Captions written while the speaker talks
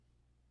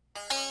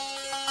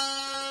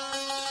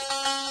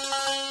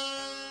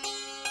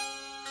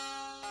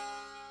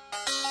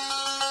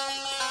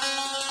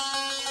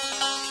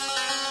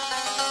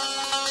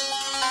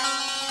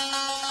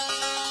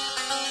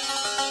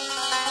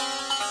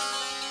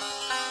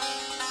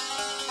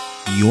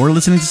You're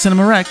listening to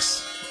Cinema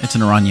Rex. It's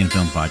an Iranian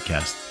film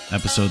podcast.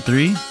 Episode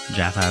 3,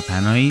 Jafar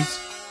Panahi's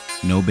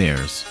No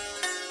Bears.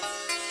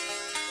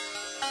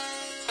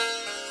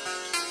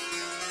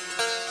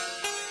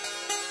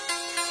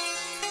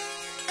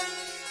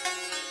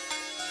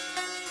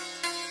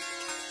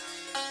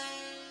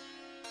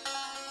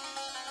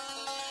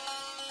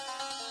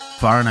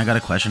 Farhan, I got a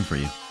question for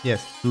you.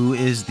 Yes. Who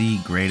is the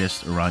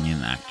greatest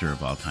Iranian actor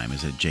of all time?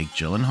 Is it Jake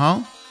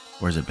Gyllenhaal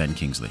or is it Ben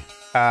Kingsley?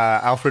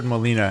 Alfred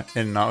Molina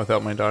in Not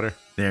Without My Daughter.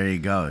 There you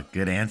go.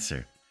 Good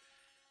answer.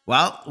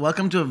 Well,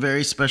 welcome to a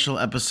very special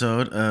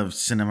episode of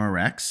Cinema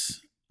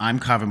Rex. I'm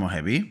Kaveh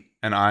Mohebi.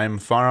 And I'm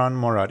Farhan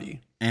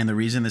Moradi. And the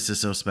reason this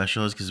is so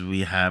special is because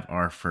we have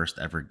our first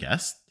ever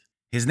guest.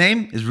 His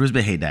name is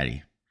Rouzbeh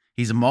Heydari.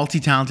 He's a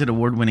multi-talented,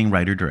 award-winning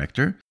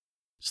writer-director.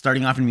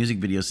 Starting off in the music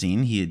video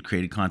scene, he had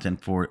created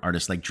content for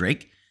artists like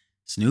Drake,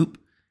 Snoop,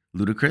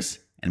 Ludacris,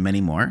 and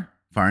many more.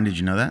 Farhan, did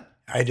you know that?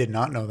 I did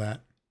not know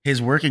that.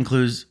 His work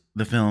includes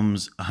the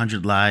films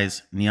 100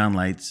 Lies, Neon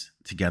Lights,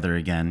 Together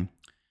Again.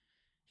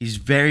 He's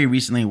very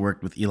recently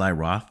worked with Eli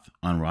Roth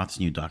on Roth's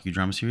new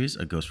docudrama series,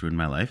 A Ghost Ruined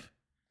My Life.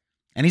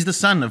 And he's the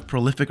son of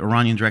prolific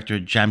Iranian director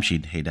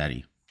Jamshid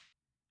Heydari.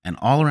 An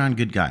all-around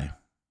good guy.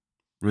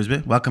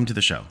 Rouzbeh, welcome to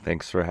the show.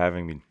 Thanks for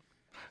having me.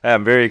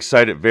 I'm very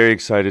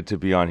excited to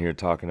be on here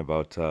talking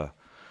about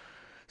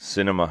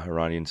cinema,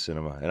 Iranian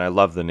cinema. And I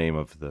love the name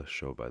of the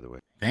show, by the way.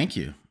 Thank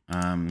you.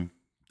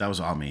 That was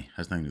all me.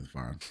 Has nothing to do with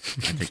Farhan.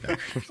 I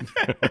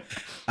take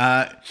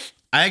that.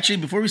 I actually,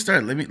 before we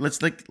start,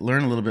 let's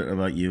learn a little bit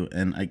about you.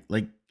 And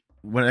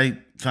what I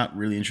thought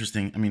really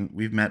interesting. I mean,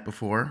 we've met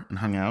before and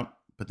hung out,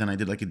 but then I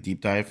did like a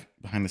deep dive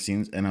behind the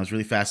scenes, and I was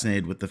really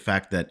fascinated with the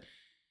fact that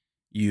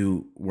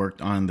you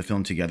worked on the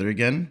film Together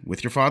Again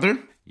with your father.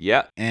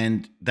 Yeah.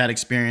 And that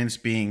experience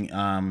being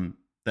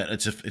that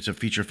it's a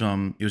feature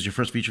film. It was your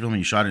first feature film,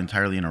 and you shot it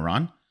entirely in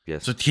Iran.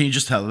 Yes. So can you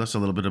just tell us a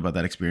little bit about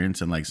that experience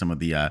and like some of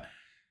the,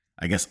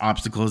 I guess,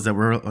 obstacles that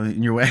were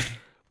in your way?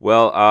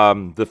 Well,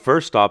 the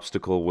first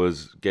obstacle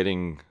was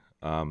getting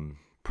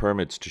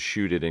permits to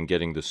shoot it and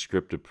getting the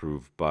script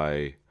approved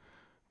by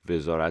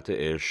Vizarat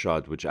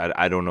Irshad, which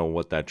I don't know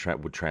what that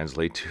would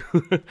translate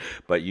to,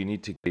 but you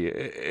need to.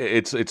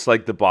 It's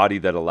like the body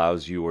that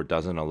allows you or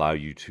doesn't allow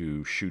you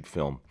to shoot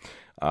film.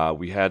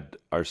 We had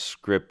our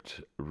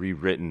script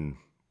rewritten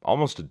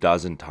almost a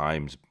dozen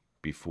times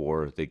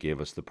before they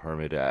gave us the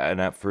permit, and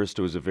at first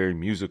it was a very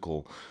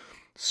musical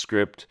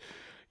script,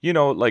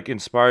 like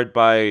inspired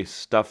by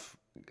stuff.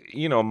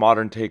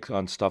 Modern take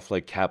on stuff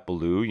like Cat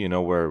Ballou,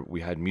 where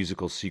we had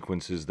musical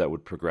sequences that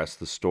would progress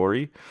the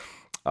story.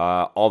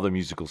 All the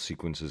musical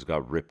sequences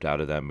got ripped out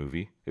of that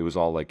movie. It was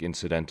all like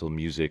incidental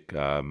music,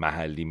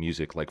 mahalli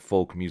music, like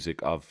folk music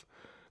of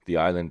the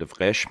island of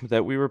Reshm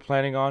that we were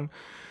planning on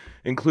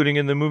including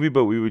in the movie,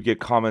 but we would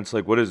get comments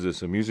like, what is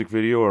this, a music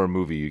video or a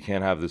movie? You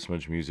can't have this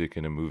much music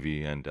in a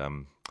movie and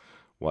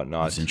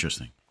whatnot. That's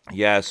interesting.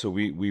 Yeah, so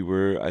we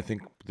were, I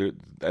think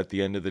at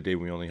the end of the day,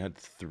 we only had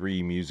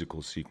 3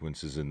 musical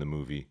sequences in the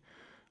movie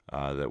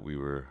that we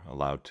were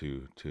allowed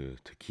to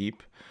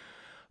keep.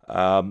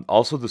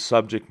 Also, the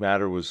subject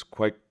matter was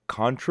quite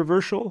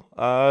controversial.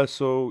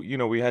 So,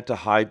 we had to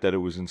hide that it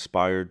was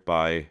inspired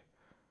by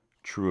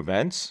true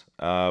events,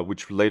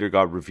 which later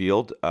got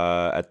revealed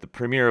at the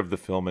premiere of the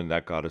film, and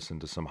that got us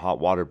into some hot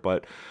water.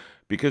 But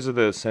because of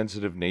the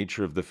sensitive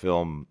nature of the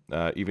film,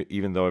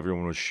 even though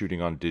everyone was shooting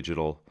on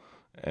digital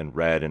and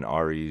Red and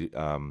RE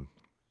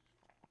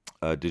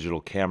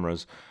digital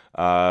cameras,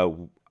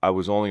 I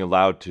was only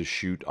allowed to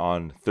shoot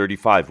on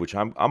 35, which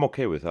I'm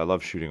okay with. I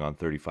love shooting on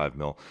 35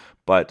 mil,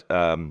 but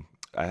I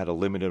had a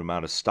limited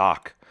amount of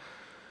stock,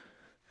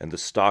 and the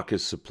stock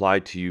is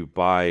supplied to you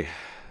by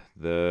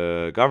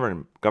the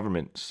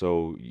government,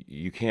 so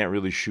you can't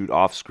really shoot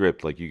off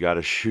script. Like, you got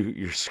to shoot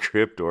your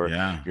script, or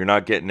you're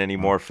not getting any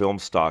more film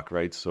stock,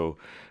 right? So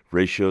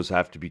ratios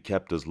have to be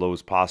kept as low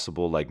as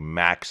possible, like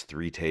max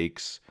 3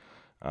 takes,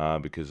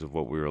 because of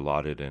what we were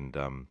allotted. And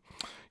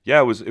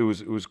it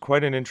was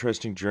quite an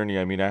interesting journey.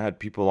 I mean, I had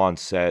people on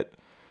set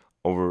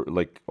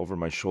over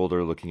my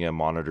shoulder looking at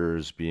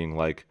monitors, being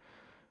like,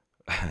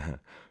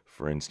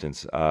 for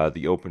instance,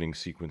 the opening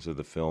sequence of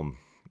the film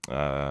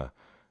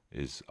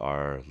is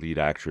our lead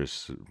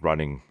actress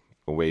running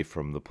away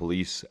from the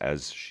police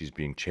as she's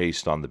being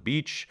chased on the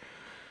beach.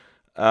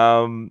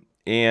 And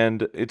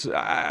it's,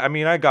 I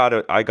mean, I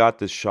got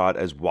this shot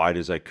as wide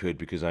as I could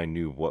because I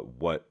knew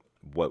what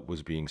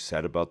was being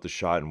said about the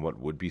shot and what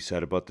would be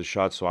said about the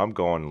shot. So I'm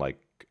going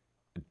like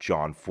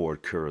John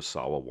Ford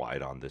Kurosawa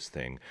wide on this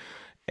thing.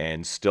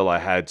 And still I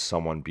had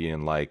someone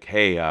being like,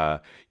 hey,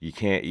 you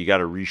got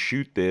to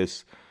reshoot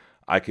this.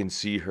 I can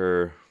see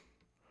her,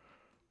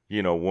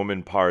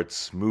 woman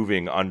parts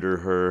moving under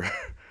her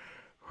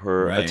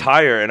Right.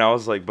 attire. And I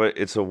was like, but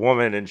it's a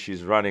woman and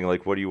she's running.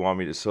 Like, what do you want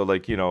me to? So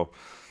like,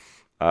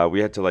 we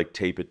had to like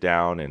tape it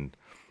down and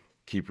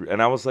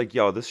and I was like,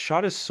 yo, this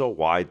shot is so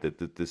wide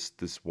that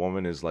this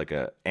woman is like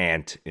a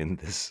ant in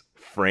this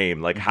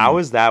frame. Like, how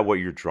is that what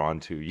you're drawn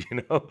to?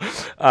 And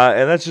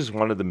that's just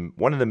one of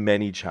the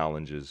many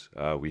challenges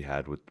we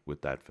had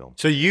with that film.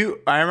 So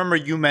I remember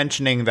you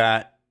mentioning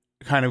that,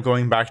 kind of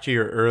going back to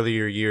your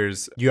earlier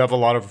years, you have a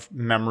lot of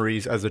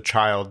memories as a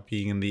child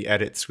being in the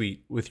edit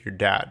suite with your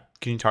dad.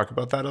 Can you talk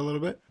about that a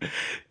little bit?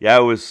 Yeah,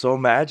 it was so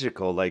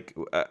magical. Like,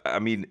 I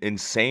mean,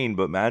 insane,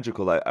 but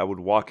magical. I would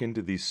walk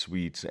into these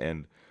suites,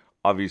 and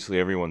obviously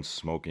everyone's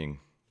smoking,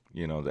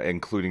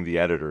 including the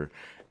editor.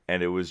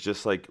 And it was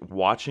just like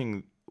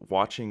watching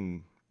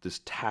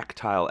this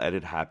tactile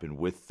edit happen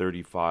with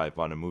 35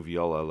 on a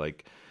moviola.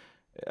 Like,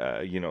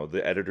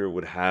 the editor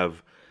would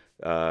have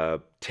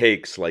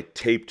takes like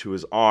taped to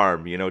his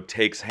arm,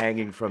 takes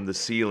hanging from the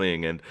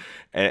ceiling, and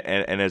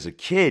as a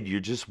kid, you're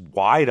just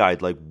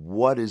wide-eyed, like,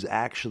 what is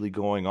actually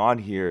going on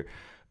here?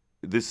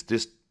 This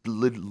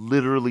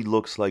literally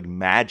looks like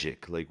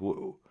magic. Like,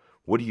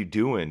 what are you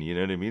doing? You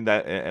know what I mean?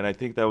 And I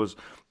think those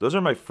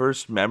are my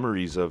first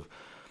memories of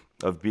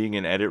being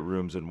in edit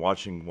rooms and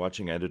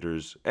watching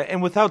editors,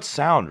 and without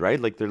sound,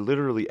 right? Like, they're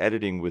literally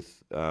editing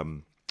with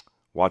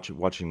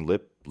watching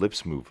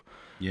lips move.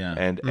 Yeah.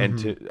 And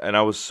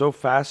I was so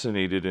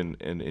fascinated and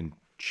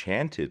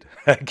enchanted,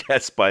 I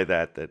guess, by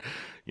that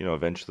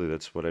eventually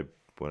that's what I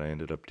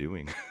ended up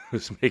doing,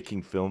 was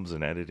making films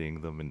and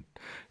editing them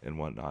and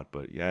whatnot.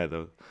 But yeah,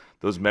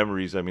 those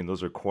memories, I mean,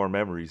 those are core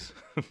memories.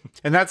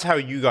 And that's how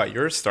you got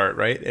your start,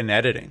 right? In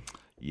editing.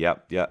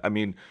 Yep. Yeah. I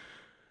mean,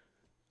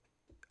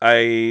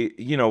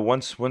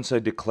 once I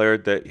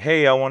declared that,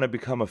 hey, I want to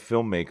become a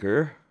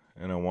filmmaker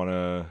and I want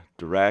to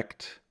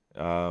direct,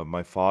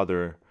 my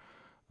father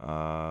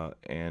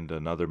and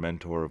another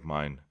mentor of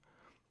mine,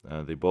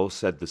 they both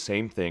said the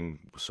same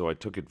thing. So I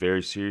took it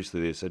very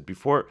seriously. They said,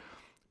 before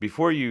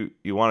you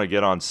want to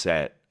get on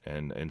set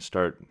and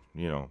start,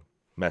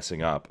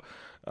 messing up,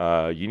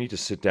 you need to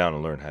sit down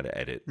and learn how to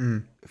edit.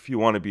 If you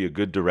want to be a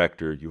good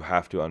director, you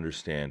have to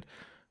understand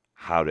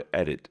how to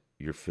edit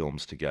your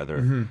films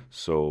together.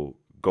 So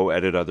go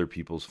edit other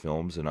people's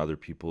films and other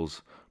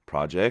people's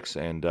projects.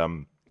 And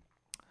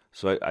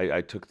so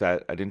I took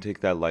that. I didn't take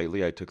that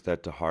lightly. I took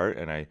that to heart,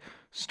 and I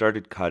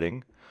started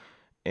cutting.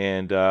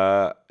 And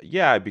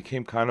I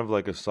became kind of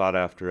like a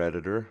sought-after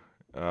editor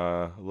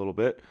a little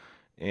bit.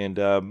 And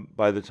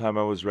by the time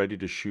I was ready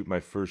to shoot my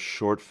first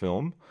short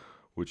film,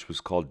 which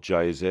was called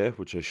Jaize,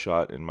 which I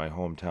shot in my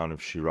hometown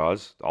of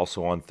Shiraz,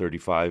 also on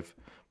 35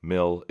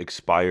 mil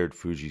expired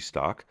Fuji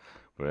stock,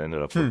 but it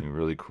ended up looking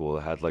really cool.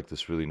 It had like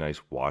this really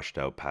nice washed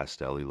out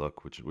pastel-y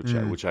look,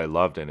 which I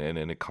loved, and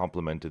it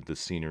complemented the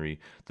scenery,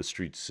 the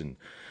streets and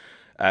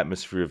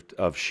atmosphere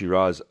of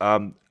Shiraz.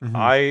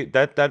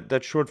 That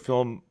short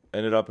film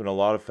ended up in a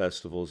lot of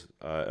festivals,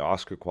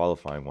 Oscar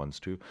qualifying ones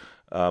too.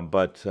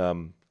 But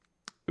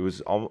it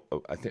was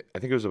I think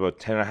it was about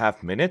 10 and a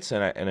half minutes,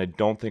 and I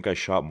don't think I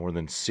shot more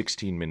than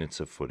 16 minutes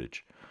of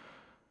footage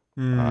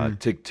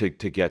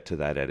to get to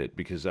that edit,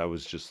 because I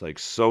was just like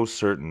so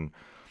certain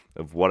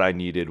of what I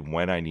needed,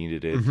 when I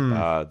needed it,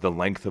 the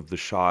length of the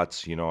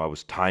shots. I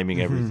was timing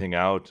everything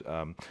out,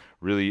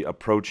 really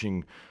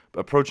approaching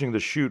the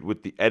shoot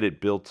with the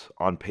edit built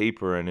on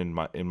paper and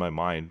in my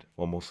mind,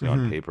 well, mostly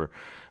on paper.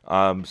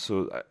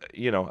 So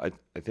I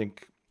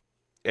think,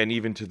 and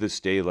even to this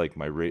day, like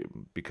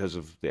because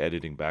of the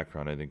editing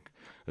background, I think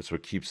that's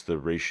what keeps the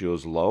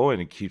ratios low,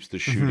 and it keeps the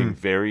shooting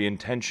very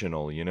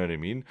intentional. You know what I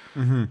mean?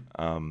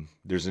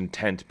 There's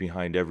intent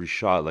behind every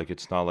shot. Like,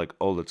 it's not like,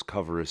 oh, let's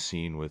cover a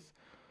scene with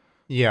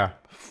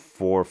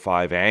 4 or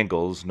 5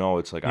 angles. No,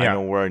 it's like, I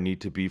know where I need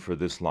to be for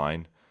this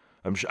line.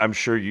 I'm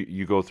sure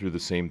you go through the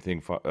same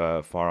thing,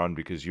 Farhan,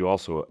 because you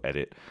also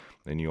edit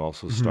and you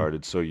also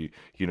started. So you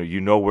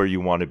know where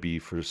you want to be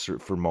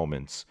for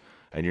moments,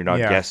 and you're not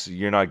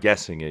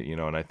guessing it.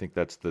 And I think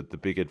that's the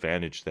big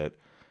advantage that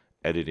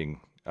editing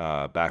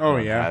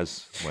background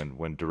has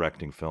when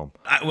directing film.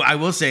 I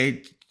will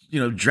say,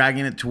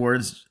 dragging it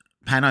towards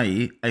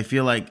Panay, I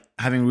feel like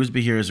having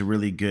Rouzbeh here is a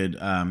really good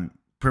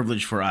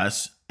privilege for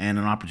us and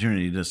an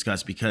opportunity to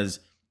discuss, because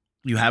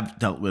you have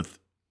dealt with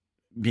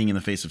being in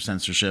the face of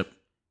censorship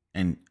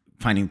and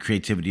finding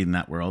creativity in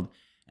that world.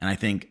 And I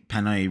think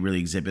Panay really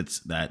exhibits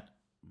that,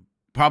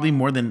 probably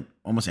more than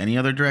almost any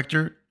other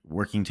director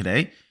working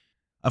today.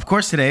 Of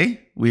course,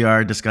 today we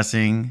are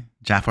discussing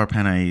Jafar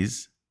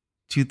Panay's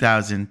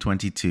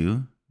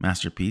 2022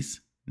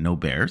 masterpiece, No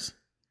Bears.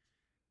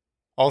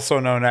 Also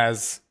known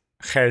as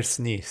Khers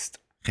Nist.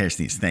 Khers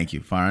Nist. Thank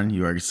you, Farhan.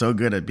 You are so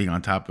good at being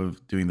on top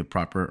of doing the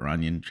proper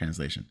Iranian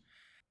translation,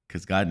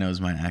 because God knows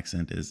my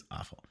accent is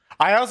awful.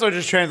 I also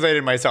just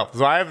translated myself,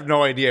 so I have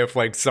no idea if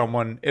like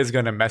someone is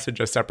going to message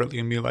us separately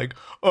and be like,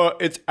 "Oh,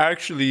 it's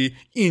actually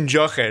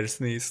Inja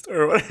Khers Nist"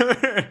 or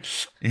whatever.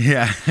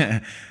 Yeah.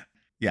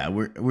 Yeah,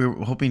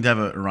 we're hoping to have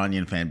an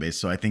Iranian fan base,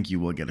 so I think you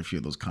will get a few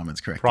of those comments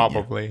correct.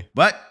 Probably.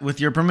 But with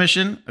your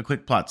permission, a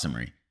quick plot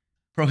summary.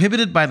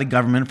 Prohibited by the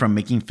government from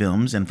making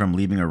films and from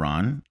leaving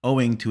Iran,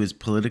 owing to his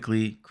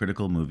politically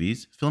critical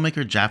movies,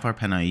 filmmaker Jafar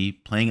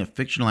Panahi, playing a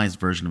fictionalized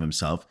version of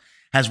himself,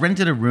 has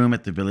rented a room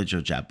at the village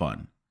of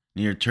Jabon,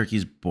 near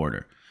Turkey's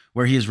border,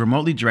 where he is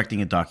remotely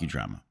directing a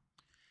docudrama.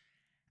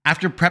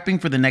 After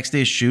prepping for the next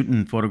day's shoot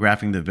and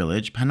photographing the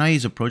village, Panayi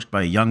is approached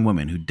by a young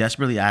woman who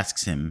desperately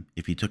asks him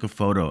if he took a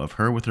photo of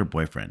her with her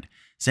boyfriend,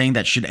 saying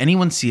that should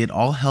anyone see it,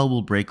 all hell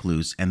will break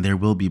loose and there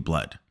will be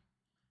blood.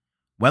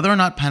 Whether or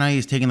not Panayi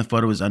is taking the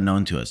photo is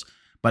unknown to us,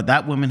 but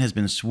that woman has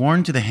been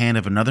sworn to the hand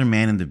of another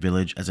man in the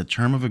village as a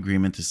term of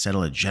agreement to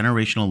settle a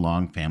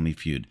generational-long family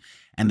feud,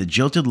 and the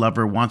jilted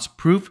lover wants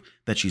proof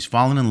that she's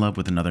fallen in love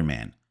with another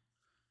man.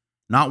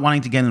 Not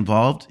wanting to get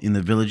involved in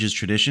the village's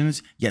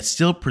traditions, yet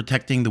still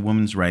protecting the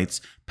woman's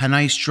rights,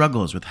 Panayi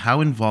struggles with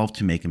how involved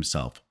to make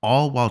himself,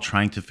 all while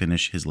trying to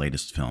finish his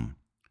latest film.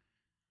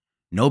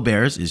 No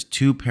Bears is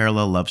two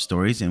parallel love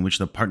stories in which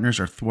the partners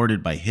are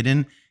thwarted by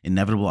hidden,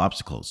 inevitable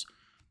obstacles,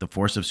 the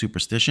force of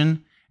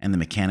superstition, and the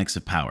mechanics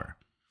of power.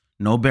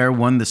 No Bear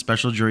won the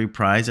Special Jury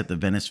Prize at the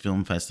Venice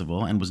Film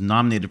Festival and was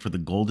nominated for the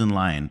Golden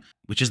Lion,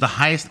 which is the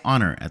highest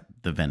honor at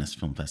the Venice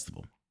Film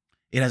Festival.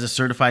 It has a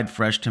certified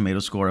fresh tomato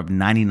score of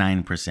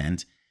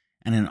 99%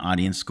 and an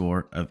audience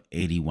score of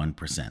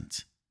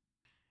 81%.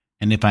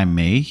 And if I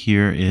may,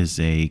 here is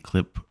a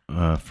clip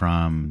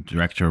from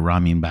director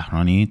Ramin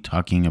Bahrani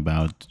talking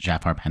about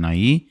Jafar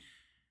Panahi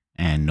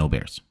and No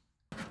Bears.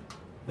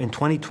 In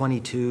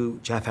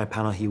 2022, Jafar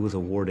Panahi was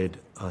awarded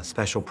a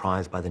special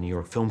prize by the New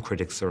York Film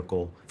Critics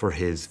Circle for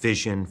his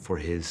vision, for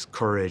his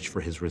courage,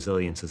 for his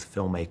resilience as a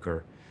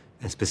filmmaker,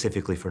 and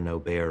specifically for No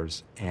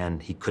Bears.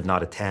 And he could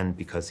not attend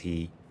because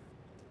he,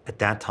 at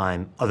that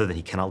time, other than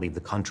he cannot leave the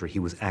country, he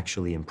was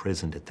actually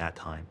imprisoned at that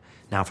time.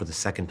 Now, for the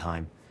second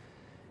time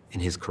in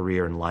his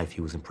career and life,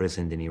 he was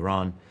imprisoned in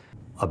Iran.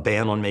 A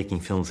ban on making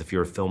films, if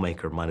you're a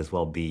filmmaker, might as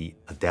well be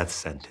a death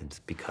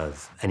sentence,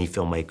 because any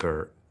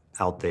filmmaker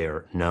out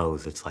there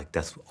knows it's like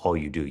that's all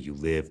you do. You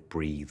live,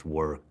 breathe,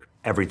 work.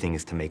 Everything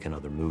is to make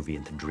another movie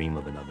and to dream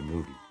of another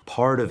movie.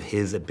 Part of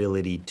his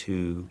ability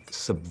to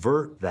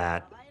subvert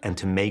that and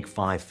to make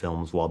 5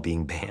 films while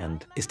being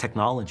banned is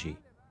technology.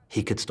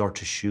 He could start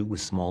to shoot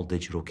with small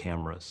digital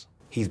cameras.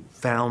 He's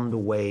found a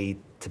way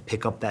to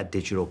pick up that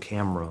digital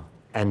camera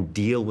and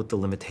deal with the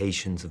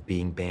limitations of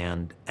being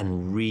banned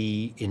and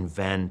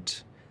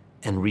reinvent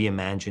and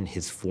reimagine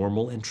his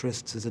formal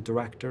interests as a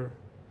director.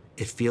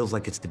 It feels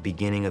like it's the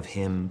beginning of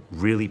him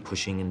really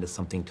pushing into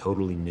something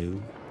totally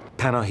new.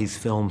 Panahi's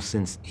films,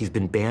 since he's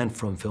been banned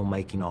from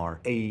filmmaking,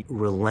 are a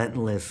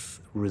relentless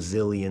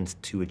resilience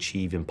to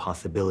achieve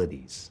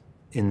impossibilities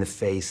in the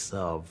face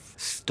of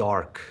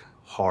stark,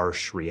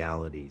 harsh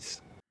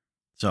realities.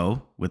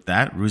 So, with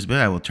that, Rouzbeh,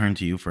 I will turn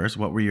to you first.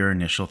 What were your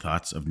initial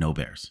thoughts of No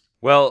Bears?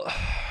 Well,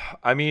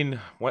 I mean,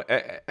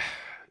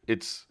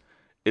 it's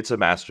a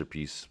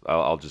masterpiece.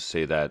 I'll just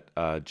say that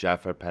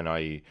Jafar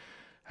Panahi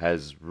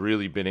has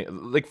really been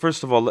like.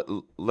 First of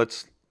all,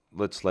 let's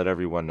let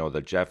everyone know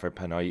that Jafar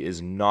Panahi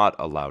is not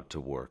allowed to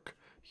work.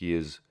 He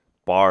is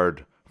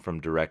barred from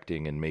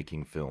directing and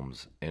making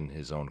films in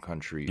his own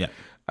country.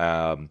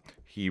 Yeah.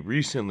 He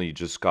recently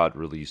just got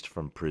released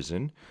from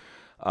prison.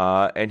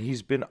 And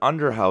he's been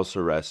under house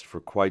arrest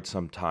for quite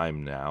some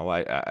time now.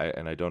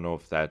 I don't know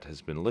if that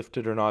has been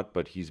lifted or not,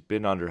 but he's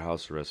been under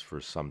house arrest for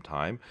some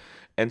time.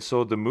 And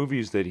so the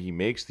movies that he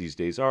makes these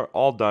days are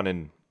all done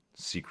in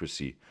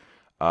secrecy,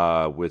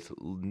 with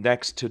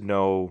next to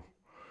no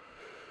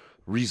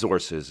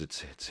resources.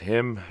 It's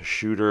him,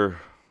 shooter,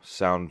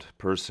 sound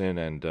person,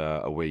 and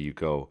away you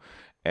go.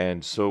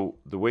 And so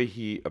the way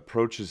he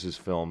approaches his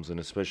films, and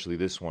especially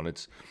this one,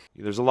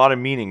 there's a lot of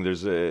meaning.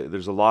 There's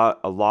a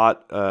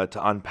lot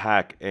to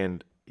unpack,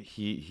 and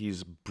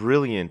he's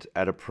brilliant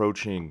at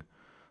approaching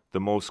the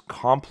most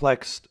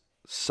complex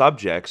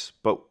subjects,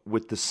 but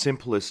with the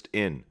simplest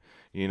in.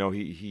 You know,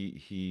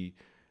 he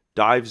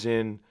dives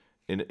in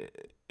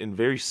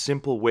very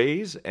simple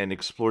ways and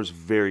explores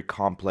very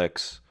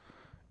complex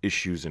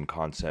issues and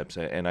concepts,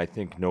 and I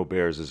think No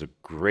Bears is a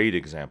great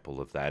example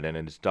of that, and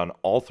it's done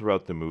all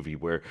throughout the movie,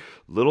 where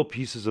little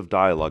pieces of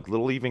dialogue,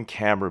 little even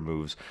camera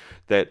moves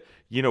that,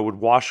 you know, would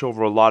wash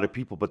over a lot of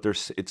people, but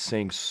it's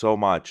saying so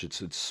much.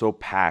 It's so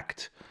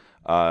packed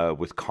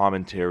with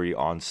commentary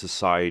on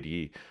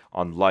society,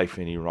 on life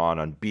in Iran,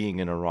 on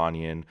being an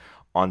Iranian,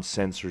 on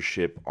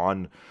censorship,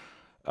 on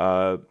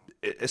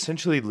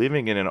essentially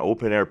living in an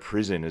open air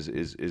prison is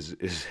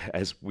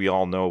as we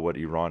all know what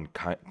Iran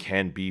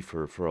can be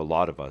for a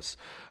lot of us,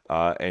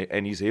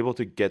 and he's able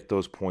to get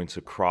those points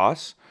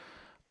across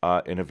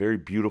in a very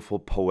beautiful,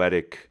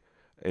 poetic,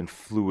 and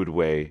fluid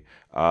way,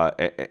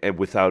 and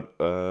without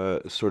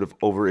sort of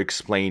over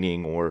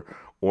explaining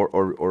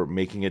or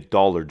making it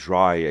dull or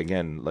dry.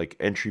 Again, like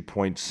entry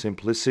point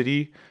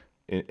simplicity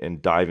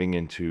and diving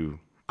into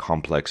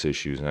complex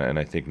issues, and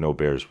I think No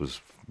Bears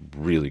was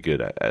really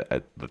good at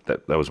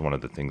that. That was one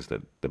of the things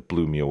that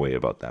blew me away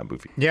about that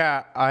movie.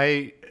 Yeah,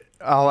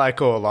 I'll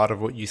echo a lot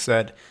of what you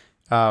said.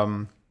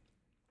 My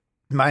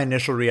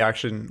initial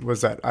reaction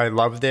was that I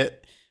loved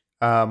it.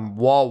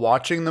 While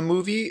watching the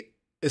movie,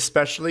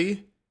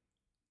 especially,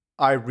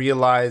 I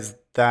realized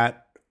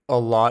that a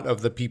lot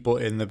of the people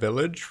in the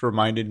village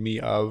reminded me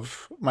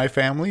of my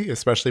family,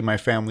 especially my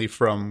family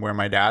from where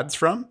my dad's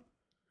from.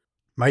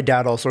 My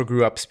dad also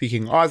grew up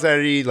speaking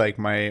Azeri. Like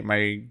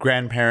my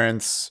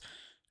grandparents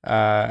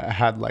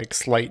had like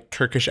slight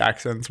Turkish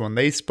accents when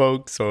they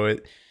spoke. So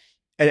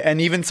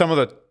and even some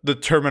of the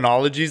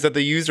terminologies that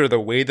they use or the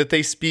way that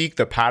they speak,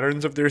 the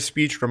patterns of their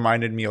speech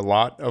reminded me a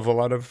lot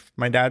of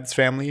my dad's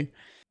family.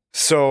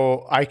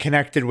 So I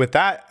connected with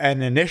that.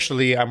 And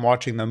initially I'm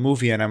watching the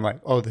movie and I'm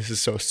like, oh, this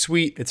is so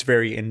sweet. It's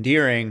very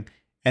endearing.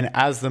 And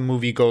as the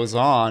movie goes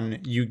on,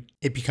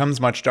 it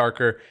becomes much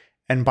darker.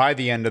 And by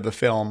the end of the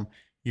film,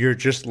 you're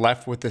just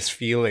left with this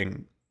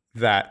feeling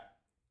that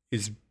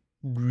is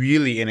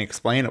really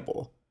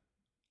inexplainable.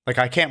 Like,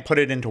 I can't put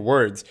it into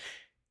words.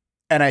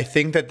 And I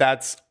think that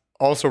that's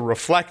also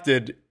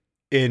reflected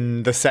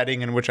in the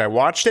setting in which I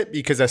watched it,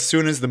 because as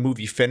soon as the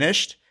movie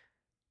finished,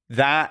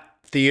 that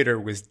theater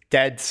was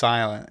dead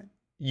silent.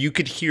 You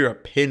could hear a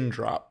pin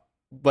drop.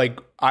 Like,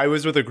 I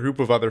was with a group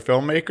of other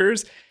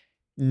filmmakers.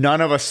 None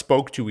of us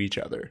spoke to each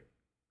other.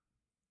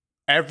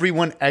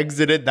 Everyone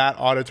exited that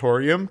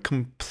auditorium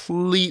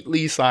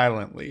completely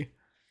silently.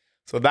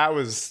 So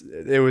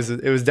it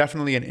was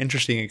definitely an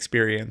interesting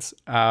experience.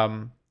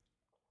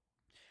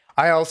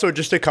 I also,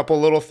 just a couple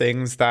little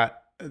things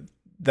that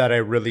I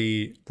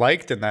really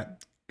liked and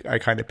that I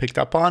kind of picked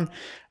up on.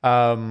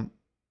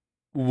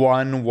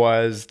 One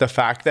was the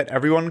fact that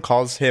everyone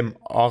calls him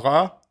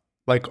Aga,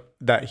 like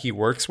that he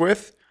works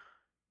with.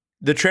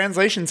 The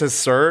translation says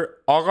sir.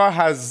 Aga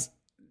has,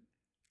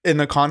 in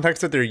the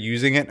context that they're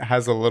using it,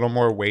 has a little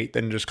more weight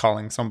than just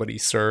calling somebody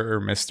sir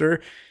or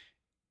mister.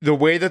 The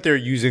way that they're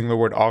using the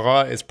word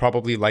aga is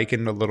probably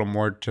likened a little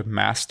more to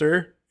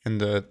master in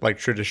the like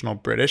traditional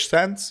British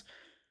sense.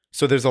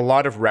 So there's a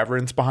lot of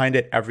reverence behind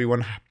it.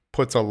 Everyone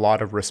puts a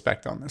lot of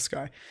respect on this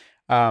guy.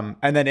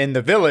 And then in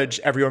the village,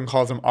 everyone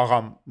calls him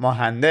Aga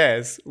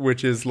Mohandes,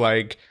 which is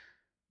like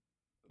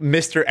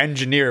Mr.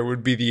 Engineer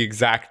would be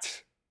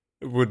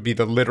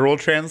the literal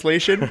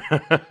translation.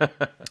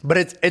 But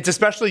it's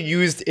especially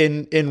used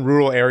in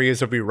rural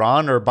areas of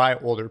Iran or by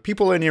older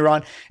people in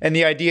Iran. And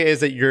the idea is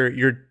that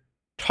you're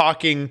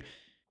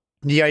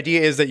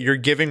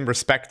giving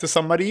respect to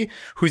somebody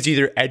who's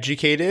either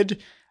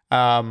educated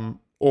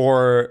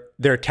or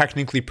they're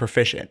technically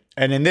proficient.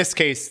 And in this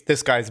case,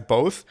 this guy's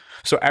both.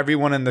 So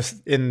everyone in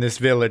this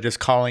village is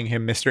calling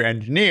him Mr.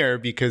 Engineer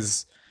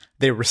because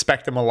they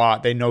respect him a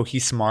lot. They know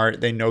he's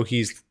smart. They know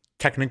he's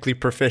technically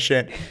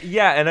proficient.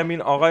 Yeah, and I mean,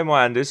 Agay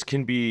Mohandes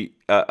can be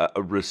a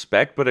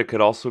respect, but it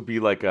could also be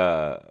like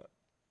I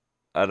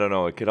don't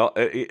know.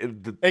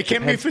 It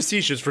can be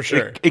facetious for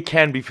sure. It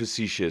can be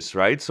facetious,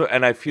 right? So,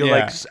 and I feel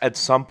like at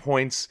some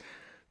points,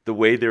 the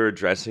way they're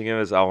addressing him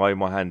as Agay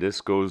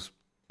Mohandes goes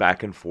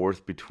back and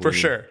forth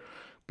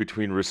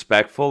between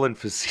respectful and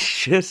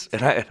facetious.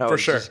 And I for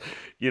sure. Just,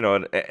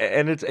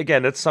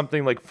 and it's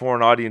something like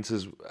foreign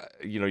audiences,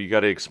 you got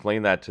to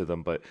explain that to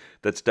them. But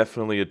that's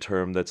definitely a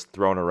term that's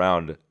thrown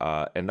around,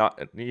 and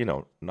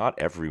not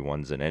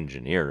everyone's an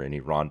engineer in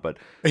Iran, but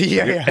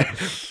yeah.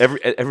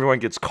 Everyone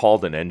gets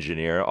called an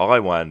engineer. All I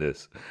want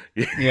is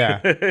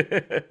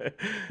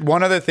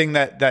One other thing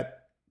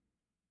that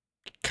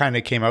kind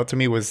of came out to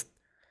me was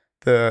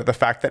the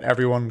fact that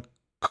everyone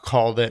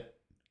called it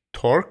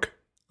Torque,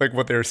 like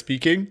what they're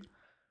speaking,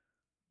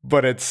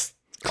 but it's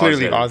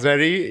clearly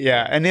Azeri.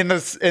 Yeah, and in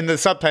the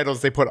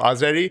subtitles they put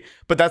Azeri,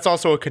 but that's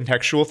also a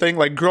contextual thing.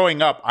 Like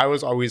growing up, I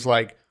was always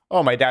like,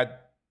 "Oh, my dad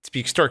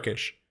speaks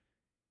Turkish,"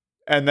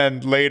 and then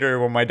later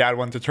when my dad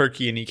went to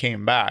Turkey and he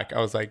came back, I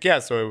was like, "Yeah,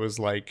 so it was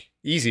like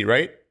easy,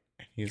 right?"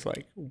 And he's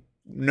like,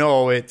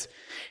 "No, it's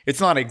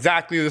not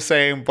exactly the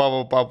same."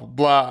 Blah blah blah blah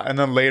blah. And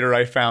then later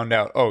I found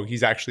out, oh,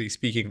 he's actually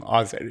speaking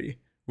Azeri,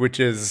 which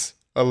is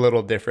a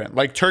little different.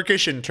 Like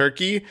Turkish in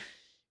Turkey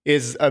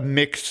is a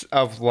mix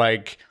of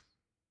like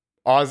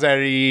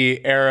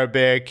Azeri,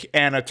 Arabic,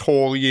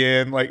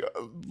 Anatolian, like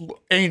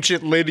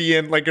ancient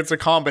Lydian. Like it's a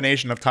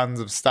combination of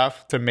tons of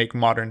stuff to make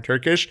modern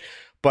Turkish.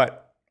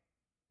 But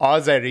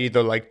Azeri,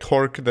 the like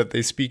Turk that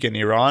they speak in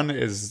Iran,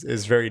 is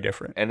very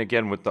different. And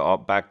again, with the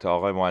back to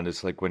Al-Ghayman,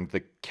 it's like when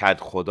the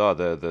Kad Khoda,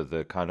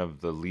 the kind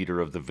of the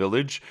leader of the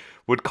village,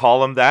 would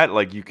call him that.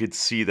 Like you could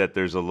see that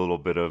there's a little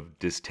bit of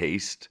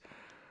distaste.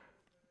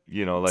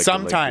 Like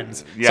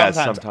sometimes,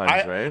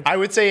 right? I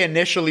would say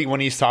initially when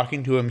he's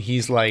talking to him,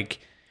 he's like,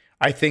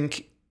 I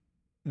think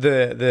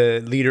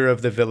the leader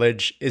of the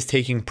village is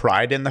taking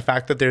pride in the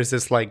fact that there's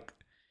this like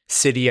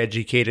city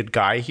educated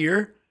guy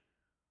here.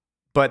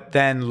 But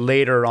then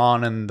later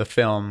on in the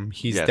film,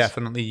 he's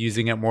definitely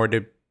using it more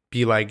to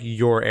be like,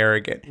 you're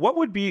arrogant. What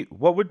would be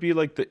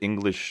like the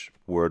English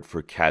word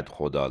for Kad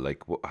Khoda?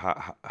 Like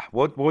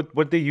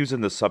what they use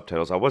in the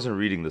subtitles? I wasn't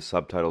reading the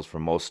subtitles for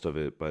most of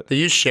it, but they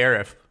use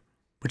sheriff,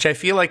 which I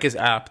feel like is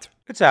apt.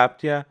 It's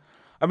apt, yeah.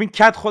 I mean,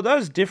 Kad Khoda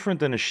is different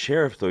than a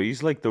sheriff, though.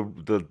 He's like the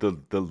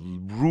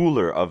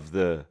ruler of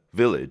the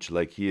village.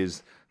 Like he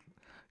is,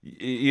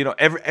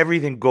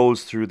 everything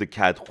goes through the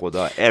Kad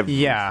Khoda.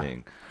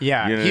 Everything.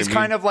 Yeah. He's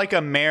kind of like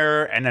a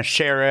mayor and a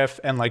sheriff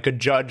and like a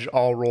judge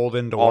all rolled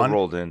into one. All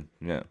rolled in.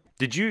 Yeah.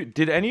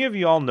 Did any of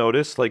you all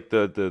notice like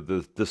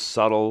the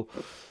subtle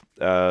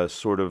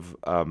sort of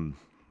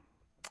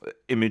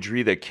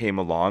imagery that came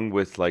along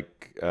with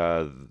like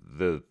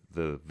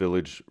the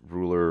village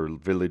ruler,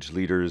 village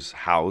leader's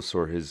house,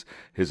 or his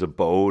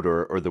abode,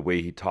 or the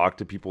way he talked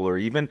to people, or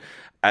even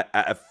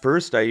at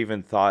first I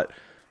even thought,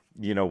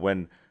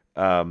 when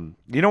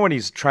when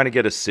he's trying to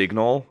get a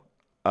signal,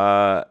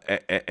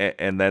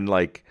 and then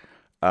like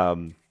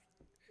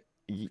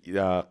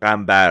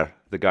Gamber,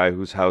 the guy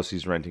whose house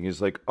he's renting,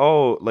 is like,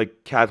 oh,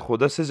 like Kat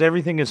Khoda says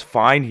everything is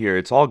fine here.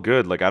 It's all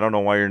good. Like, I don't know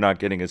why you're not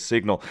getting a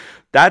signal.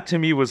 That to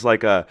me was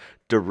like a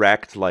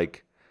direct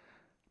like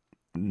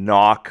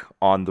knock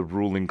on the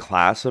ruling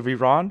class of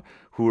Iran,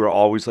 who are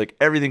always like,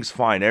 everything's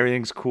fine,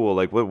 everything's cool.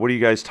 Like, what are you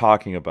guys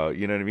talking about?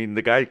 You know what I mean?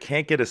 The guy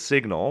can't get a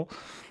signal.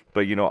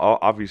 But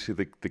obviously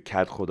the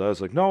Kat Khoda is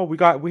like, no,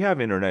 we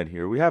have internet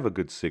here. We have a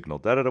good signal.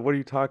 Da da da. What are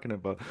you talking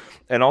about?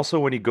 And also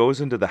when he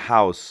goes into the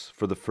house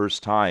for the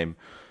first time,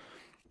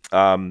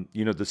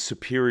 the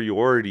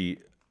superiority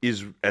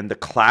is, and the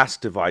class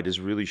divide is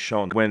really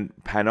shown. When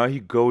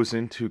Panahi goes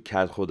into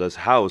Kat Khoda's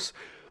house,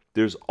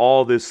 there's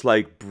all this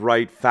like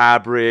bright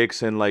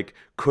fabrics and like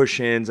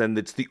cushions, and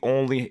it's the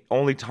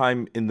only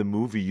time in the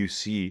movie you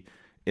see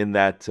in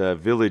that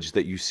village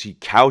that you see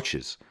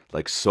couches,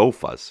 like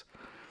sofas.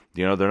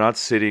 They're not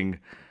sitting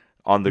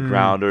on the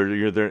ground, or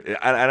you're there.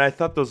 And I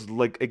thought those,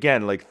 like,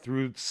 again, like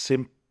through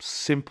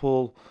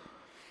simple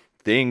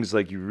things,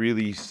 like you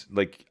really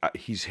like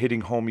he's hitting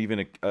home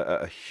even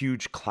a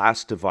huge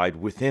class divide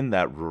within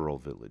that rural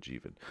village,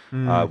 even,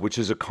 which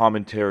is a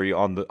commentary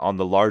on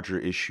the larger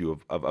issue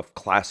of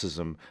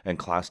classism and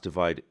class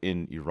divide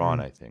in Iran.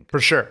 I think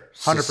for sure,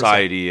 100%.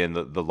 Society and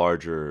the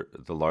larger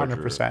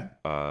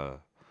 100%.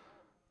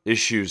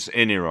 Issues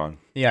in Iran.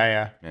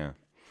 Yeah.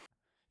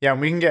 Yeah, and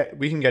we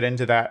can get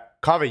into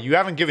that. Kaveh, you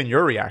haven't given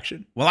your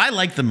reaction. Well, I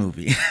like the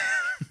movie.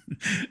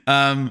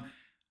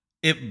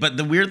 But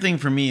the weird thing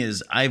for me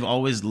is I've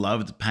always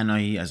loved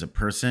Panahi as a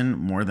person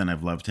more than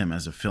I've loved him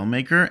as a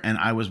filmmaker. And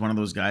I was one of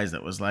those guys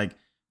that was like,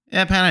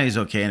 yeah, Panahi's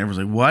okay. And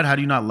everyone's like, what? How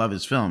do you not love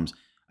his films?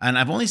 And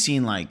I've only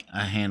seen like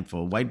a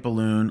handful: White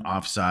Balloon,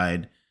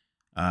 Offside,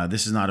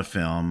 This Is Not a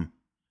Film,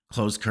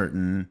 Closed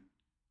Curtain,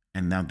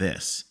 and now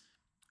this.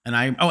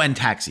 And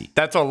Taxi.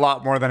 That's a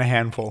lot more than a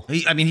handful.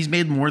 He's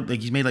made more, like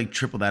he's made like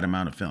triple that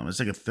amount of film. It's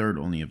like a third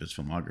only of his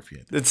filmography.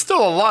 I think. It's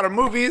still a lot of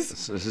movies.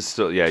 This is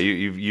still, yeah.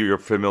 You're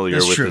familiar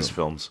with his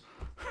films.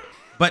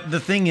 But the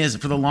thing is,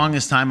 for the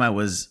longest time,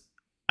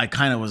 I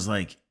kind of was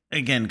like,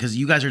 again, because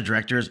you guys are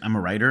directors, I'm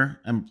a writer.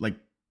 I'm like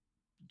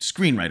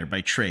screenwriter by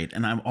trade,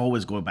 and I'm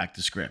always going back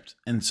to script.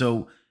 And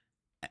so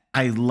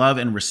I love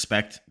and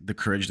respect the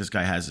courage this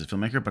guy has as a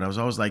filmmaker. But I was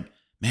always like,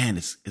 man,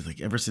 it's like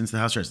ever since The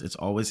House Arrest, it's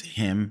always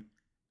him.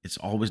 It's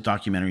always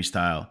documentary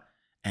style,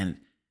 and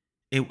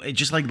it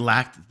just like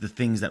lacked the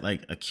things that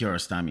like a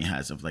Kiarostami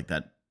has of like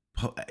that.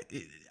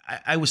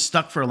 I was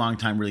stuck for a long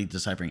time really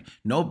deciphering.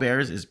 No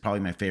Bears is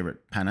probably my favorite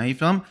Panahi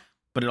film,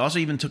 but it also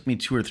even took me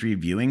 2 or 3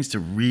 viewings to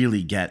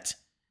really get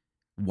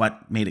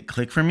what made it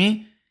click for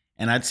me.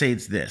 And I'd say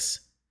it's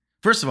this.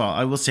 First of all,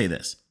 I will say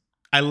this.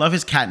 I love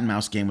his cat and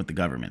mouse game with the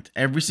government.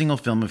 Every single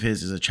film of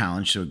his is a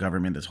challenge to a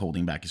government that's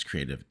holding back his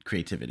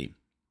creativity.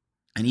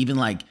 And even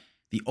like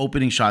the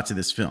opening shots of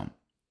this film,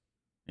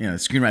 the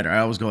screenwriter, I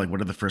always go like,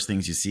 what are the first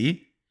things you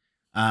see?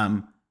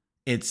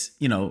 It's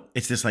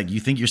this like, you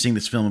think you're seeing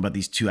this film about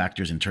these 2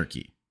 actors in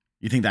Turkey.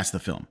 You think that's the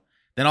film.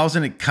 Then all of a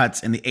sudden it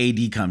cuts and the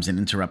AD comes and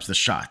interrupts the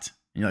shot.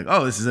 And you're like,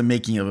 oh, this is a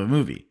making of a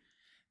movie.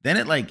 Then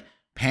it like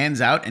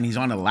pans out and he's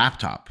on a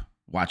laptop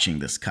watching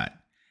this cut.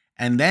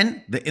 And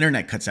then the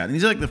internet cuts out. And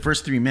these are like the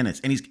first 3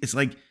 minutes. And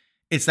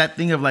it's that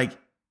thing of like,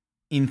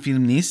 in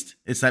filmnist,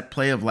 it's that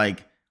play of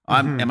like,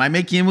 am I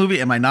making a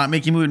movie? Am I not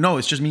making a movie? No,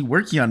 it's just me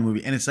working on a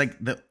movie. And it's like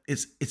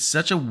it's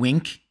such a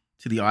wink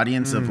to the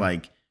audience of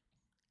like,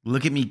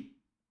 look at me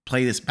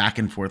play this back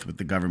and forth with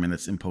the government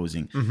that's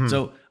imposing.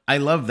 So I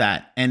love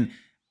that. And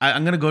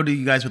I'm going to go to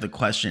you guys with a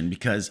question,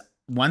 because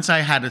once I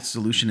had a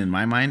solution in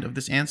my mind of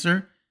this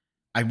answer,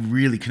 I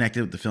really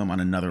connected with the film on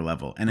another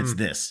level. And it's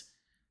this.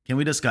 Can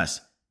we discuss?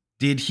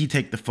 Did he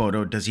take the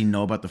photo? Does he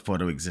know about the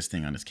photo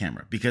existing on his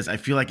camera? Because I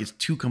feel like it's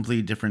 2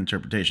 completely different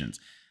interpretations.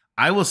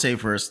 I will say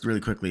first,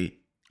 really quickly,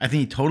 I think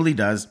he totally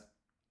does.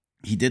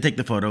 He did take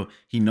the photo.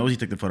 He knows he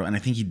took the photo. And I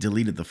think he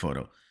deleted the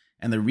photo.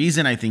 And the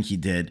reason I think he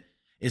did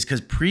is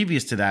because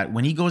previous to that,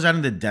 when he goes out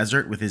in the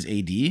desert with his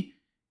AD,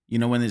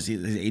 when his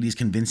AD is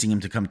convincing him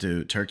to come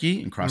to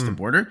Turkey and cross the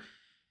border,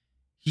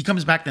 he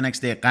comes back the next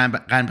day.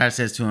 Ganbar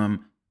says to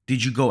him,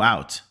 did you go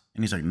out?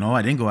 And he's like, no,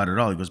 I didn't go out at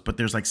all. He goes, but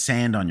there's like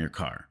sand on your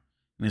car.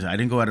 And he's like, I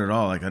didn't go out at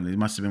all. Like, it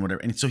must have been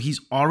whatever. And so he's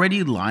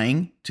already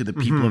lying to the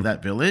people of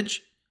that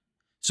village.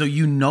 So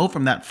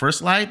from that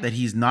first lie that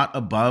he's not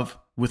above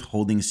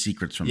withholding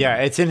secrets from them. Yeah,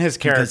 it's in his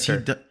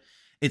character.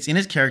 It's in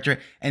his character,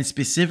 and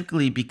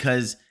specifically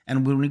because,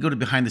 and when we go to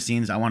behind the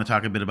scenes, I want to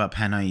talk a bit about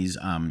Panahi's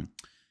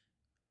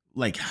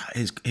like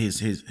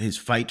his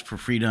fight for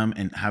freedom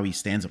and how he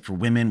stands up for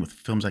women with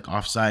films like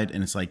Offside.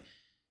 And it's like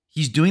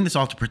he's doing this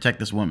all to protect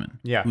this woman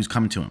who's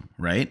come to him,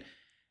 right?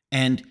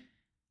 And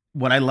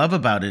what I love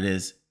about it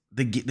is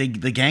the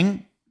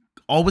gang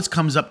always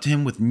comes up to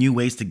him with new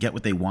ways to get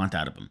what they want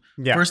out of him.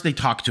 Yeah. First, they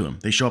talk to him.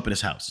 They show up at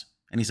his house.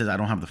 And he says, I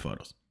don't have the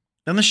photos.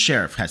 Then the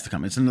sheriff has to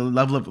come. It's in the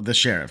level of the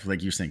sheriff,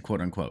 like you're saying, quote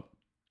unquote.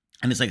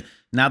 And it's like,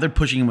 now they're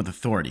pushing him with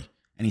authority.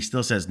 And he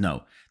still says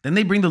no. Then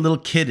they bring the little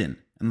kid in.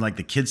 And like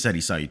the kid said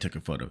he saw you took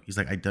a photo. He's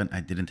like, I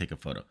didn't take a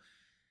photo.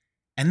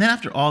 And then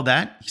after all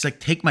that, he's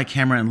like, take my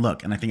camera and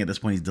look. And I think at this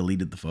point he's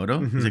deleted the photo.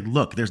 He's like,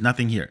 look, there's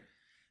nothing here.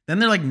 Then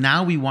they're like,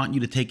 now we want you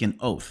to take an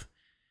oath.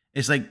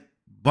 It's like,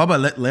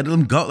 Bubba, let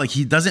him go. Like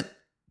he doesn't,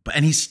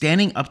 and he's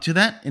standing up to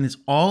that. And it's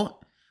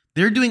all,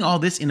 they're doing all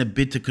this in a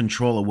bid to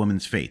control a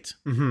woman's fate.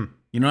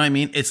 You know what I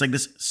mean? It's like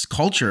this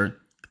culture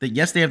that,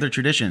 yes, they have their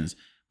traditions,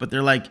 but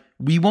they're like,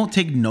 we won't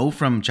take no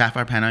from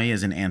Jafar Panahi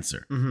as an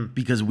answer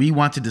because we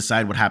want to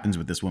decide what happens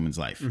with this woman's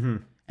life.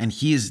 And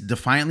he is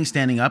defiantly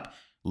standing up,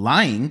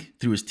 lying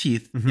through his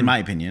teeth, in my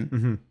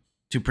opinion,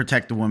 to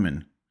protect the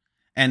woman.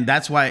 And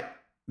that's why,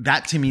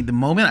 that to me, the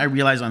moment I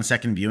realized on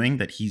second viewing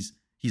that he's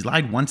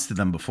lied once to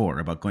them before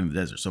about going to the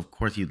desert. So of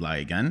course he'd lie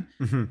again.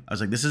 I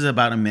was like, this is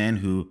about a man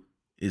who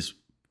is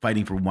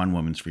fighting for one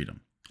woman's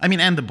freedom. I mean,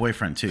 and the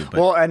boyfriend too. But.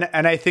 Well,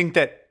 and I think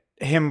that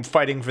him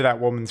fighting for that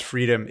woman's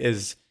freedom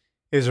is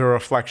a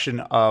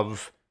reflection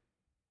of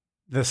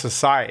the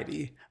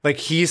society. Like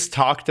he's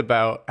talked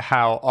about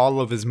how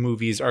all of his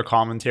movies are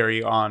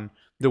commentary on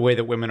the way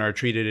that women are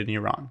treated in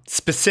Iran,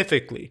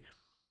 specifically.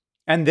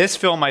 And this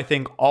film, I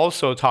think,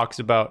 also talks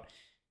about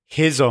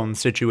his own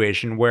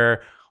situation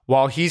where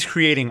while he's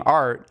creating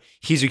art,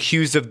 he's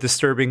accused of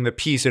disturbing the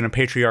peace in a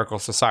patriarchal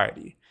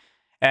society.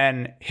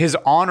 And his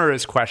honor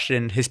is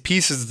questioned, his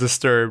peace is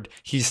disturbed,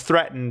 he's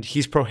threatened,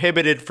 he's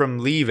prohibited from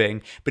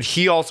leaving, but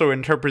he also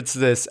interprets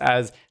this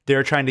as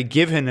they're trying to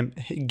give him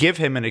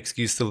an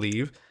excuse to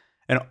leave,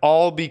 and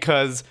all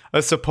because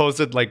a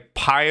supposed like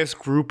pious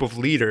group of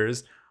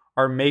leaders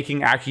are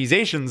making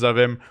accusations of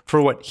him for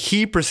what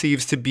he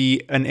perceives to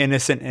be an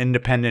innocent,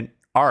 independent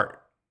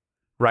art,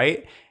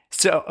 right?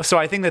 So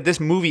I think that this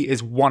movie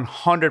is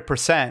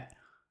 100%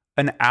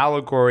 an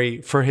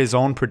allegory for his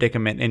own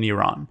predicament in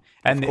Iran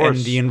and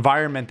the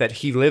environment that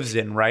he lives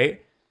in,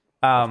 right?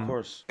 Of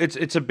course.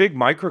 It's a big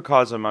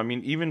microcosm. I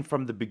mean, even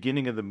from the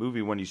beginning of the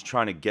movie when he's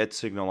trying to get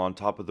signal on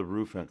top of the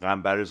roof and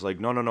Rambat is like,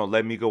 no,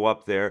 let me go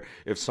up there.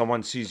 If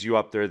someone sees you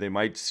up there, they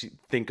might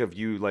think of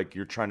you like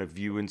you're trying to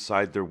view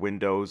inside their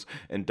windows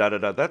and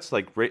da-da-da. That's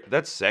like,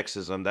 that's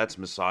sexism. That's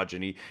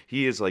misogyny.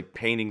 He is like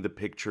painting the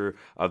picture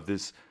of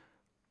this,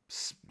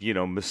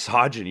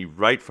 misogyny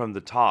right from the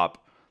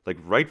top, like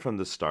right from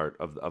the start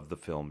of the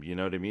film. You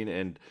know what I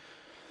mean?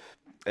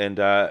 And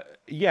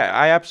yeah,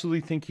 I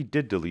absolutely think he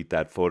did delete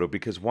that photo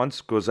because once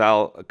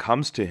Ghazal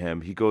comes to him,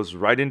 he goes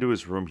right into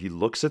his room. He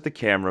looks at the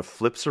camera,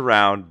 flips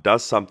around,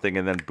 does something,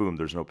 and then boom,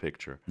 there's no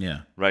picture.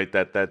 Yeah, right.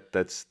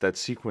 That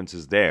sequence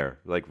is there,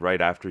 like right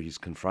after he's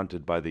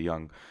confronted by the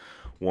young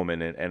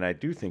woman, and I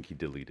do think he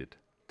deleted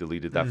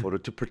that photo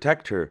to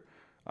protect her.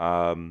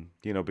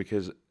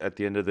 Because at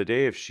the end of the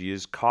day, if she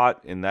is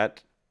caught in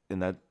that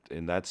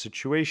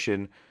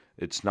situation,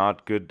 it's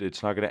not good.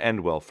 It's not going to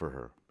end well for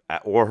her.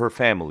 Or her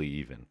family,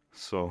 even.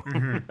 So,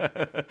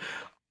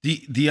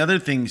 the other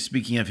thing,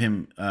 speaking of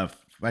him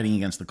fighting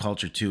against the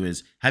culture too,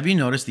 is have you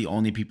noticed the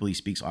only people he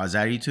speaks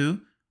Azari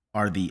to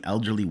are the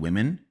elderly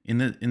women in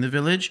the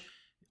village?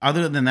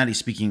 Other than that, he's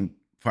speaking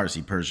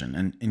Farsi, Persian,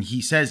 and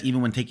he says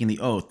even when taking the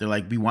oath, they're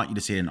like, "We want you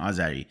to say it in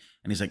Azari,"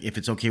 and he's like, "If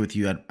it's okay with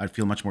you, I'd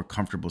feel much more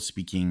comfortable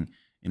speaking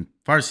in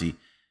Farsi,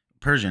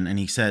 Persian," and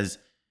he says.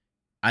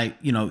 I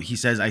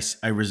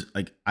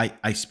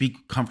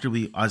speak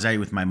comfortably Azari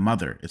with my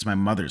mother. It's my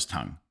mother's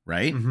tongue,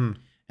 right?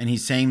 And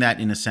he's saying that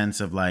in a sense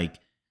of like,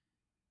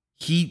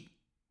 he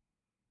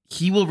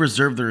will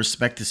reserve the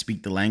respect to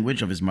speak the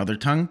language of his mother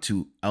tongue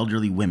to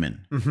elderly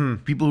women.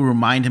 People who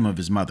remind him of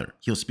his mother.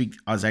 He'll speak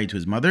Azari to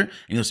his mother, and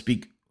he'll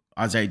speak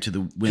Azari to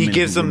the women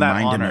who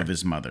remind him of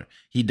his mother.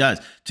 He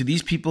does. To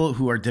these people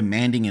who are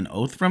demanding an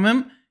oath from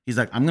him, he's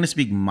like, I'm going to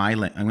speak I'm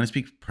going to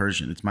speak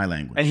Persian. It's my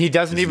language. And he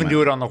doesn't even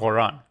do it on the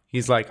Quran.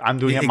 He's like, I'm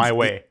doing it my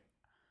way.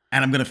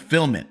 And I'm going to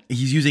film it.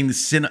 He's using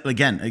the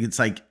again, it's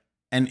like,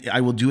 and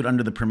I will do it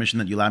under the permission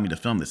that you allow me to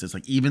film this. It's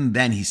like, even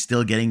then he's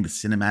still getting the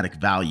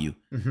cinematic value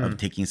of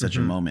taking such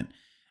a moment,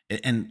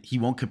 and he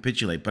won't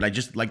capitulate. But I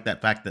just like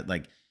that fact that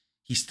like,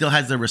 he still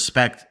has the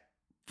respect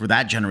for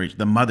that generation,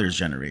 the mother's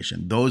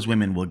generation. Those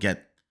women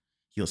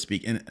he'll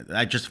speak. And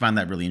I just found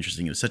that really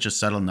interesting. It was such a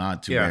subtle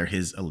nod to where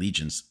his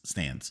allegiance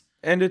stands.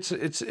 And it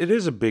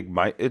is a big,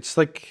 it's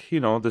like,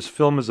 this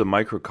film is a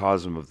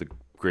microcosm of the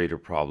greater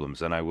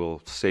problems, and I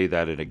will say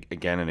that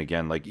again and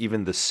again. Like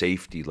even the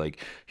safety,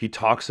 like he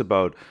talks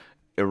about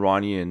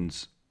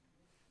Iranians'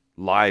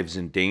 lives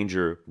in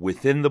danger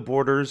within the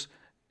borders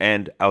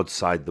and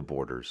outside the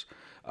borders.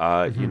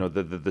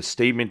 The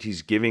statement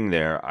he's giving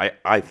there,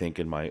 I think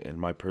in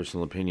my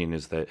personal opinion,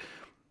 is that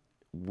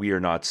we are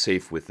not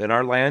safe within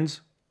our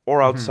lands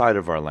or outside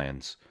of our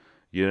lands.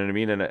 You know what I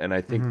mean?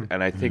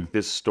 And I think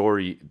this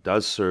story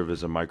does serve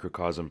as a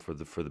microcosm for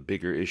the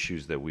bigger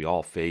issues that we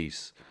all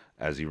face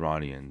as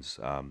Iranians,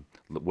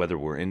 whether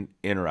we're in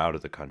or out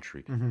of the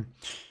country.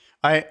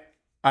 I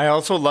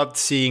also loved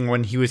seeing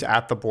when he was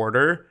at the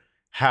border,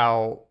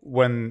 how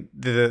when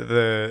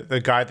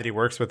the guy that he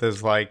works with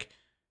is like,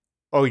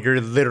 oh,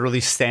 you're literally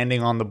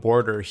standing on the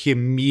border, he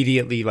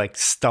immediately like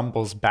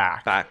stumbles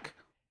back.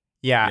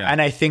 Yeah. Yeah.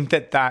 And I think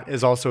that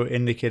is also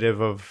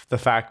indicative of the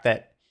fact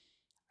that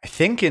I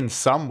think in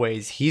some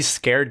ways he's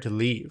scared to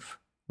leave,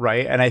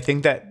 right? And I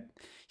think that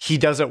he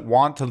doesn't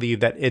want to leave,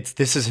 that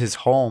this is his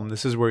home,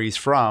 this is where he's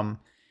from,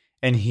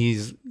 and he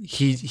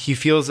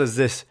feels as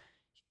this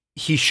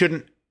he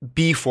shouldn't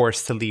be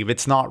forced to leave.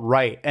 It's not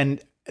right.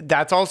 And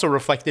that's also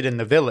reflected in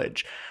the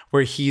village,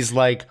 where he's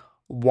like,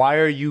 why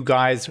are you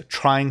guys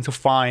trying to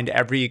find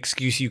every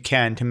excuse you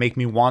can to make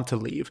me want to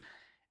leave?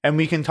 And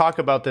we can talk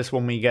about this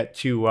when we get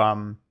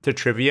to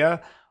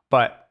trivia,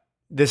 but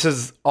this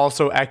is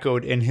also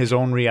echoed in his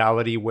own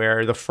reality,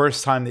 where the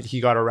first time that he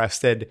got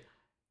arrested,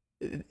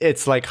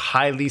 it's like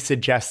highly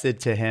suggested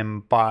to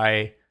him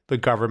by the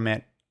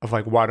government of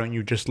like, why don't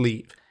you just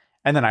leave?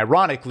 And then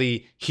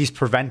ironically, he's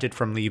prevented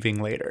from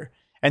leaving later.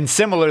 And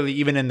similarly,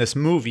 even in this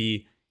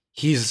movie,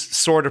 he's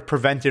sort of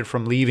prevented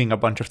from leaving a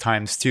bunch of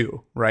times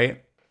too,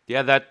 right?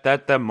 Yeah,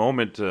 that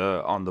moment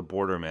on the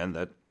border,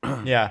 man,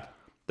 Yeah.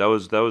 that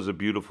was a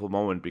beautiful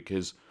moment,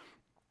 because,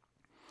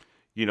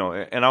 you know,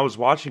 and I was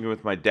watching it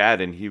with my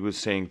dad, and he was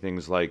saying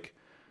things like,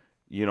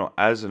 you know,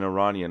 as an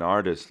Iranian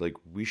artist, like,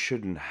 we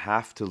shouldn't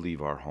have to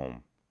leave our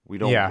home. We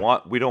don't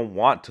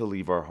want to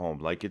leave our home.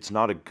 Like, it's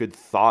not a good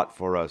thought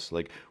for us.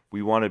 Like,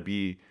 we want to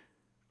be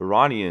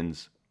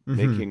Iranians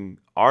making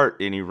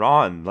art in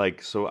Iran.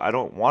 Like, so I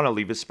don't want to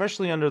leave,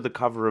 especially under the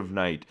cover of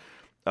night,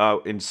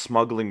 in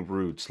smuggling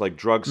routes, like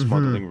drug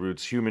smuggling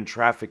routes, human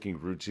trafficking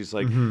routes. He's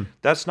like,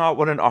 that's not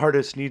what an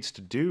artist needs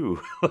to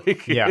do.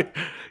 Like, Yeah.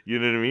 You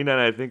know what I mean? And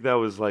I think that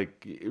was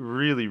like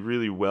really,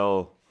 really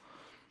well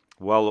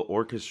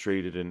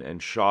orchestrated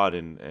and shot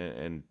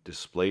and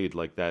displayed,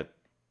 like that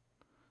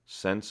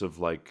sense of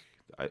like,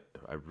 I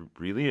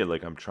really,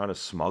 like, I'm trying to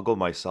smuggle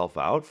myself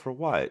out for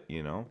what,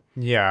 you know?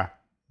 Yeah.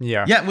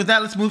 Yeah. Yeah, with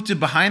that, let's move to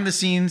behind the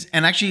scenes.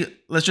 And actually,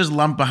 let's just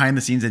lump behind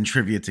the scenes and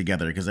trivia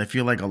together, because I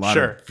feel like a lot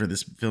of, for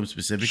this film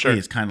specifically,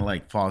 it's kind of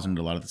like falls into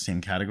a lot of the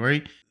same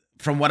category.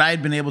 From what I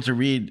had been able to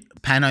read,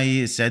 Panahi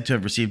is said to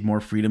have received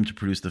more freedom to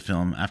produce the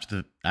film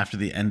after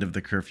the end of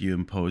the curfew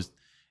imposed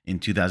in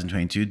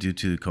 2022 due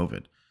to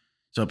COVID.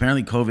 So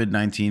apparently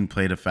COVID-19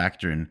 played a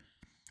factor in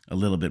a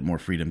little bit more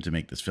freedom to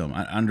make this film.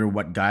 Under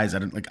what guise? I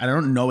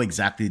don't know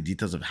exactly the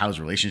details of how his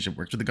relationship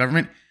works with the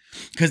government,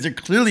 because they're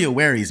clearly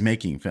aware he's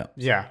making film.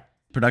 Yeah.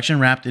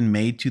 Production wrapped in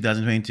May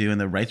 2022, and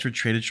the rights were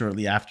traded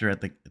shortly after at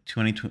the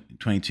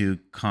 2022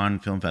 Cannes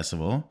Film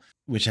Festival,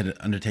 which had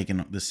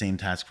undertaken the same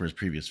task for his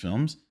previous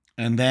films.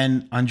 And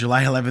then on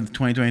July 11th,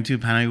 2022,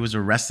 Panahi was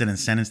arrested and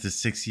sentenced to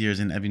 6 years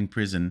in Evin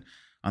prison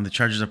on the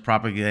charges of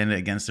propaganda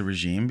against the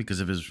regime because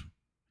of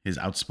his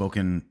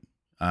outspoken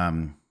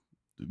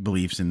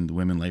beliefs in the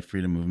women life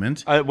freedom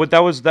movement.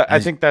 I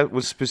think that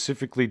was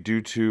specifically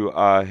due to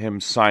him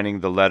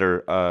signing the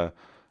letter,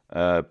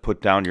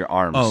 put down your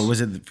arms. Oh,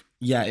 was it?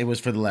 Yeah, it was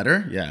for the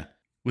letter. Yeah.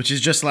 Which is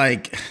just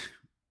like,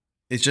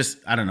 it's just,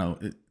 I don't know.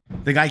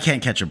 The guy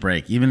can't catch a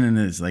break, even in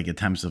his like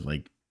attempts of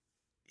like,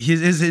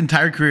 his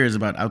entire career is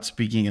about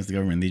outspeaking against the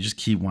government. They just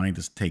keep wanting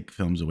to take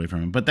films away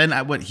from him. But then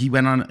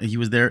he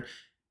was there,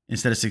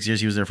 instead of 6 years,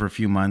 he was there for a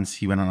few months.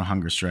 He went on a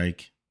hunger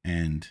strike,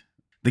 and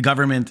the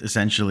government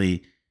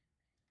essentially,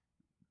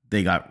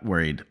 they got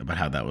worried about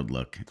how that would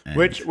look.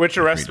 Which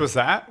arrest was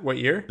that? What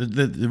year?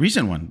 The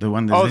recent one. The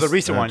one. The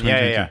recent one.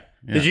 Yeah.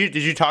 Did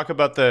you talk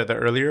about the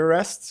earlier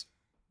arrests?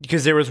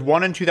 Because there was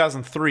one in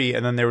 2003,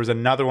 and then there was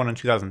another one in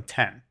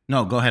 2010.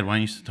 No, go ahead. Why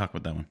don't you talk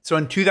about that one? So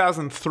in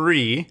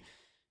 2003,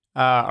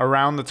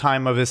 around the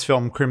time of his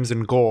film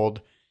Crimson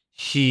Gold,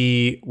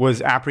 he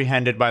was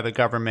apprehended by the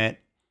government,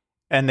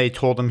 and they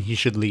told him he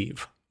should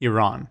leave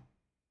Iran.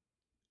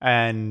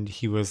 And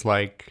he was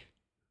like,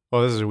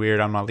 well, this is weird.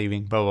 I'm not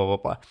leaving, blah, blah, blah,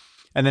 blah.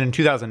 And then in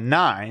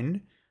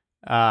 2009,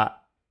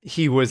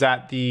 he was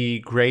at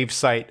the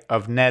gravesite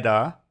of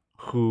Neda,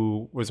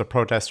 who was a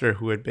protester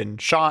who had been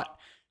shot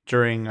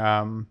during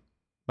the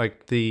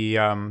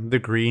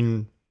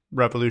Green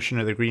Revolution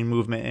or the Green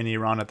Movement in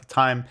Iran at the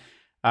time,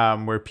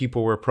 where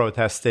people were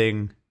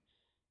protesting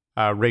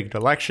rigged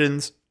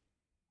elections.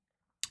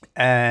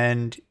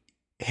 And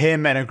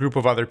him and a group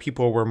of other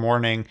people were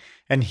mourning,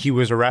 and he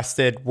was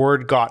arrested.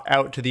 Word got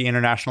out to the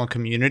international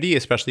community,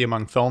 especially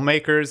among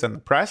filmmakers and the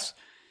press.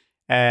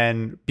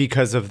 And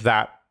because of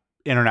that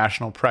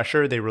international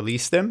pressure, they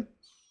released him.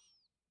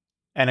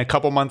 And a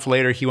couple months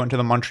later, he went to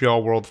the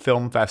Montreal World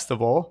Film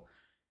Festival,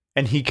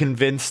 and he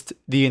convinced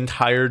the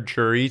entire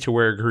jury to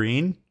wear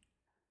green.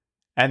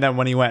 And then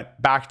when he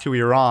went back to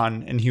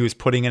Iran and he was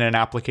putting in an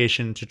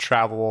application to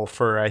travel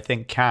for, I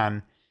think,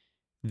 Cannes,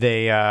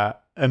 they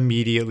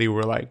immediately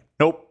were like,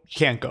 nope, you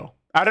can't go.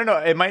 I don't know.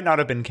 It might not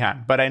have been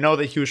Cannes, but I know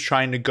that he was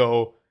trying to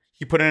go.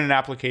 He put in an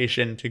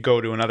application to go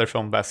to another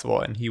film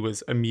festival, and he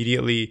was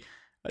immediately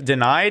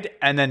denied.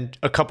 And then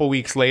a couple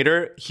weeks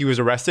later, he was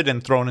arrested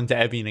and thrown into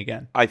Evin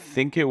again. I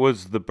think it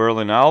was the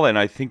Berlinale, and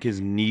I think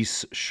his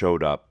niece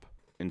showed up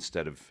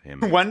instead of him.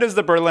 When does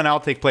the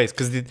Berlinale take place?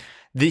 Because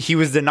he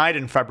was denied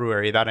in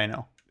February, that I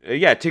know.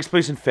 Yeah, it takes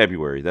place in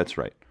February. That's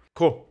right.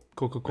 Cool.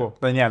 Cool.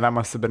 Then yeah, that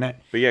must have been it.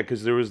 But yeah,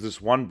 because there was this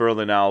one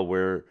Berlinale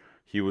where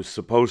he was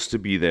supposed to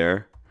be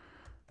there,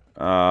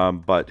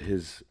 but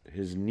his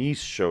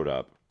niece showed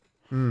up,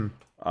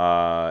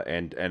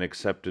 and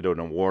accepted an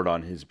award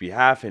on his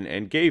behalf,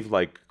 and gave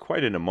like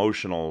quite an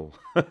emotional.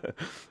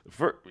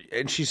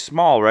 And she's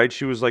small, right?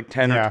 She was like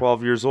 10 or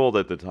 12 years old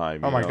at the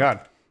time. Oh my God.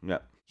 Yeah.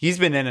 He's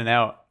been in and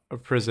out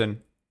of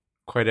prison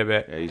quite a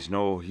bit. Yeah, he's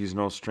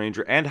no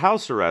stranger. And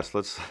house arrest.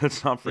 Let's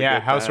not forget. Yeah,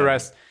 house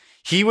arrest.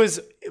 He was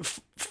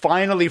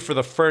finally, for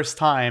the first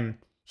time,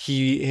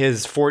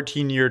 his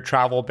 14-year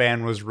travel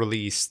ban was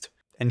released,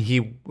 and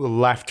he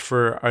left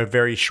for a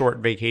very short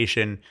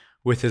vacation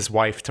with his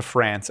wife to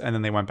France, and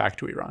then they went back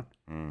to Iran.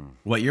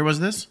 What year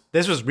was this?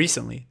 This was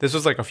recently. This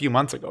was like a few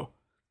months ago.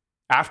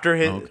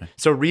 Okay.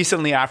 So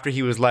recently, after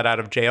he was let out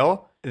of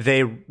jail,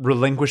 they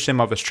relinquished him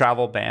of his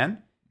travel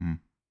ban,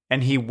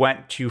 and he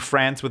went to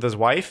France with his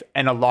wife.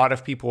 And a lot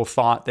of people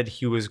thought that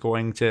he was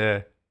going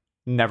to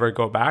never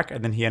go back,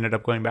 and then he ended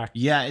up going back.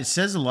 Yeah, it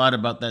says a lot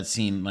about that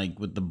scene, like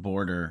with the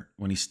border,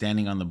 when he's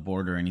standing on the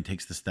border and he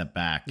takes the step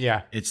back.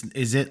 Yeah.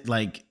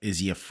 Is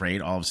he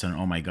afraid all of a sudden,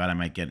 oh my God, I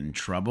might get in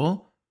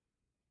trouble?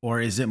 Or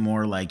is it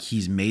more like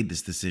he's made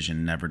this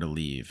decision never to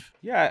leave?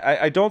 Yeah,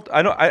 I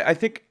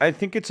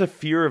think it's a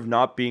fear of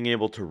not being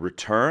able to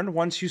return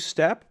once you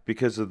step,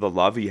 because of the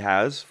love he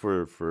has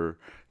for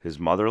his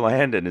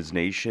motherland and his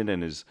nation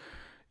and his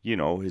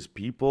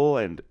people,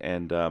 and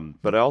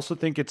but I also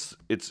think it's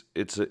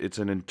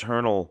an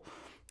internal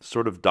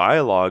sort of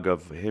dialogue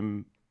of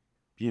him,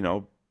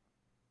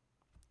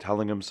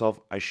 telling himself,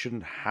 I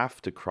shouldn't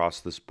have to cross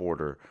this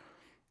border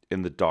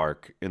in the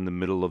dark, in the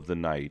middle of the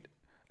night,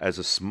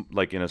 as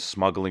like in a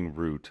smuggling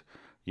route.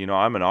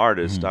 I'm an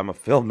artist, I'm a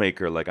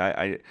filmmaker. Like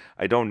I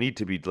don't need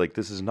to be like,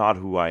 this is not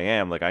who I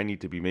am. Like I need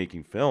to be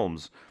making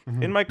films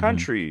in my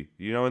country,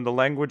 in the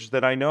language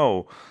that I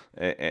know.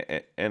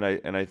 And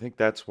I think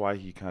that's why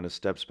he kind of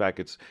steps back.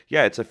 It's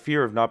a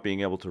fear of not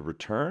being able to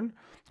return,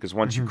 because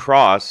once you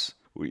cross,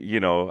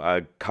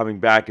 coming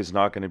back is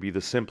not going to be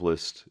the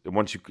simplest.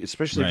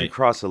 Especially if you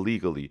cross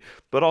illegally.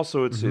 But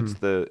also it's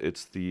the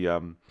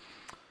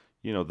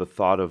the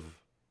thought of,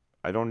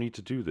 I don't need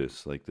to do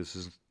this. Like this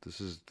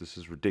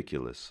is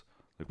ridiculous.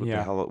 Like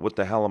what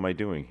the hell am I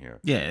doing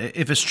here? Yeah,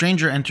 if a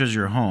stranger enters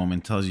your home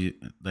and tells you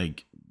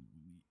like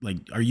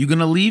are you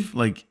gonna leave?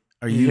 Like,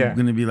 are you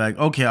gonna be like,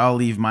 okay, I'll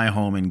leave my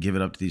home and give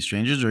it up to these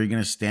strangers, or are you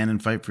gonna stand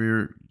and fight for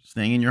your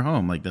staying in your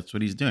home? Like that's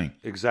what he's doing.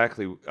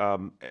 Exactly.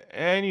 And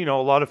a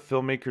lot of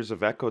filmmakers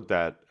have echoed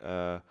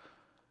that.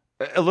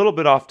 A little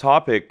bit off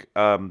topic,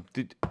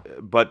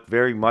 but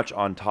very much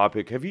on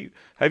topic. Have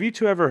you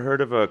two ever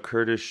heard of a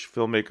Kurdish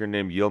filmmaker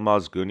named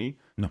Yilmaz Güney?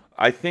 No.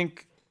 I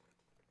think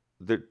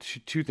there are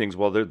two things.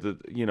 Well,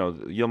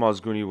 Yilmaz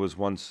Güney was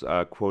once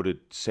quoted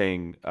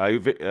saying,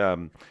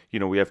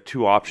 we have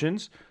two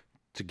options: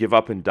 to give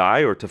up and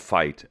die, or to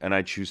fight, and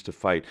I choose to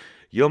fight.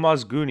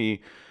 Yilmaz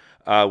Güney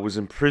was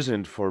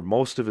imprisoned for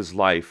most of his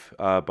life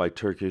by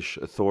Turkish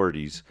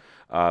authorities.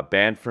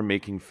 Banned from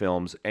making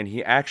films, and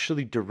he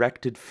actually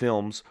directed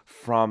films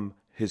from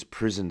his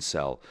prison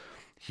cell.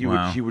 He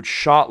would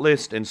shot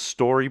list and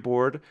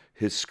storyboard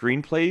his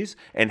screenplays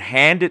and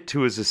hand it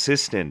to his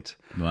assistant.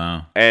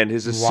 Wow. And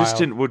his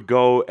assistant would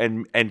go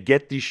and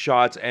get these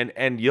shots. And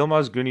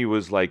Yilmaz Güney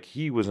was like,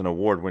 he was an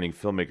award-winning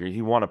filmmaker.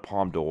 He won a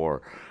Palme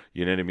d'Or.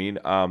 You know what I mean?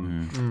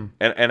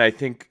 And I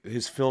think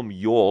his film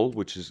Yol,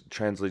 which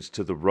translates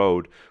to The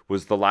Road,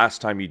 was the last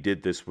time he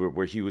did this,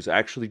 where he was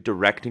actually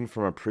directing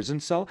from a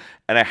prison cell.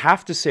 And I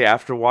have to say,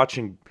 after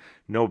watching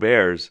No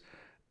Bears,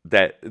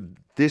 that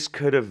this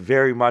could have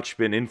very much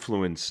been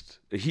influenced.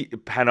 He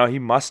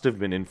must have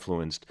been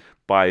influenced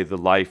by the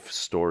life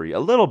story, a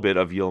little bit,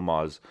 of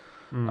Yilmaz,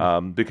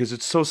 because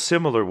it's so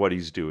similar what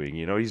he's doing.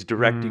 He's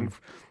directing.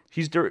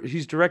 He's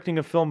directing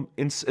a film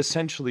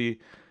essentially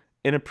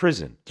in a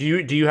prison. Do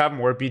you have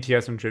more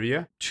BTS and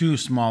trivia? Two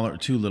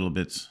little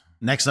bits.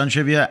 Next on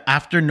trivia,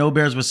 after No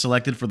Bears was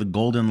selected for the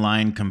Golden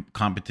Lion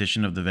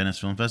competition of the Venice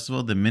Film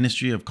Festival, the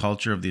Ministry of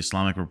Culture of the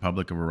Islamic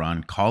Republic of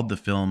Iran called the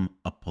film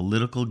a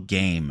political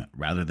game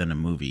rather than a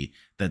movie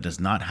that does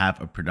not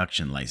have a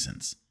production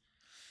license.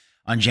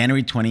 On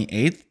January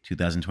 28th,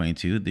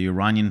 2022, the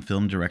Iranian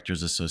Film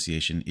Directors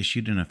Association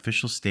issued an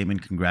official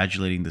statement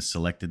congratulating the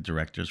selected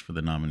directors for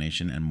the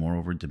nomination, and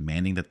moreover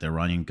demanding that the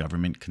Iranian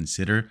government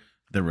consider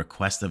the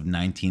request of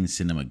 19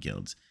 cinema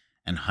guilds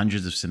and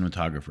hundreds of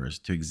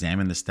cinematographers to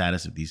examine the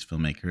status of these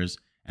filmmakers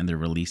and their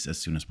release as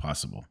soon as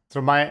possible.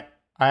 So I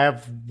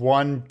have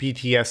one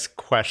BTS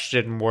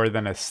question more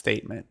than a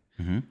statement.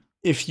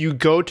 If you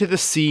go to the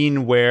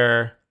scene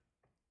where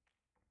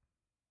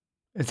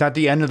it's at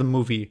the end of the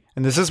movie,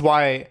 and this is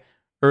why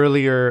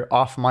earlier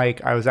off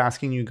mic I was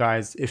asking you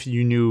guys if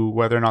you knew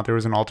whether or not there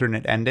was an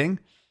alternate ending.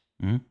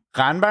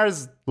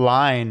 Ghanbar's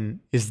line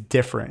is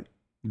different.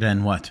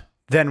 Then what?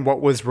 Than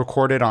what was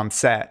recorded on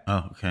set.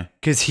 Oh, okay.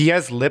 Because he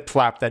has lip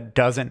flap that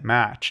doesn't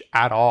match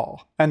at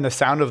all. And the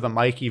sound of the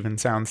mic even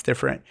sounds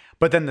different.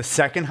 But then the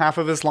second half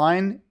of his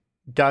line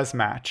does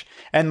match.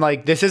 And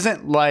like this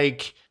isn't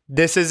like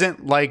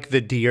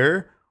The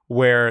Deer,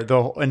 where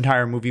the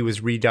entire movie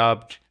was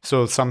redubbed.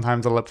 So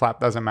sometimes the lip flap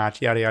doesn't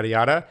match, yada, yada,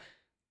 yada.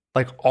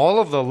 Like all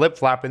of the lip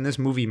flap in this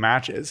movie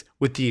matches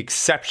with the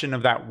exception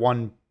of that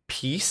one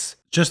piece.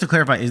 Just to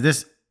clarify, is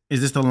this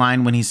the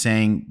line when he's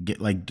saying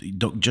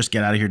don't just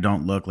get out of here,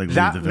 don't look, like leave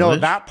the village? No,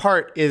 that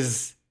part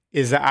is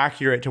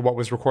accurate to what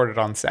was recorded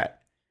on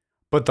set.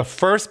 But the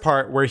first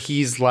part where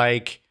he's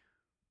like,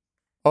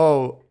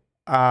 what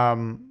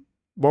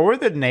were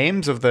the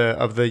names of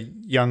the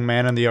young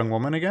man and the young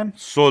woman again?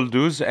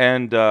 Solduz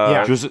and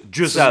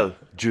Giselle.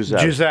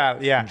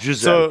 Giselle, yeah.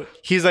 So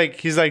he's like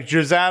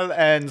Giselle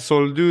and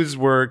Solduz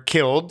were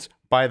killed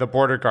by the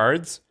border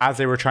guards as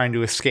they were trying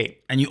to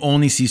escape. And you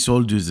only see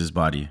Solduz's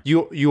body.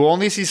 You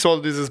only see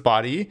Solduz's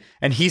body,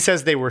 and he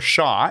says they were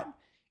shot.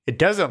 It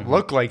doesn't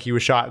look like he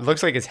was shot. It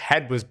looks like his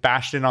head was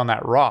bashed in on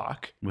that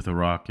rock. With a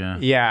rock, yeah.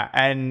 Yeah,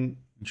 and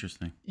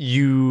interesting.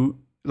 You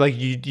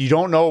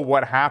don't know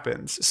what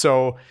happens.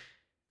 So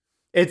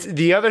it's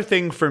the other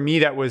thing for me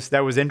that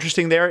was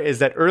interesting there is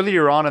that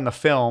earlier on in the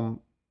film,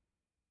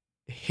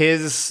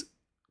 his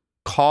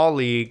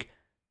colleague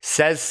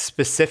says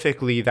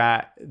specifically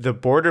that the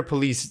border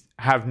police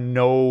have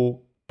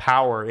no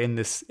power in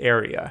this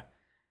area.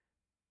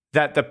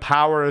 That the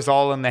power is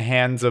all in the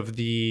hands of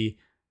the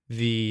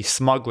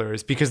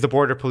smugglers, because the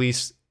border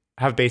police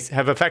have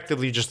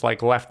effectively just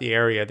like left the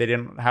area. They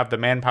didn't have the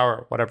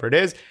manpower, whatever it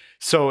is.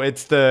 So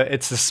it's the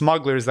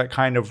smugglers that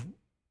kind of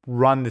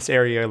run this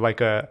area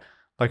like a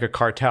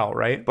cartel,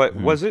 right? But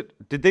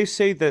did they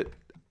say that?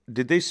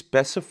 Did they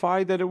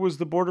specify that it was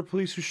the border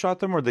police who shot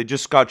them, or they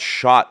just got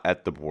shot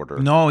at the border?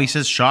 No, he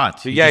says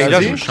shot. He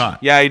doesn't shot.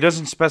 Yeah, he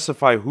doesn't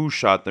specify who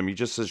shot them. He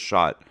just says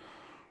shot.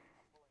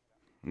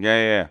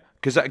 Yeah.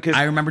 Because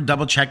I remember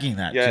double checking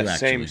that. Yeah, too,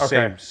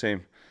 actually.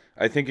 Same.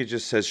 I think it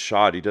just says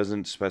shot. He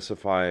doesn't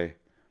specify.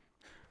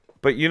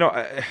 But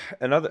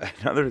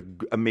another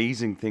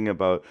amazing thing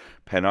about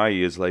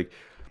Panayi is like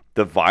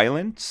the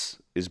violence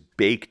is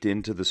baked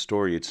into the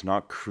story. It's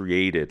not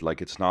created.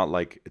 Like it's not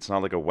like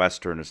a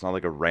Western. It's not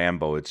like a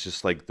Rambo. It's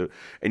just like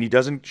and he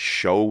doesn't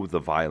show the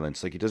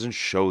violence. Like he doesn't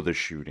show the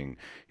shooting.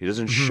 He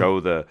doesn't show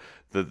the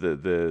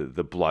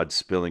blood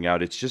spilling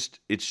out. It's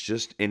just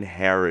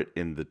inherent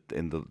in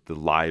the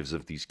lives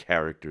of these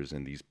characters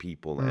and these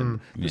people and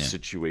the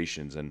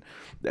situations, and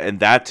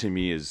that to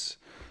me is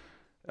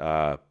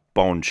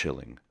bone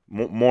chilling,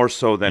 more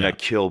so than a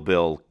Kill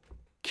Bill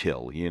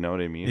kill. You know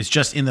what I mean? It's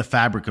just in the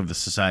fabric of the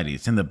society.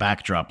 It's in the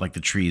backdrop, like the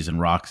trees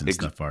and rocks and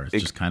stuff are. It's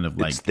just kind of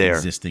like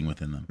existing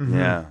within them.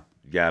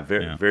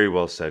 Very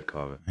well said,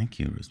 Kaveh. Thank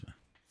you, Rouzbeh.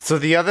 So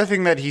the other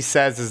thing that he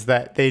says is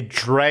that they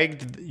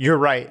dragged. You're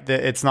right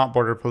that it's not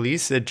border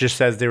police. It just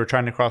says they were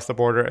trying to cross the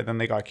border and then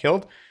they got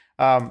killed.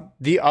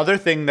 The other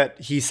thing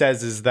that he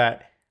says is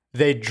that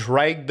they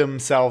dragged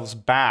themselves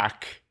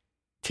back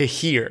to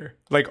here,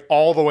 like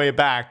all the way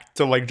back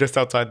to like just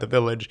outside the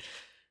village.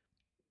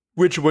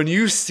 Which, when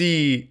you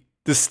see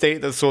the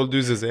state that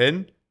Solduz is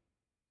in,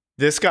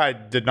 this guy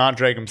did not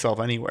drag himself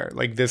anywhere.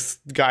 Like, this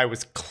guy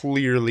was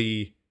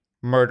clearly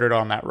murdered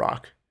on that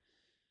rock.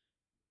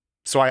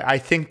 So I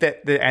think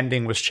that the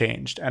ending was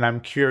changed, and I'm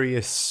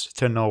curious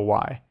to know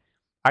why.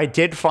 I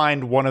did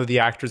find one of the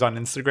actors on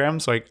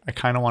Instagram, so I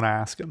kind of want to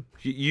ask him.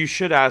 You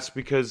should ask,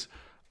 because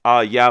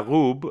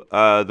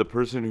Yaroub, the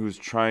person who's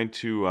trying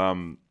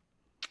to...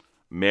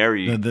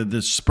 marry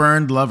the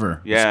spurned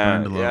lover. He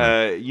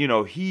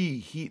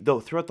though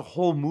throughout the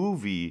whole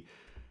movie,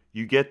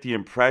 you get the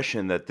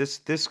impression that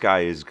this guy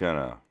is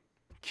gonna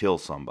kill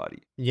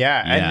somebody.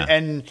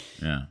 And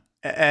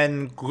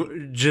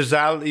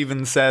Giselle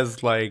even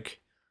says like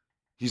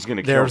he's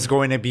gonna. There's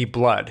going to be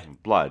blood.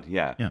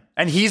 Yeah.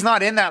 And he's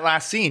not in that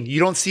last scene. You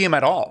don't see him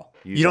at all.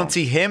 You don't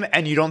see him,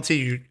 and you don't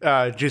see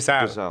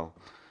Giselle.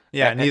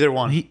 Yeah, neither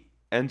one.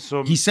 And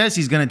so he says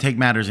he's going to take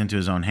matters into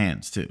his own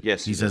hands too.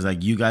 Yes, he says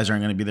like, you guys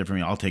aren't going to be there for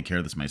me. I'll take care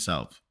of this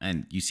myself.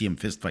 And you see him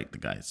fist fight the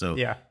guy. So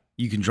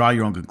you can draw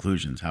your own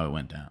conclusions how it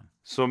went down.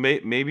 So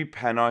maybe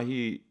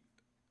Panahi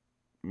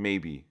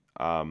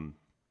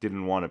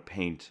didn't want to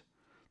paint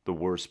the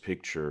worst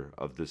picture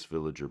of this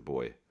villager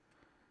boy.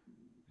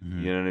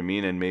 Mm-hmm. You know what I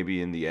mean? And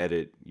maybe in the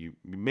edit,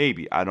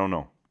 I don't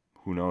know.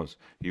 Who knows?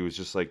 He was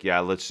just like, yeah,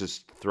 let's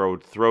just throw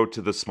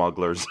to the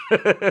smugglers.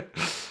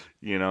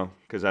 You know,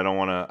 because I don't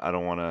want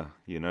to,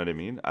 you know what I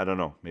mean? I don't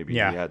know. Maybe he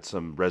had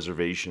some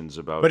reservations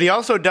about... But he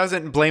also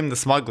doesn't blame the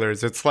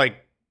smugglers. It's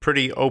like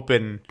pretty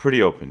open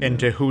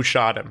into who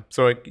shot him.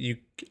 So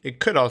it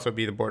could also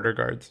be the border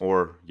guards.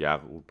 Or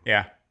Yaroub.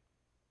 Yeah.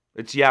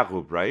 It's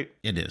Yaroub, right?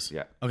 It is.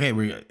 Yeah.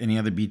 Okay, any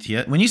other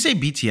BTS? When you say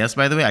BTS,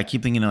 by the way, I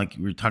keep thinking like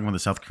we were talking about the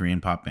South Korean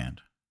pop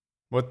band.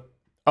 What?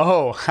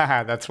 Oh,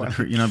 that's one.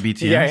 You know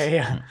BTS?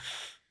 Yeah.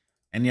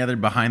 Any other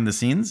behind the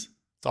scenes?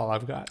 That's all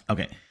I've got.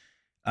 Okay.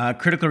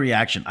 Critical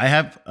reaction. I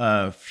have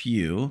a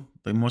few,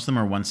 but most of them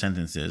are one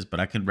sentences,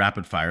 but I could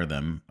rapid fire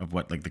them of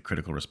what like the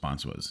critical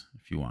response was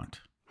if you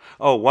want.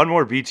 Oh, one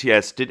more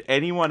BTS. Did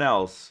anyone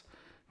else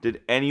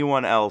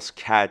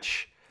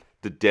catch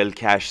the Del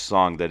Cash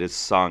song that is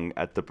sung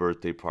at the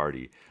birthday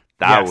party?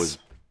 That was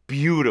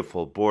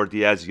beautiful.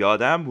 Bordi Az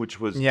Yadam, which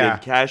was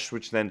Dilkash,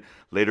 which then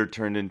later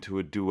turned into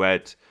a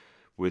duet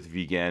with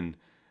Vigen.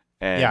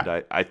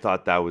 And I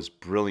thought that was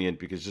brilliant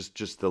because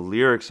just the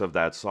lyrics of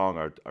that song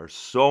are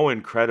so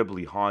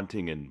incredibly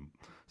haunting and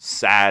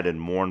sad and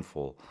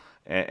mournful.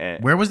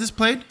 And where was this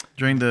played?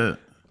 During the...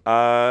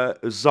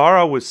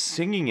 Zara was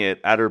singing it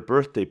at her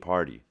birthday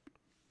party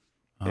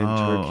in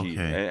Turkey.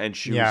 Okay. And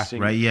she was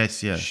singing... Right, yes.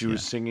 She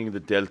was singing the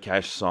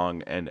Dilkash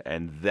song,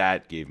 and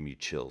that gave me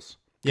chills.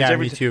 Yeah,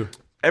 me too.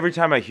 Every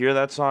time I hear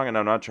that song, and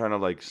I'm not trying to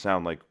like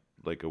sound like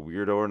a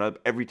weirdo or not,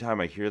 every time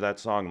I hear that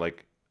song,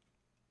 like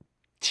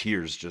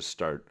tears just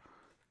start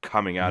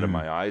coming out of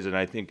my eyes. And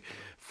I think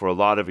for a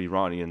lot of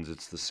Iranians,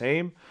 it's the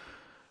same.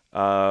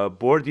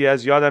 Bordi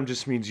Az Yadam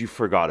just means you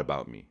forgot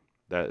about me.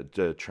 That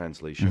the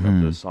translation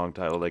of the song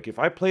title. Like if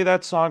I play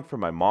that song for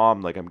my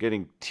mom, like I'm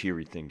getting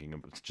teary thinking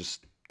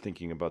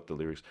about the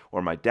lyrics.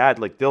 Or my dad,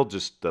 like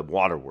the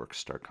waterworks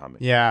start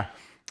coming. Yeah.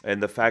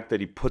 And the fact that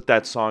he put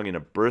that song in a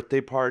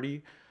birthday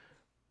party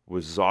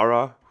with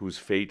Zara, whose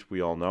fate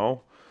we all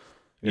know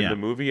in the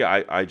movie,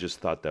 I just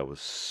thought that was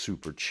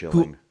super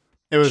chilling.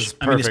 It was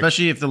perfect. I mean,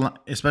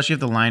 especially if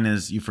the line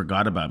is "you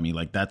forgot about me,"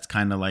 like that's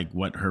kind of like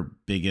what her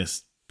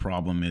biggest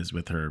problem is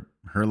with her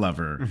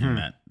lover in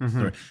that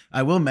story.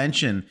 I will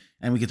mention,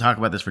 and we could talk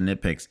about this for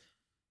nitpicks.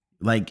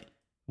 Like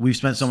we've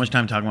spent so much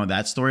time talking about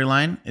that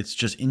storyline. It's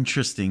just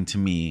interesting to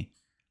me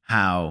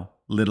how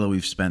little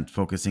we've spent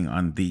focusing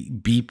on the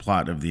B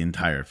plot of the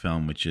entire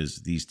film, which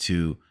is these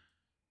two,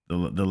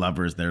 the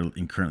lovers that are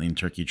currently in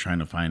Turkey trying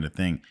to find a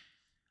thing.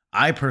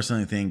 I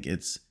personally think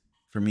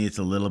for me, it's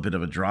a little bit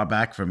of a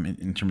drawback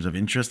in terms of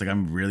interest. Like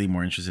I'm really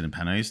more interested in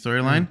Panayi's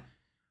storyline,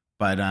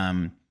 but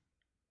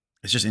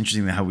it's just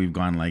interesting how we've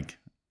gone like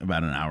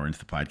about an hour into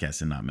the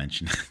podcast and not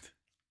mentioned it.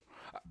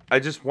 I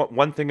just want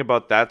one thing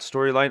about that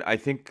storyline. I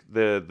think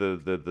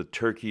the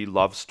Turkey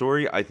love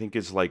story, I think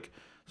is like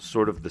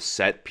sort of the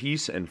set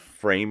piece and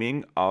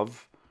framing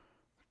of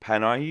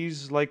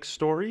Panayi's like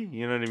story.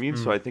 You know what I mean?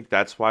 So I think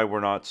that's why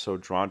we're not so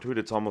drawn to it.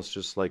 It's almost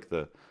just like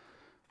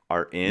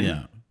our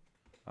in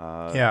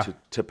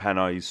to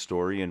Panayi's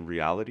story and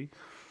reality.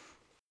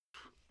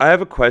 I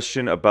have a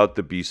question about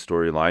the B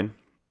storyline.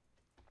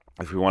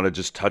 If we want to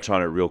just touch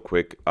on it real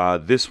quick,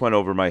 this went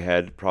over my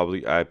head.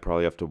 I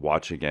probably have to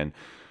watch again.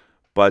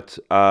 But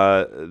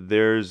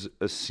there's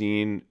a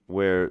scene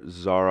where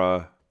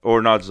Bakhtiar,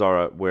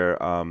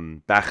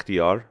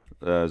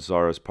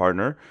 Zara's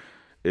partner,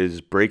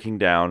 is breaking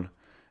down,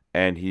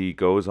 and he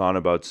goes on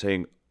about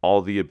saying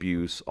all the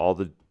abuse, all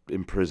the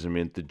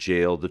imprisonment, the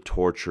jail, the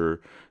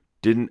torture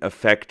didn't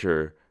affect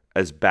her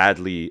as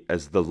badly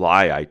as the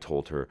lie I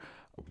told her.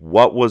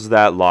 What was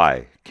that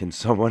lie? Can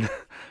someone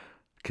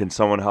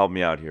help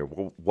me out here?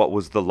 What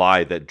was the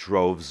lie that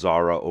drove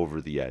Zara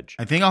over the edge?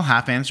 I think I'll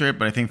half answer it,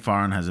 but I think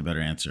Farhan has a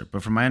better answer.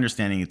 But from my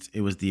understanding,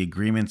 it was the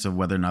agreements of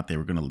whether or not they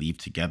were going to leave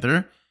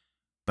together.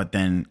 But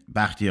then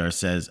Bakhtiar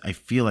says, I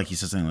feel like he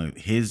says something like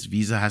his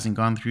visa hasn't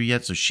gone through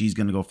yet, so she's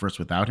going to go first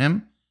without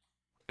him.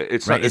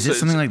 It's right? Is it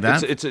something like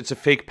that? It's a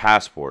fake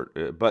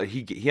passport, but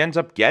he ends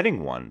up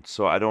getting one.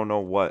 So I don't know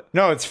what.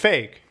 No, it's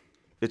fake.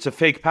 It's a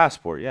fake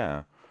passport,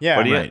 yeah.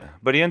 Yeah,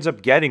 but he ends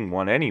up getting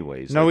one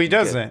anyways. No, he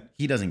doesn't.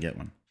 He doesn't get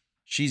one.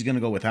 She's gonna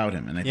go without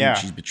him, and I think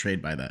she's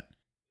betrayed by that.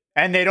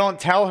 And they don't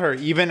tell her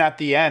even at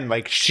the end.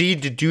 Like she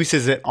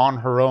deduces it on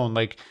her own.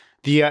 Like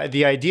the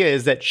idea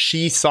is that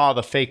she saw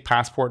the fake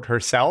passport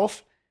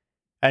herself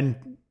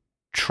and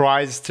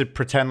tries to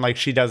pretend like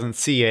she doesn't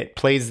see it.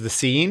 Plays the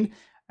scene,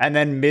 and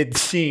then mid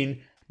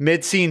scene,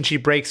 she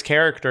breaks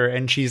character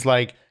and she's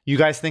like, "You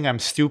guys think I'm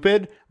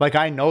stupid? Like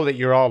I know that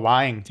you're all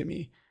lying to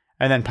me."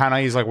 And then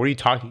Panayi's like, "What are you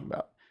talking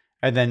about?"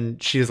 And then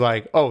she's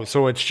like, "Oh,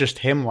 so it's just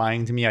him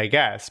lying to me, I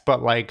guess.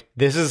 But like,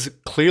 this is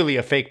clearly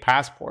a fake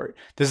passport.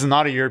 This is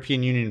not a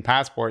European Union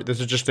passport. This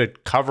is just a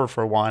cover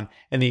for one.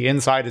 And the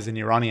inside is an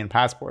Iranian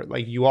passport.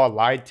 Like you all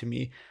lied to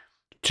me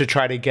to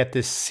try to get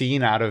this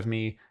scene out of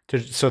me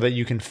so that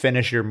you can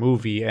finish your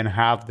movie and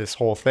have this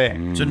whole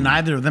thing." So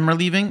neither of them are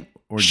leaving?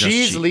 Or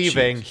she's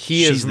leaving.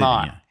 He is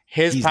not. Yeah.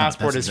 His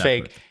passport is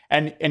fake.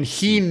 Right. And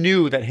he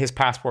knew that his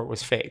passport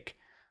was fake.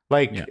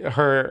 Like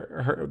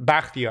her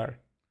Bakhtiar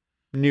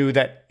knew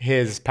that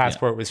his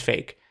passport was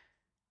fake.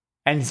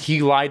 And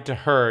he lied to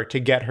her to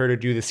get her to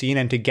do the scene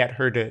and to get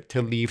her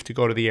to leave to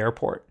go to the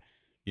airport.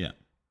 Yeah.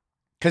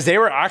 Because they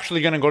were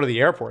actually going to go to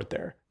the airport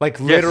there. Like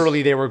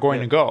literally they were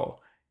going to go.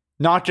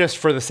 Not just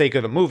for the sake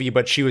of the movie,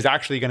 but she was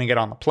actually going to get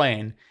on the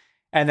plane.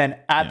 And then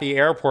at the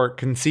airport,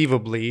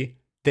 conceivably,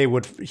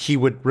 he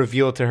would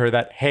reveal to her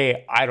that,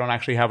 "Hey, I don't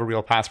actually have a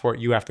real passport.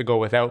 You have to go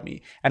without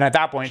me." And at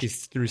that point,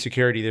 she's through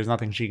security. There's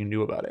nothing she can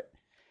do about it.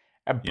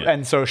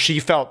 And so she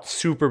felt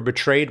super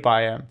betrayed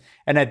by him.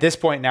 And at this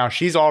point now,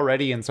 she's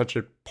already in such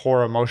a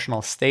poor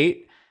emotional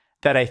state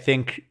that I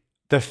think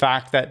the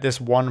fact that this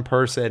one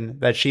person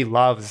that she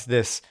loves,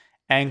 this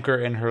anchor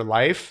in her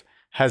life,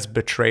 has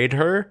betrayed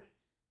her,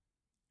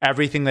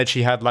 everything that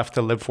she had left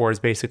to live for is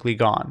basically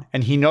gone.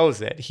 And he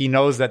knows it. He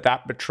knows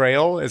that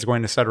betrayal is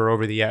going to set her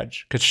over the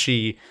edge because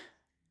she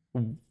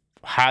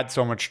had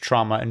so much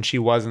trauma and she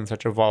was in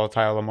such a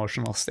volatile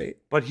emotional state.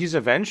 But he's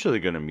eventually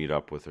going to meet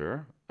up with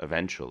her.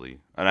 Eventually.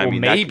 And I Well,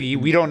 mean, maybe.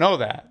 We don't know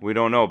that. we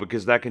don't know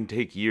because that can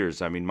take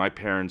years. I mean, my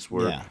parents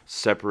were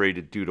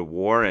separated due to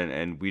war,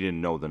 and we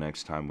didn't know the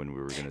next time when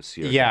we were going to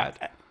see our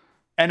dad.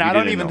 And I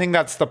don't even think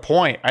that's the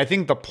point. I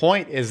think the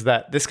point is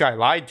that this guy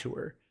lied to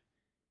her.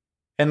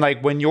 And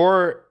like when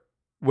you're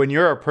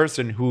a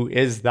person who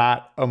is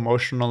that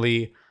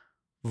emotionally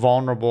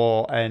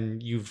vulnerable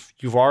and you've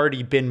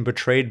already been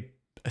betrayed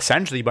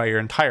essentially by your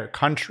entire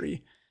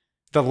country,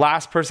 the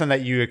last person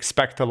that you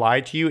expect to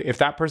lie to you, if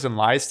that person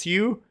lies to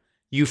you,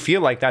 you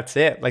feel like that's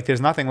it. Like there's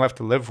nothing left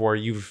to live for.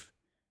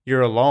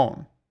 You're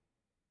alone.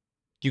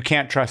 You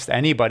can't trust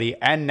anybody.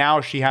 And now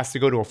she has to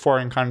go to a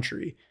foreign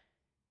country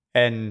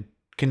and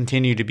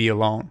continue to be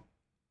alone.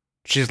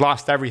 She's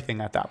lost everything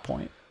at that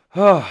point.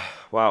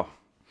 Wow.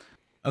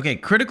 Okay,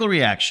 critical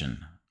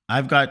reaction.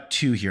 I've got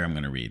 2 here I'm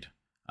going to read.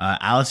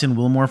 Alison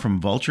Wilmore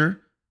from Vulture.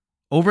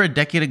 Over a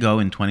decade ago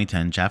in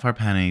 2010, Jafar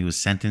Panahi was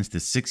sentenced to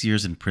 6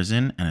 years in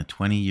prison and a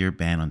 20-year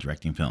ban on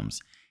directing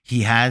films.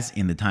 He has,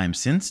 in the time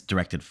since,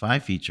 directed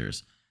 5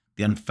 features.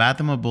 The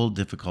unfathomable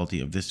difficulty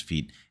of this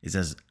feat is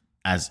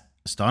as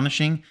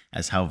astonishing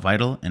as how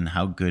vital and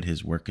how good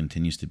his work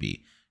continues to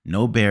be.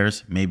 No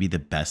Bears may be the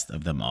best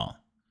of them all.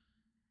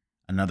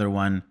 Another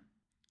one,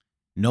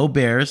 No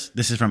Bears.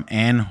 This is from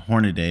Anne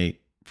Hornaday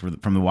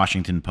from the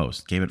Washington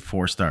Post. Gave it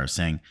 4 stars,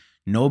 saying,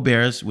 No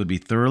Bears would be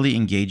thoroughly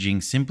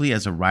engaging simply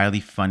as a wryly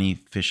funny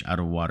fish out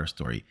of water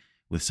story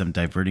with some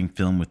diverting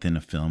film within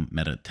a film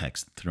meta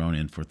text thrown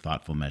in for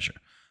thoughtful measure.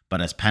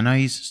 But as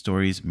Panahi's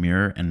stories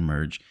mirror and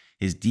merge,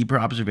 his deeper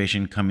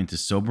observation come into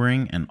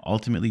sobering and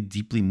ultimately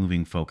deeply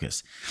moving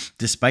focus.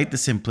 Despite the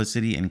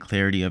simplicity and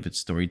clarity of its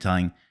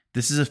storytelling,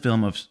 this is a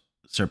film of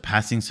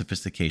surpassing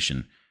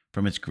sophistication.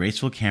 From its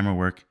graceful camera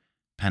work,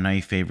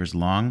 Panahi favors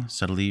long,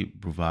 subtly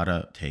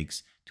bravado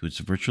takes to its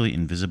virtually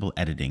invisible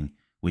editing,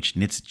 which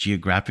knits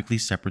geographically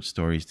separate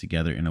stories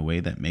together in a way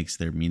that makes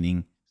their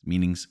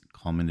meanings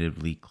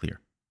culminatively clear.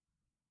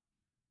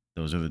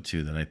 Those are the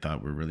 2 that I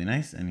thought were really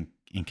nice and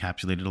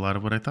encapsulated a lot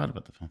of what I thought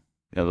about the film.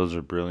 Yeah, those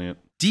are brilliant.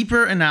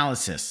 Deeper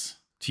analysis.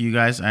 To you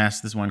guys, I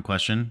asked this one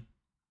question.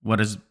 What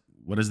does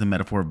the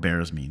metaphor of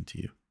bears mean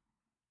to you?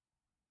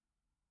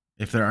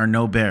 If there are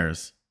no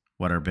bears,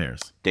 what are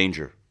bears?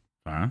 Danger.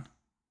 Farhan?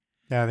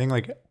 Yeah, I think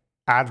like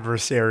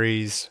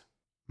adversaries.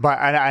 But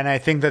I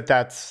think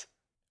that's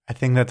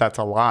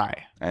a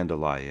lie. And a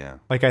lie, yeah.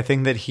 Like I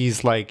think that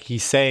he's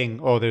saying,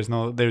 "Oh, there's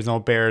no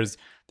bears,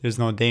 there's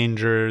no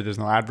danger, there's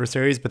no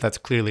adversaries," but that's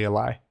clearly a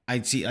lie. I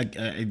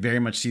very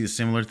much see the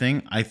similar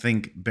thing. I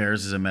think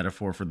bears is a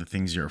metaphor for the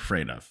things you're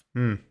afraid of.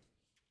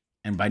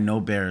 And by no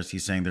bears,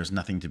 he's saying there's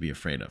nothing to be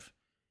afraid of.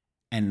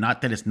 And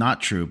not that it's not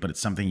true, but it's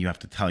something you have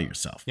to tell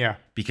yourself. Yeah.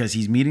 Because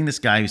he's meeting this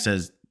guy who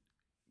says,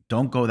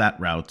 don't go that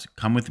route.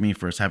 Come with me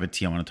first, have a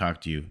tea. I want to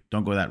talk to you.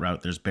 Don't go that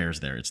route. There's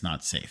bears there. It's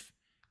not safe.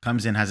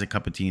 Comes in, has a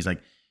cup of tea. He's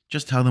like,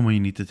 just tell them what you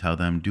need to tell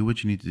them. Do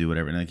what you need to do,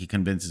 whatever. And like he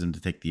convinces him to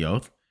take the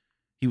oath.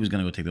 He was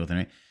going to go take the oath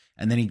anyway.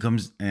 And then he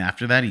comes, and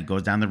after that, he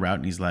goes down the route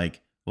and he's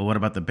like, well, what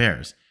about the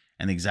bears?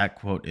 And the exact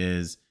quote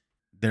is,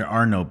 there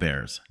are no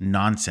bears.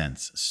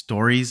 Nonsense.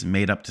 Stories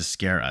made up to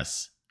scare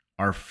us.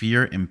 Our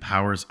fear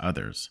empowers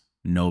others.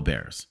 No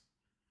bears.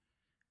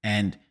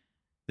 And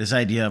this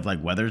idea of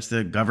like whether it's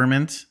the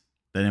government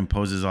that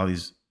imposes all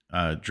these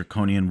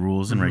draconian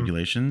rules and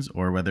regulations,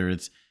 or whether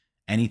it's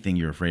anything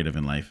you're afraid of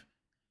in life,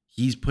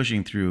 he's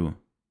pushing through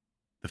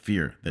the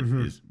fear that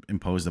is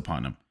imposed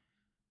upon him.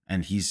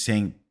 And he's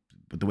saying,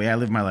 but the way I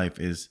live my life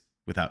is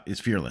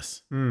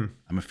fearless. I'm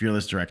a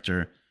fearless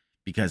director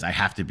because I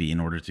have to be in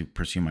order to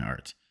pursue my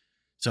art.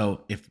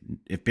 So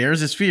if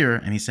bears is fear,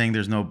 and he's saying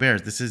there's no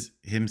bears, this is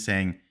him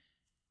saying,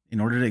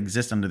 in order to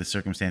exist under the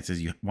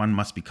circumstances, one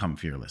must become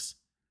fearless.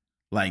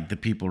 Like the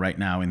people right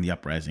now in the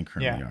uprising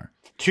currently are.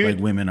 Like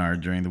women are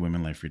during the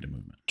Women Life Freedom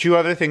Movement. 2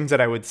 other things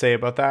that I would say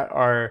about that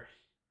are,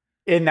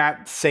 in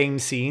that same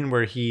scene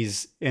where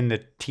he's in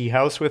the tea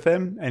house with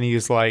him and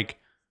he's like,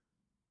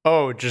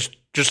 oh, just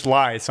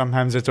lie.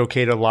 Sometimes it's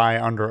okay to lie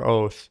under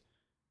oath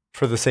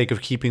for the sake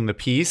of keeping the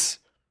peace,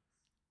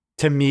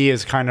 to me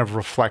is kind of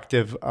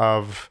reflective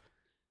of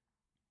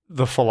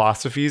the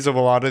philosophies of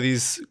a lot of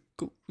these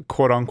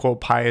quote unquote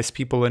pious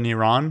people in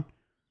Iran,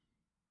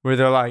 where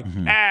they're like,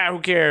 who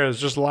cares?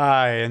 Just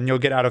lie and you'll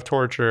get out of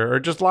torture, or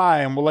just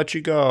lie and we'll let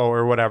you go,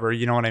 or whatever.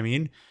 You know what I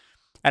mean?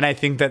 And I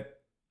think that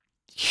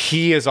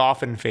he is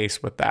often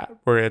faced with that,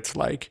 where it's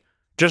like,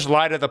 just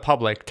lie to the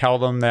public, tell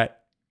them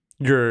that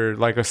you're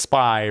like a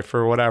spy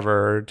for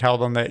whatever, or tell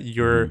them that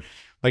you're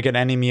like an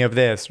enemy of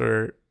this,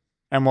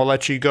 and we'll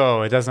let you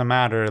go. It doesn't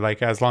matter,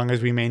 like, as long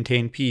as we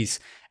maintain peace.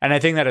 And I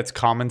think that it's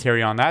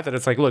commentary on that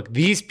it's like, look,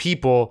 these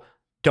people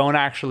don't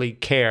actually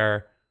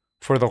care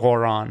for the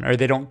Quran, or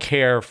they don't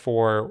care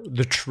for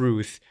the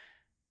truth.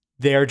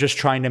 They're just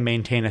trying to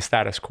maintain a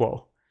status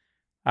quo.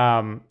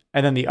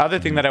 And then the other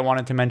thing that I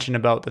wanted to mention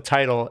about the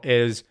title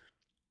is,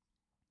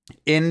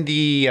 in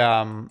the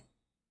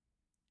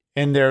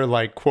in their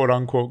like quote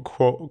unquote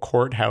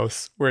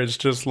courthouse, where it's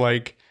just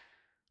like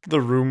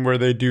the room where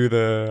they do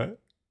the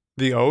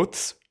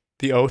oaths,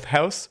 the oath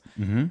house.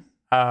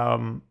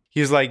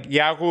 He's like,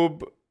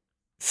 Yaqub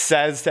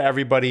says to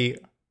everybody,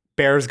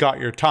 "Bear's got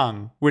your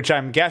tongue," which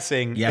I'm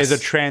guessing is a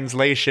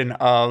translation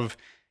of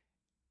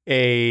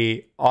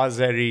a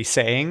Azeri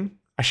saying.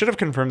 I should have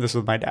confirmed this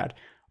with my dad,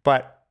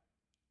 but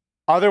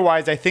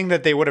otherwise, I think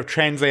that they would have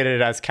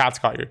translated it as "cat's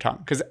got your tongue,"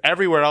 because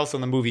everywhere else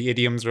in the movie,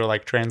 idioms are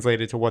like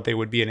translated to what they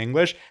would be in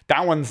English.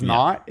 That one's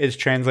not. It's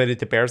translated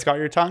to "bear's got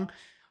your tongue."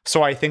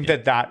 So I think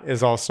that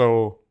is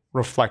also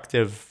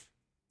reflective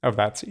of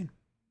that scene.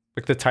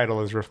 Like the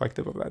title is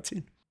reflective of that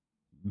scene.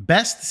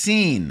 Best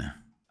scene.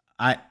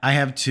 I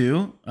have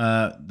two.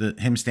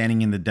 Him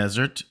standing in the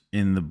desert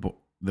in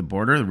the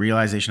border, the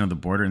realization of the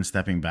border and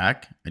stepping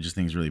back. I just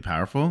think is really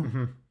powerful.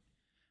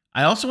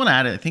 I also want to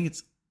add, I think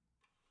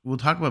we'll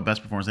talk about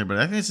best performance later, but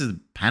I think this is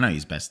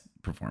Panahi's best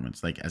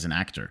performance, like as an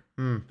actor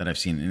that I've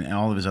seen in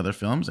all of his other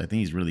films. I think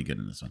he's really good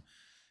in this one.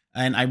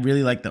 And I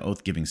really like the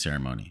oath-giving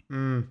ceremony.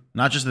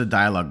 Not just the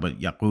dialogue, but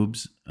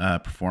Yaqub's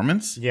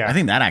performance. Yeah. I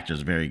think that actor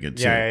is very good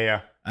too.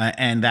 Yeah.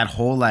 And that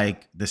whole,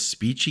 like, the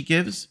speech he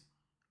gives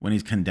when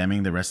he's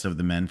condemning the rest of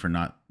the men for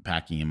not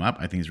packing him up,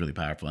 I think is really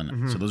powerful.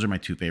 And so those are my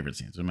two favorite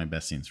scenes. Those are my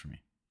best scenes for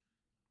me.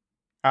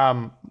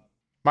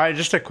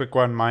 Just a quick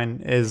one.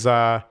 Mine is,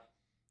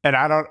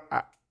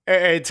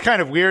 it's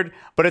kind of weird,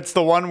 but it's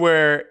the one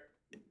where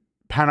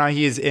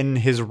Panahi is in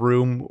his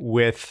room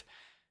with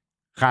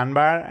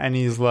Khanbar and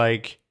he's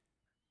like,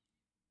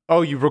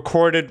 "Oh, you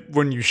recorded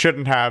when you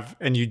shouldn't have,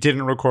 and you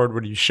didn't record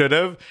when you should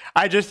have."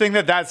 I just think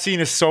that scene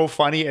is so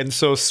funny and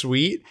so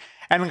sweet.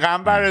 And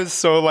Khanbar is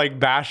so like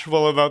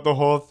bashful about the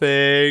whole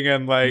thing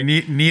and like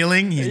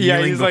kneeling. He's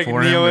kneeling like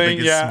before kneeling,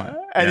 him.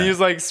 And he's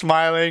like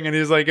smiling and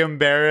he's like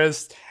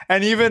embarrassed.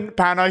 And even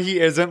Panahi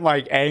isn't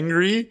like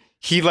angry.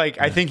 He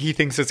I think he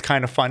thinks it's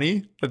kind of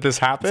funny that this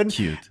happened. It's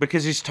cute.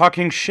 Because he's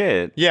talking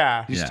shit.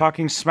 Yeah. He's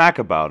talking smack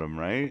about him,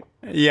 right?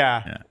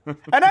 Yeah.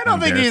 And I don't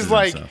think he's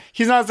like,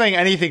 he's not saying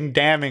anything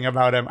damning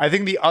about him. I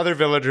think the other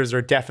villagers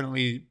are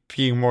definitely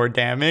being more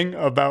damning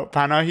about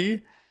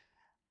Panahi.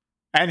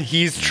 And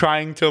he's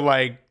trying to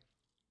like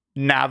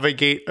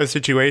navigate a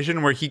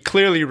situation where he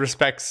clearly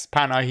respects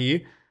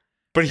Panahi,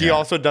 but he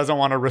also doesn't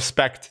want to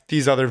respect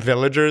these other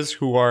villagers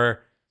who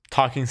are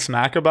talking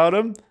smack about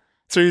him.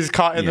 So he's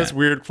caught in this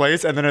weird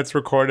place, and then it's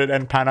recorded,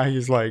 and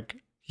Panahi's like,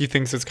 he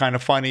thinks it's kind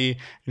of funny,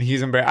 and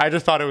he's embarrassed. I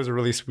just thought it was a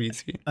really sweet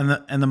scene.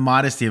 And the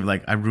modesty of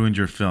like, "I ruined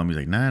your film." He's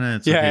like, "No,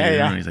 it's okay."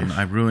 Yeah. He's like, "No,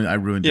 I ruined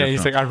your film."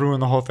 He's like, "I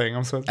ruined the whole thing."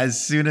 I'm so.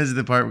 As soon as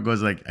the part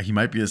goes like, he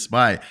might be a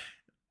spy,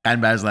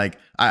 Anbar's like,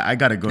 I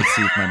gotta go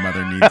see if my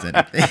mother needs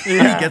anything. He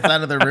gets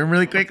out of the room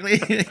really quickly.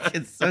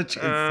 It's such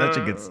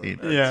a good scene.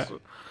 That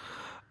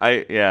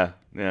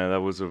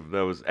was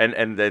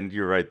and then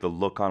you're right. The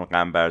look on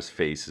Anbar's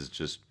face is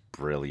just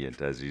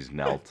brilliant as he's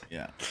knelt.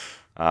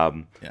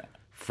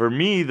 For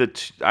me,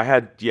 I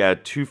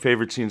had two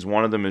favorite scenes.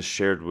 One of them is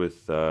shared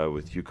with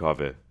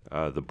Yukove,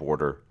 the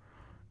border,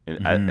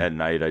 at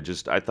night.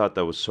 I thought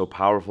that was so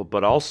powerful,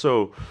 but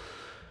also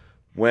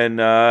when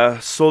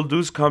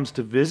Solduz comes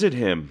to visit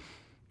him,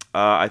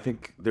 I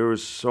think there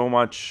was so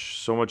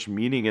much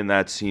meaning in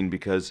that scene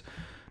because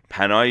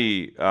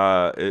Panahi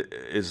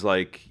is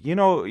like,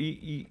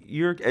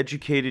 you're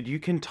educated, you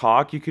can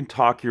talk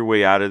your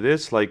way out of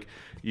this, like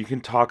you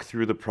can talk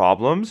through the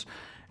problems.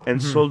 And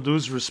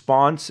Solduz's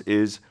response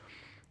is,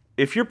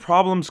 if your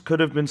problems could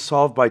have been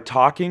solved by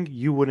talking,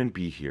 you wouldn't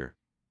be here.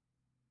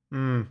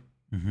 And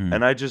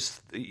I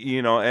just,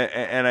 and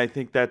I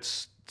think that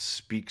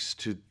speaks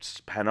to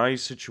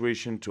Panahi's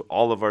situation, to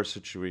all of our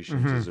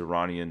situations as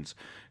Iranians.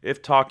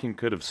 If talking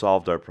could have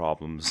solved our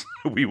problems,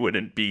 we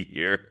wouldn't be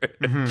here.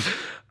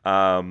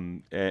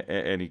 And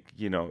he,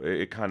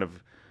 it kind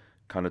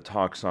of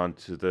talks on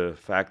to the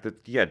fact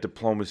that,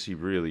 diplomacy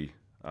really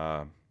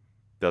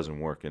doesn't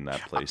work in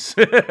that place.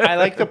 I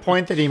like the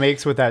point that he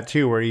makes with that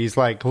too, where he's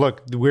like,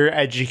 "Look, we're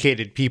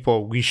educated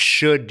people. We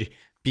should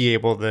be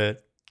able to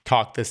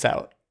talk this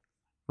out."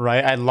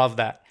 Right? I love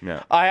that.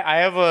 Yeah. I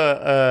have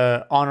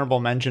a honorable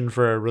mention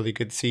for a really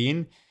good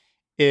scene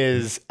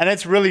and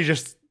it's really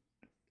just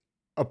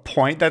a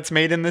point that's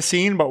made in the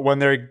scene, but when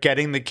they're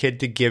getting the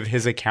kid to give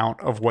his account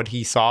of what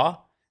he saw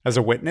as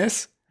a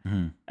witness,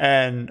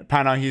 and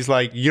Panahi's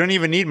like, "You don't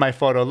even need my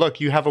photo. Look,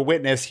 you have a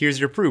witness. Here's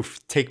your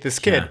proof. Take this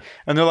kid."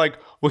 And they're like,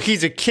 "Well,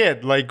 he's a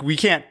kid. Like, we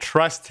can't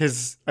trust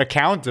his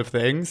account of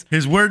things.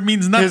 His word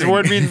means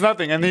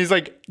nothing." And he's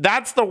like,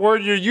 "That's the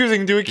word you're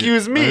using to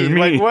accuse me."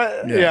 Like,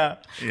 what? Yeah.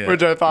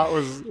 Which I thought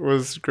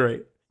was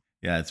great.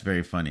 Yeah, it's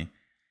very funny.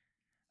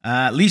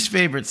 Least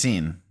favorite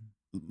scene.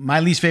 My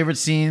least favorite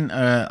scene,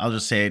 I'll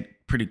just say it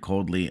pretty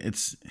coldly.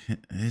 It's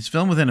his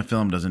film within a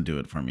film doesn't do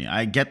it for me.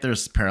 I get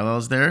there's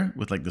parallels there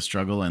with like the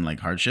struggle and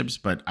like hardships,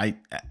 but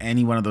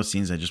any one of those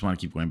scenes, I just want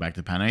to keep going back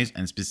to Panahi's.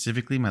 And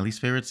specifically, my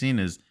least favorite scene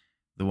is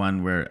the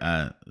one where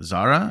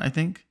Zara, I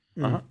think,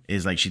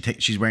 is like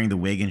she's wearing the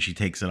wig and she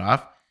takes it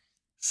off.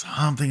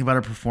 Something about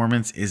her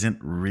performance isn't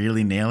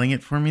really nailing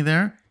it for me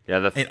there.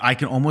 Yeah, I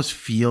can almost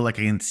feel like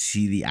I can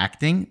see the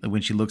acting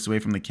when she looks away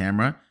from the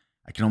camera.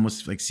 I can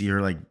almost like see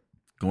her like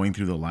going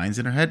through the lines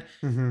in her head.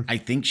 I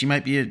think she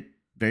might be a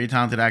very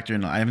talented actor,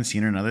 and I haven't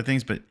seen her in other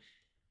things,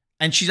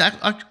 and she's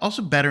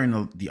also better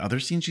in the other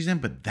scenes she's in,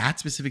 but that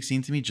specific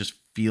scene to me just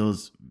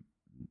feels,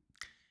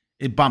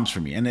 it bumps for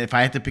me. And if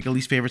I had to pick a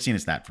least favorite scene,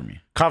 it's that for me.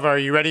 Kava, are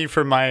you ready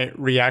for my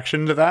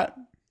reaction to that?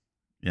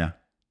 Yeah.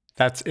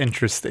 That's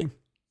interesting.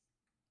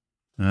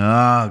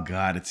 Oh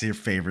God, it's your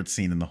favorite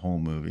scene in the whole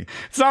movie.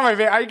 It's not my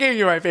favorite. I gave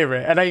you my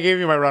favorite, and I gave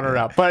you my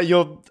runner-up, but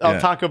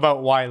I'll talk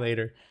about why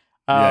later.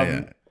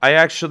 Yeah. I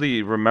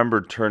actually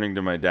remember turning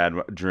to my dad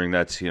during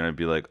that scene. I'd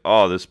be like,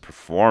 "Oh, this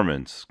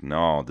performance!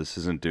 No, this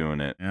isn't doing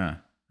it." Yeah.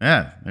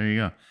 There you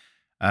go.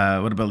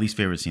 What about least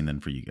favorite scene then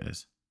for you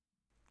guys?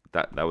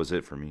 That was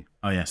it for me.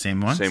 Oh yeah,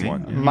 same one. Same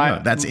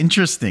one. That's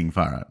interesting,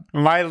 Farhad.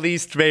 My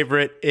least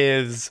favorite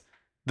is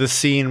the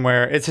scene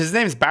where his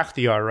name's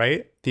Bakhtiar,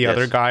 right? The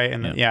other guy,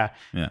 and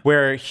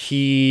where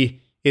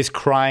he is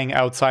crying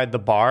outside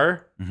the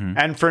bar.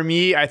 And for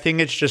me, I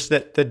think it's just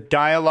that the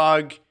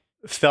dialogue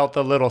felt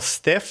a little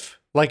stiff.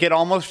 Like it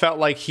almost felt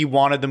like he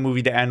wanted the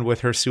movie to end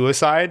with her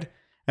suicide.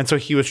 And so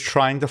he was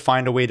trying to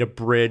find a way to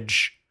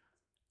bridge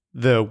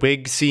the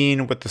wig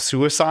scene with the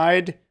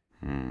suicide.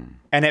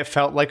 And it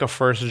felt like a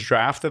first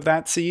draft of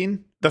that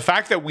scene. The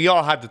fact that we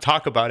all had to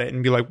talk about it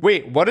and be like,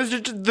 wait, what is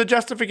the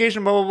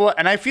justification, blah, blah, blah.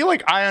 And I feel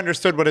like I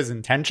understood what his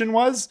intention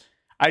was.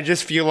 I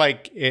just feel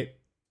like it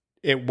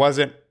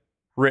wasn't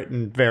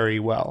written very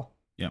well.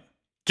 Yep.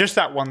 Just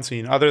that one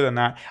scene. Other than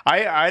that,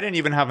 I didn't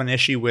even have an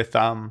issue with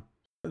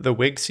the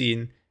wig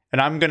scene. And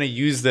I'm going to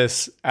use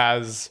this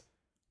as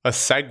a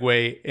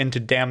segue into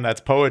Damn That's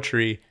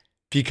Poetry,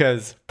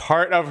 because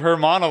part of her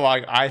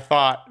monologue I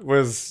thought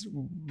was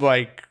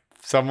like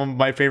some of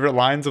my favorite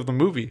lines of the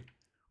movie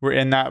were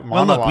in that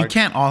monologue. Well, look, we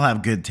can't all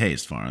have good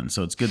taste, Farhan,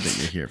 so it's good that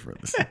you're here for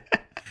this.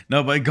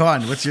 No, but go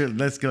on.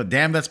 Let's go.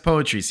 Damn That's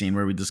Poetry scene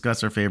where we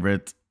discuss our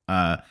favorite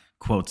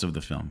quotes of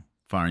the film.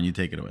 Farhan, you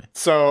take it away.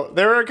 So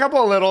there were a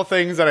couple of little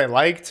things that I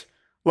liked.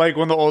 Like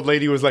when the old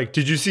lady was like,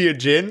 "Did you see a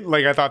djinn?"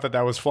 Like I thought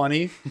that was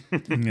funny.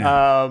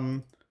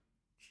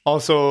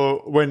 Also,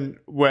 when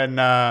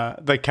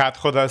the Kat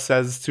Khoda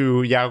says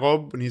to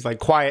Yagob, when he's like,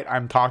 "Quiet,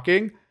 I'm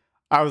talking,"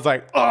 I was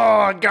like,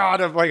 "Oh God!"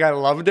 I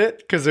loved it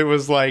because it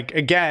was like,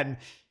 again,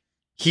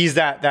 he's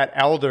that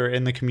elder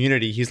in the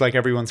community. He's like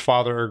everyone's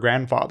father or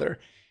grandfather,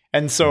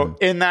 and so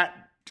in that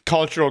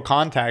cultural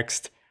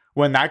context,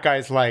 when that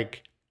guy's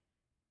like,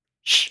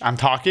 "Shh, I'm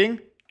talking,"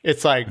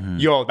 it's like,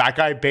 yo, that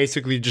guy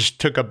basically just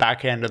took a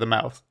backhand to the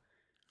mouth.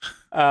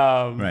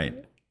 Right.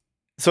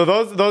 So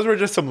those were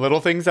just some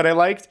little things that I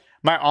liked.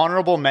 My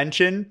honorable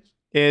mention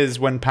is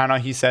when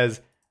Panahi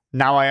says,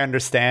 "Now I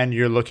understand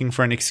you're looking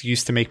for an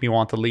excuse to make me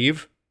want to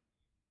leave."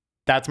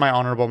 That's my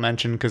honorable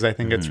mention because I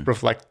think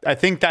I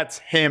think that's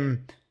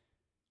him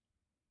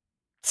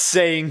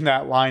saying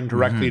that line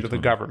directly to the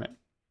government.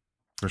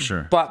 For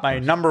sure. But my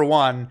number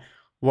one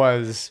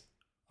was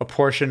a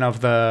portion of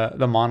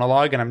the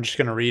monologue, and I'm just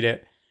going to read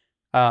it.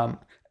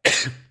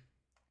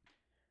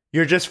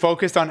 You're just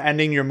focused on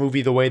ending your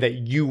movie the way that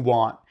you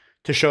want,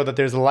 to show that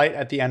there's a light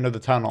at the end of the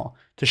tunnel,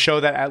 to show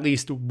that at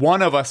least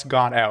one of us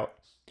got out.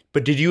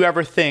 But did you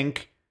ever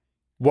think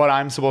what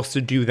I'm supposed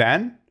to do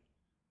then?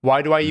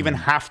 Why do I even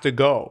have to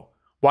go?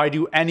 Why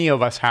do any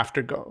of us have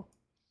to go?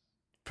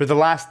 For the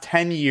last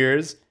 10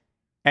 years,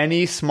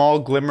 any small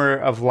glimmer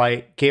of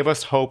light gave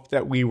us hope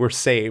that we were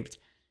saved,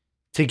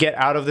 to get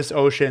out of this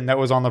ocean that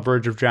was on the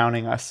verge of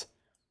drowning us.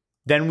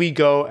 Then we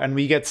go and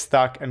we get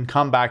stuck and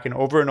come back, and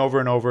over and over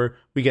and over,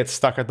 we get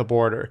stuck at the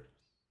border.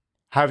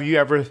 Have you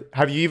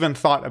even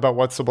thought about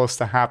what's supposed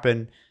to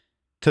happen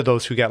to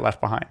those who get left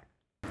behind?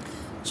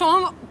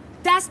 شما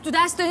دست تو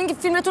دست دارین که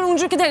فیلمتون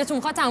اونجور که دلتون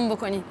میخواد تموم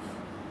بکنین.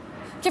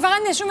 که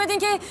فقط نشون بدین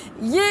که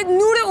یه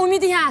نور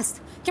امیدی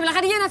هست که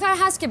بالاخره یه نفر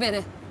هست که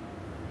بره.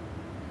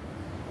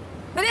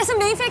 ولی اصلا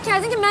به این فکر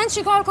کردین که من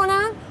چیکار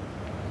کنم؟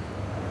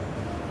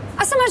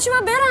 اصلا برای چی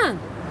باید برن؟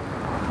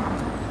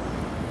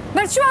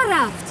 برای چی باید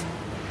رفت؟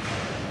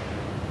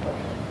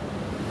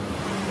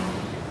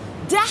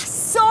 10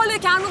 ساله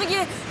که هر موقع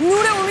یه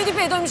نور امیدی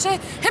پیدا میشه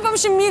هپا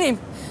میشیم میریم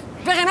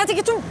به قیمتی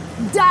که تو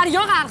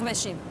دریا غرق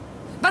بشیم.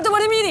 بعد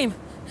دوباره میریم،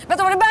 بعد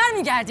دوباره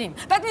برمیگردیم،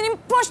 بعد میریم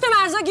پشت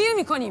مرزا گیر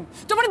میکنیم،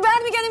 دوباره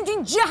برمیگردیم تو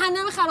این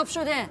جهنم خراب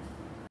شده.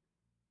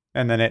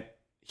 And then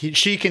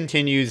she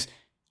continues,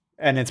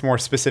 and it's more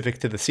specific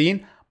to the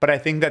scene, but I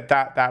think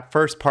that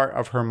first part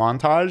of her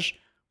montage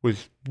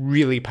was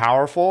really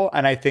powerful,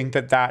 and I think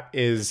that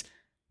is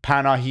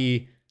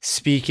Panahi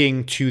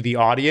speaking to the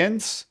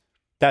audience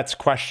that's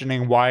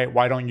questioning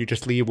why don't you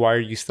just leave? Why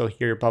are you still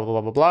here? Blah, blah,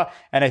 blah, blah, blah.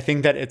 And I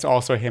think that it's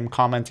also him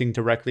commenting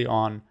directly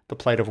on the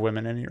plight of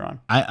women in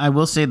Iran. I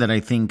will say that I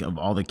think of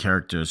all the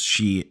characters,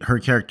 her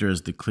character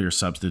is the clear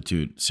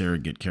substitute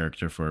surrogate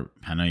character for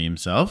Panahi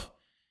himself.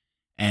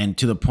 And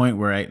to the point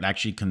where it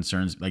actually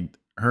concerns, like,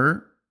 her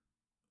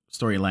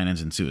storyline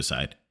ends in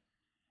suicide.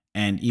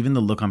 And even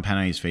the look on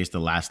Panahi's face, the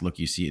last look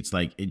you see, it's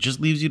like, it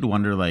just leaves you to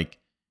wonder, like,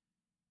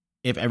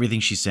 if everything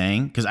she's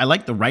saying, because I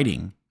like the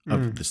writing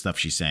of the stuff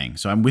she's saying.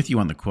 So I'm with you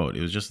on the quote.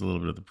 It was just a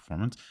little bit of the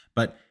performance.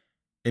 But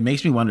it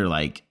makes me wonder,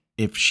 like,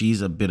 if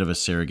she's a bit of a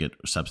surrogate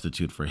or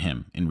substitute for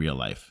him in real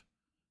life,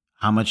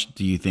 how much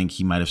do you think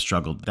he might have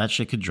struggled? That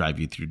shit could drive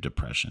you through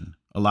depression.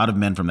 A lot of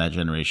men from that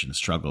generation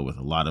struggle with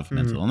a lot of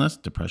mental illness,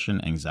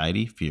 depression,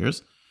 anxiety,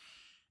 fears.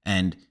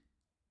 And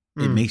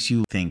it makes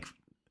you think,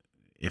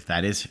 if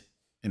that is,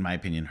 in my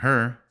opinion,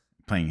 her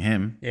playing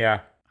him,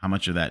 how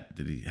much of that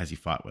has he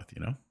fought with,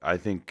 you know? I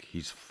think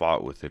he's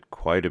fought with it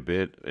quite a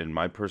bit, in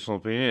my personal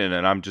opinion,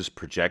 and I'm just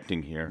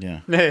projecting here.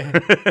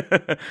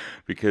 Yeah.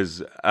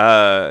 Because,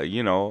 obviously,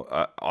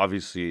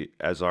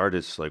 as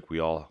artists, like, we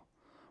all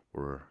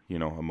were,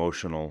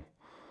 emotional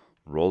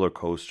roller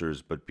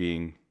coasters, but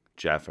being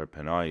Jafar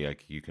Panahi,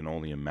 like, you can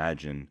only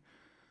imagine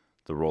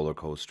the roller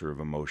coaster of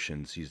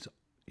emotions he's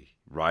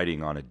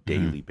riding on a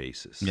daily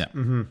basis. Yeah.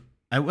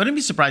 I wouldn't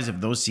be surprised if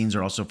those scenes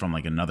are also from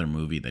like another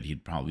movie that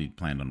he'd probably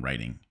planned on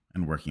writing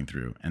and working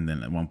through. And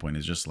then at one point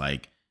it's just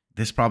like,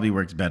 this probably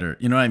works better.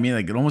 You know what I mean?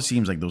 Like, it almost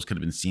seems like those could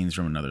have been scenes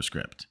from another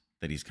script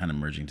that he's kind of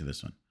merging to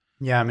this one.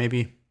 Yeah,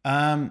 maybe.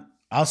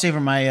 I'll say for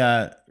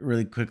my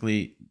really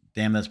quickly,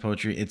 damn, that's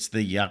poetry. It's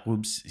the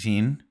Yaqub's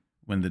scene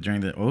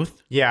during the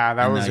oath. Yeah,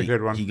 that was a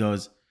good one. He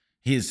goes,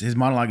 his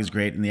monologue is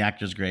great and the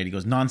actor's great. He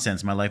goes,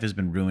 nonsense, my life has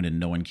been ruined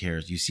and no one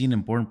cares. You see an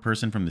important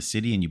person from the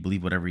city and you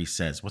believe whatever he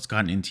says. What's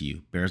gotten into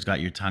you? Bear's got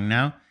your tongue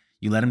now?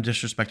 You let him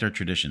disrespect our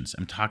traditions.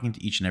 I'm talking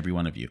to each and every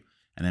one of you.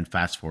 And then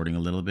fast forwarding a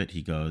little bit,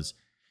 he goes,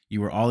 you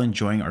were all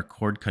enjoying our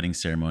cord cutting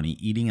ceremony,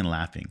 eating and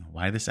laughing.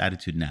 Why this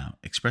attitude now?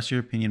 Express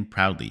your opinion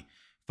proudly.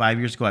 5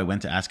 years ago, I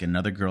went to ask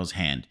another girl's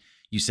hand.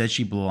 You said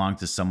she belonged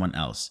to someone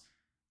else.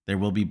 There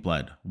will be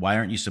blood. Why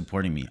aren't you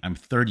supporting me? I'm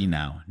 30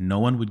 now. No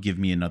one would give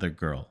me another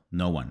girl.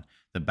 No one.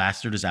 The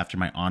bastard is after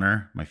my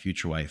honor, my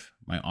future wife.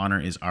 My honor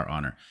is our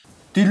honor.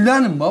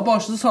 Dillənin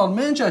başını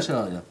salmayınca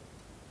aşağıya.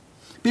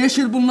 5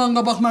 il bundan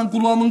qabaq mən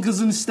Qulamın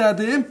qızını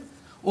istədim.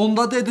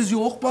 Onda dediniz,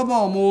 yox baba,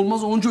 ama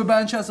olmaz. Onun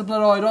göbəyini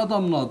kəsiblər ayrı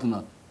adamın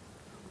adına.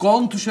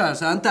 Qan düşər,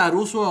 səni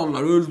dəri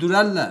soyarlar,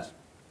 öldürərlər.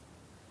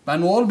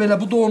 Ben oğul belə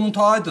bu da onun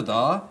taydı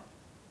da.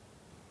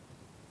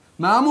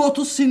 Mənim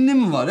 30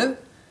 sinnim var,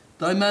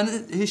 Dayı,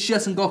 məni heç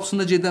kəsin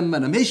qapısında gedən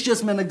mənəm. Heç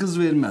kəs mənə qız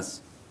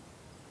verməz.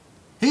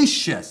 Heç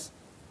kəs.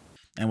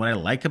 And what I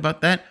like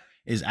about that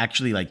is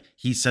actually like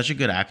he's such a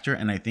good actor,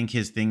 and I think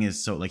his thing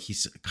is so like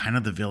he's kind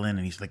of the villain,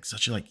 and he's like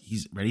such a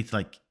he's ready to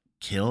like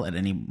kill at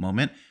any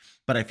moment.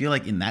 But I feel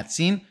like in that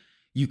scene,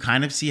 you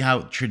kind of see how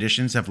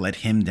traditions have let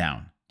him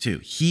down too.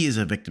 He is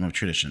a victim of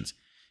traditions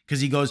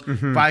because he goes,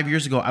 5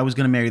 years ago, I was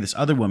going to marry this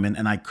other woman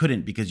and I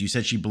couldn't because you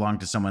said she belonged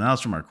to someone else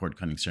from our cord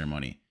cutting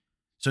ceremony.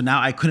 So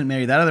now I couldn't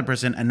marry that other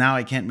person, and now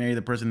I can't marry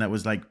the person that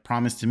was like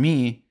promised to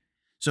me.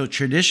 So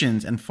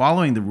traditions and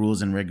following the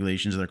rules and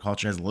regulations of their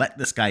culture has let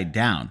this guy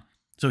down.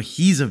 So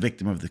he's a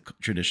victim of the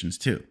traditions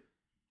too.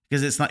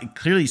 Because it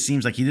clearly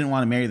seems like he didn't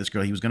want to marry this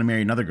girl. He was going to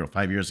marry another girl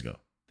 5 years ago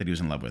that he was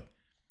in love with.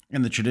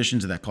 And the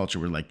traditions of that culture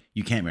were like,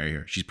 you can't marry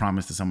her. She's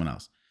promised to someone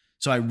else.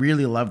 So I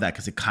really love that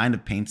because it kind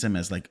of paints him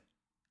as like,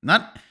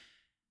 not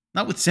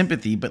with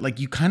sympathy, but like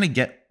you kind of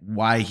get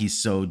why he's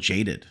so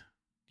jaded.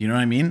 You know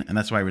what I mean? And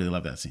that's why I really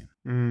love that scene.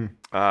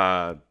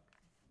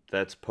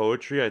 That's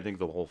poetry. I think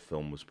the whole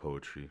film was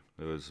poetry.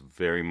 It was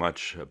very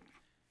much a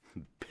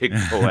big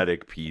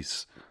poetic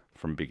piece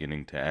from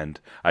beginning to end.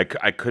 I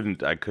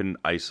couldn't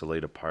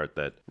isolate a part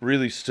that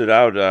really stood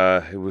out.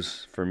 It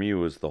was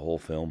the whole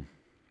film.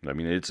 I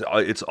mean,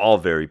 it's all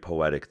very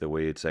poetic. The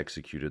way it's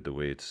executed, the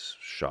way it's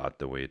shot,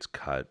 the way it's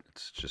cut.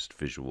 It's just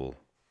visual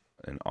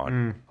and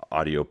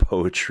audio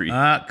poetry.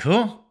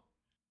 Cool.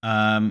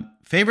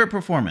 Favorite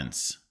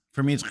performance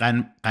for me, it's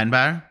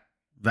Qanbar,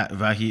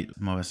 Vahid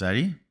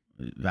Movassari.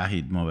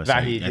 Vahid,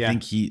 I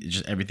think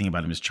just everything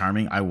about him is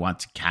charming. I want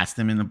to cast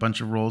him in a bunch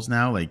of roles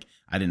now. Like,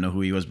 I didn't know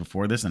who he was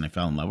before this, and I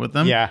fell in love with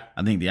him. Yeah.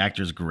 I think the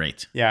actor is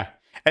great. Yeah.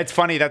 It's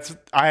funny.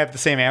 I have the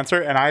same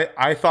answer, and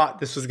I thought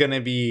this was going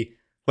to be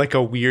like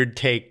a weird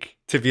take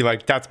to be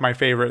like, that's my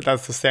favorite.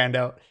 That's the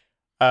standout.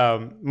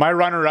 My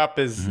runner-up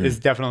is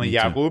definitely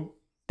Yaqub.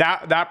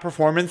 That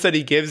performance that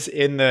he gives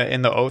in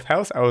the Oath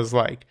House, I was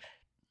like,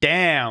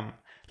 damn.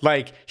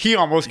 Like, he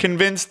almost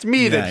convinced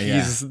me that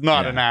he's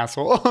not an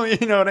asshole.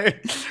 You know what I mean?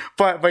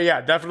 But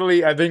yeah,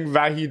 definitely, I think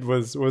Vahid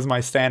was my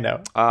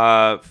standout.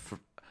 I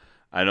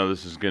know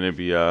this is going to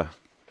be a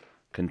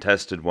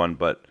contested one,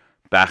 but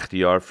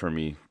Bakhtiar for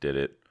me did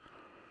it.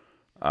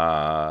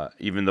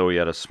 Even though he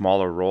had a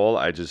smaller role,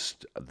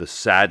 the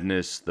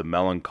sadness, the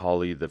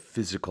melancholy, the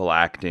physical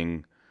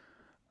acting,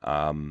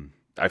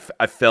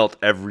 I felt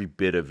every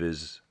bit of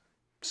his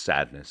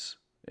sadness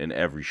in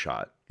every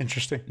shot.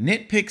 Interesting.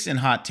 Nitpicks and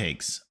hot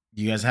takes.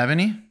 Do you guys have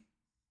any?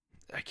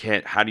 I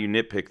can't. How do you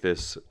nitpick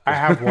this? I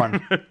have one.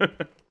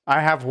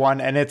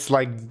 And it's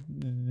like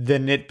the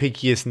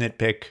nitpickiest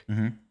nitpick.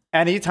 Mm-hmm.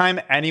 Anytime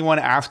anyone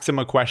asks him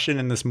a question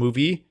in this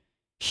movie,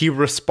 he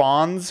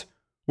responds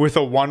with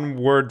a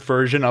one-word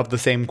version of the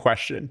same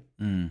question.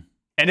 And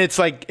it's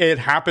like, it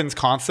happens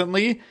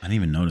constantly. I didn't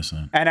even notice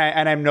that.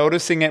 And I'm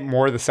noticing it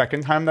more the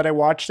second time that I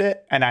watched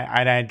it, and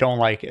I don't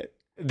like it.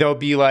 They'll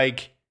be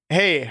like,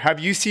 hey, have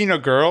you seen a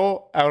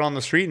girl out on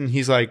the street? And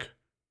he's like,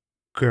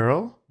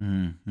 girl?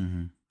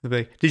 Mm-hmm. They'll be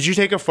like, did you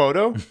take a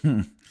photo?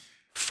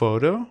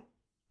 photo?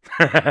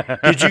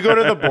 Did you go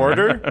to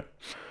the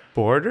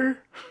border?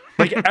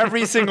 Like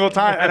every single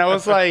time. And I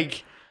was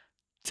like,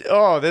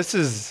 oh, this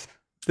is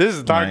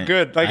not Right.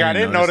 good. Like I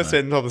didn't notice that.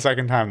 it until the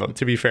second time though,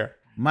 to be fair.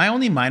 My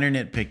only minor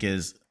nitpick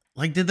is,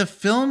 like, did the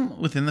film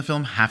within the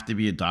film have to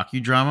be a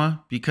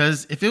docudrama?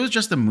 Because if it was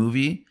just a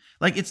movie,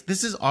 like,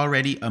 this is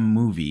already a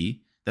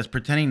movie that's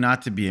pretending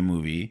not to be a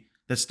movie,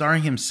 that's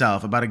starring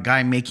himself about a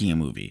guy making a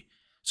movie.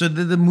 So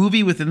did the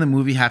movie within the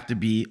movie have to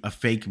be a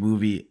fake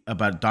movie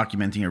about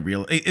documenting a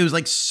real? It was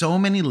like so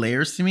many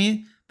layers to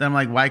me that I'm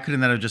like, why couldn't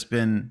that have just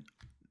been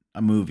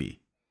a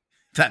movie?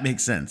 If that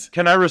makes sense.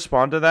 Can I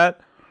respond to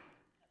that?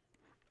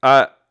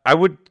 I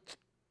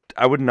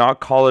would not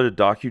call it a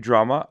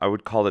docudrama. I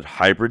would call it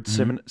hybrid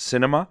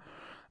cinema.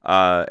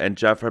 And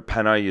Jafar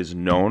Panahi is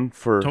known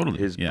for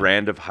his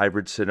brand of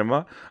hybrid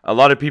cinema. A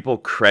lot of people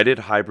credit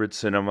hybrid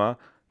cinema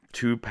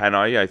to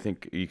Panahi. I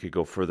think you could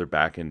go further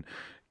back and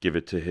give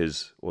it to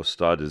his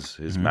Ustad,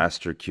 his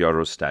master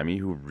Kiarostami,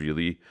 who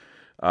really,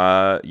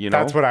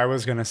 That's what I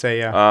was going to say,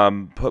 yeah.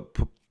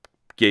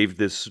 Gave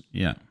this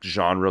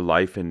genre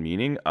life and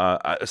meaning.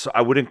 So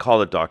I wouldn't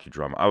call it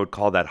docudrama. I would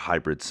call that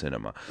hybrid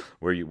cinema,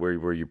 where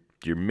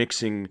you're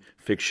mixing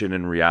fiction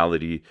and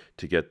reality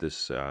to get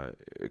this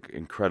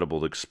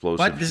incredible, explosive.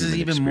 But this is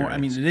human even more. I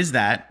experience. mean, it is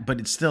that, but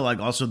it's still like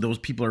also those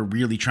people are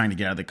really trying to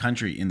get out of the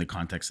country in the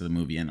context of the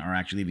movie and are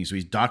actually leaving. So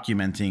he's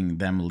documenting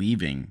them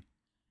leaving.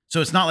 So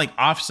it's not like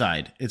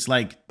Offside. It's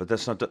like, but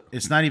that's not.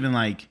 It's not even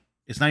like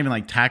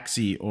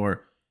Taxi,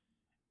 or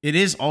it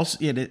is also.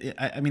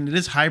 I mean, it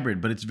is hybrid,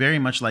 but it's very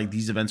much like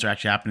these events are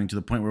actually happening to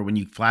the point where when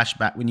you flash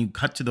back, when you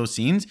cut to those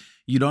scenes,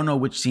 you don't know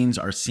which scenes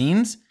are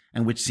scenes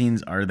and which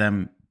scenes are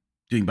them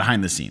doing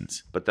behind the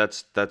scenes. But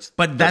that's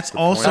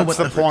also what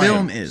the point.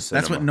 film is.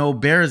 Cinema. That's what No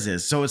Bears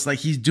is. So it's like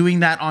he's doing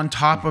that on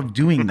top of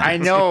doing that. I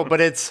know, but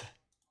it's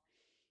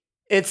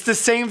the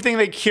same thing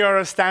that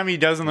Kiarostami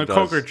does in the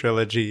Coker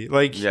trilogy.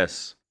 Like,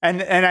 yes.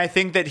 And I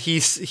think that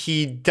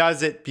he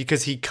does it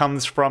because he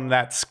comes from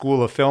that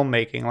school of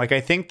filmmaking. Like,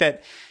 I think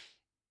that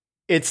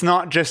it's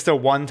not just a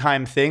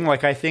one-time thing.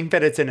 Like, I think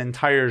that it's an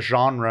entire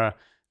genre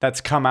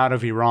that's come out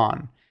of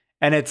Iran.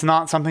 And it's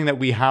not something that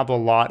we have a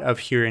lot of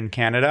here in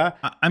Canada.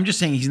 I'm just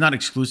saying he's not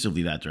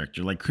exclusively that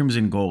director. Like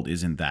Crimson Gold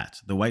isn't that.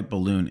 The White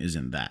Balloon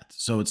isn't that.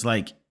 So it's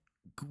like,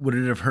 would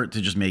it have hurt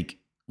to just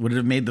would it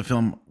have made the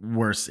film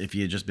worse if he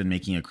had just been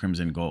making a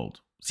Crimson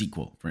Gold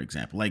sequel, for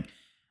example? Like,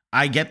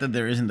 I get that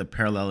there isn't the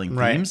paralleling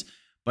themes,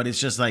 but it's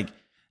just like,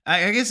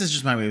 I guess it's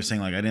just my way of saying,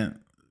 like, I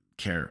didn't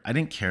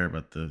care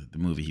about the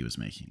movie he was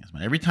making as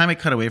much. Every time I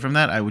cut away from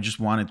that, I would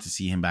just wanted to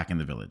see him back in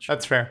the village.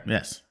 That's fair.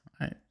 Yes.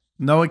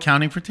 No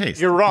accounting for taste.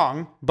 You're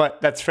wrong,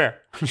 but that's fair.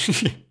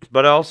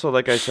 But also,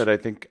 like I said, I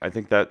think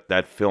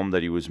that film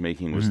that he was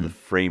making was the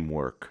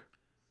framework.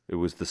 It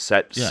was the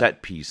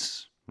set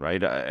piece,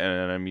 right?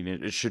 And I mean,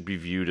 it should be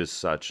viewed as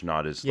such,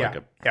 not as like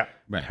a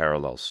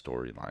parallel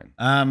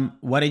storyline.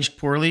 What aged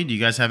poorly? Do you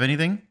guys have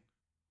anything?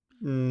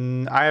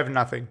 I have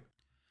nothing.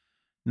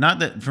 Not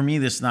that for me,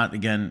 not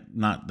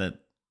that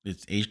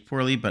it's aged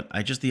poorly, but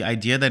the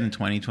idea that in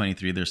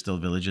 2023 there's still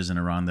villages in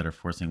Iran that are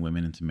forcing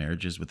women into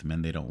marriages with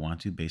men they don't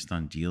want to based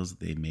on deals that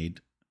they made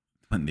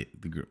when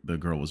the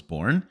girl was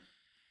born.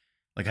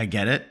 Like, I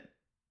get it,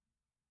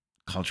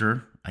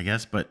 culture, I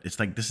guess, but it's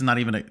like this is not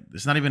even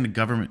a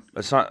government.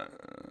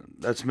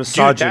 That's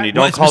misogyny. Dude,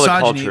 don't call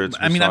misogyny. it culture. It's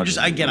I mean, I'm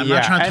misogyny.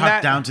 not trying to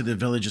talk down to the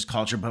village's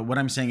culture, but what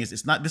I'm saying is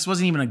it's not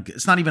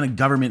even a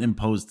government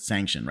imposed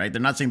sanction, right?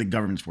 They're not saying the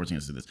government's forcing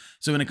us to this.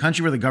 So in a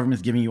country where the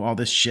government's giving you all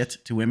this shit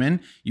to women,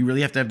 you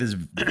really have to have this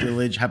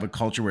village have a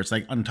culture where it's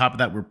like, on top of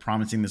that, we're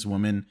promising this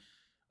woman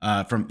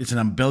it's an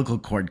umbilical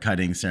cord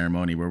cutting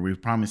ceremony where we're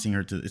promising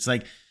her to, it's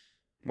like,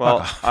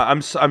 well,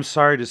 I'm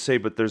sorry to say,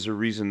 but there's a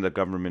reason the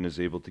government is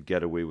able to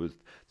get away with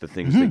the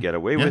things they get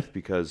away with,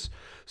 because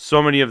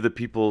so many of the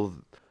people,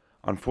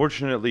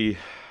 unfortunately,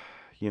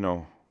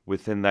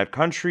 within that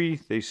country,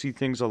 they see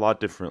things a lot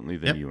differently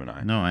than you and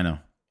I. No, I know.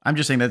 I'm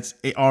just saying that's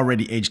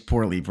already aged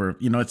poorly for,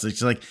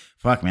 it's like,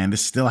 fuck, man,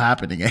 this is still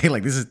happening.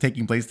 Like, this is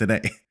taking place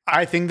today.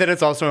 I think that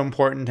it's also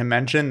important to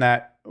mention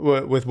that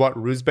with what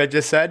Rouzbeh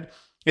just said,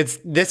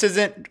 this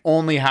isn't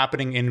only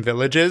happening in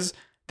villages.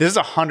 This is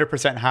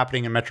 100%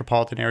 happening in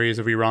metropolitan areas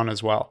of Iran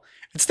as well.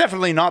 It's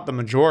definitely not the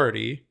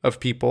majority of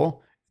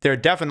people. They're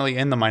definitely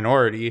in the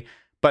minority.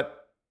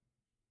 But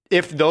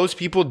if those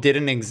people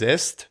didn't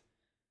exist,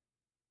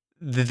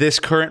 this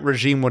current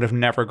regime would have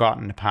never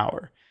gotten to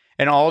power.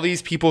 And all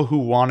these people who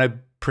want to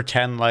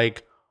pretend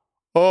like,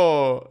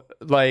 Iran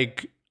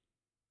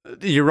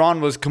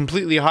was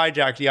completely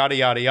hijacked, yada,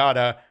 yada,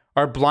 yada,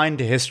 are blind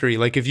to history.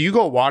 Like, if you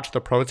go watch the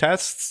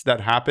protests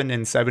that happened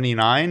in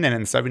 79 and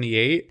in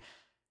 78,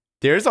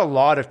 there's a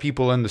lot of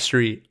people in the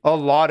street. A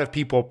lot of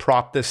people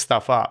prop this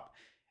stuff up.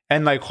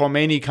 And like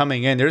Khomeini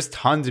coming in, there's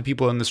tons of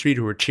people in the street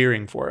who are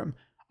cheering for him.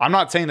 I'm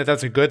not saying that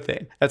that's a good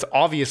thing. That's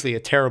obviously a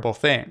terrible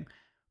thing.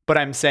 But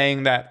I'm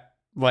saying that,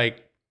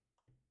 like,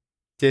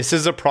 this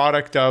is a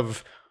product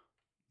of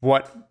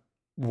what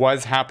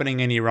was happening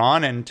in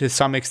Iran and to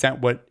some extent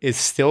what is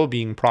still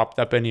being propped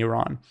up in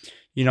Iran.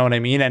 You know what I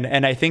mean?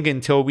 And I think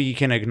until we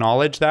can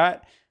acknowledge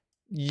that,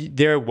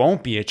 there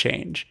won't be a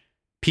change.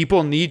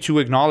 People need to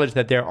acknowledge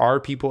that there are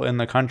people in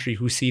the country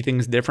who see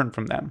things different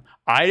from them.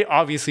 I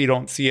obviously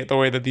don't see it the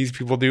way that these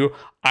people do.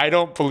 I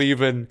don't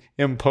believe in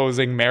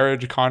imposing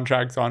marriage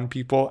contracts on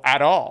people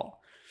at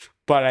all.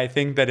 But I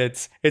think that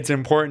it's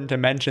important to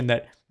mention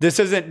that this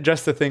isn't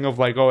just a thing of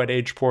like, oh, it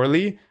aged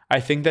poorly. I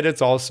think that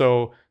it's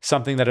also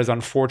something that is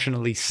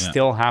unfortunately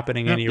still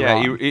happening in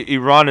Iran. Yeah,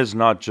 Iran is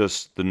not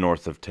just the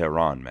north of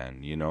Tehran,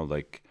 man. You know,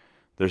 like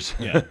there's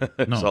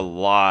there's a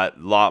lot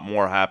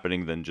more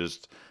happening than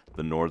just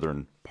the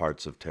northern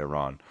parts of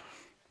Tehran.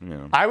 You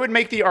know. I would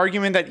make the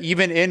argument that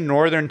even in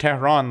northern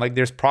Tehran, like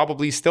there's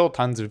probably still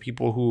tons of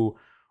people who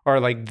are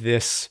like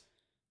this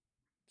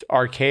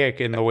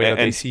archaic in the way that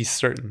they see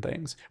certain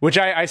things, which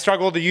I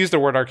struggle to use the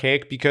word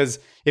archaic because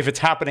if it's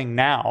happening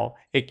now,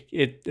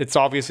 it's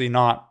obviously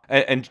not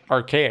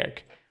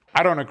archaic.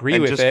 I don't agree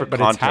with it, but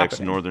context, it's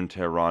happening. Northern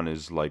Tehran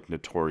is like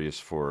notorious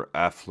for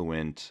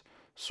affluent,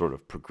 sort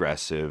of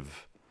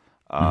progressive,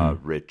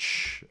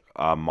 rich,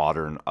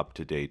 modern,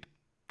 up-to-date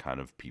kind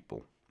of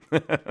people.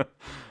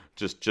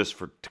 just to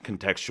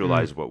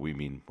contextualize what we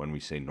mean when we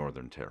say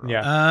Northern Tehran.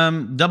 Yeah.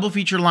 Double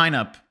feature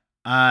lineup.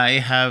 I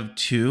have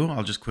two.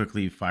 I'll just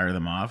quickly fire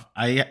them off.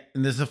 This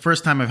is the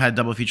first time I've had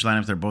double feature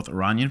lineups. They're both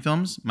Iranian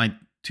films. My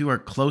two are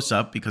Close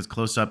Up, because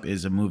Close Up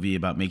is a movie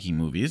about making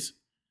movies.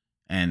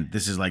 And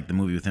this is like the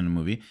movie within a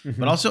movie. Mm-hmm.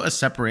 But also A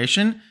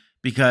Separation,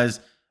 because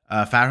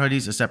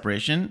Farhadi's A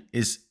Separation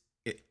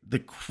the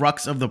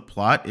crux of the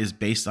plot is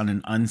based on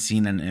an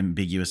unseen and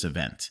ambiguous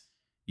event.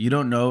 You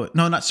don't know.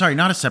 No, not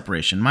A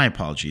Separation. My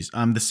apologies.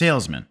 The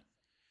Salesman.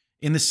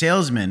 In The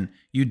Salesman,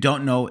 you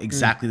don't know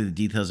exactly the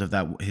details of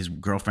that his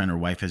girlfriend or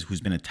wife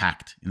who's been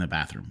attacked in the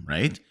bathroom,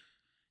 right?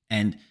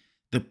 And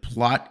the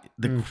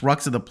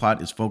crux of the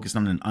plot is focused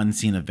on an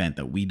unseen event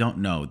that we don't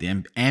know.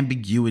 The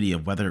ambiguity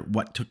of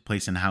what took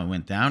place and how it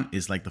went down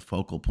is like the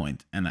focal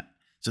point. And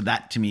so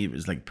that to me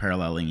is like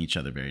paralleling each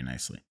other very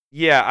nicely.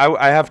 Yeah,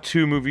 I have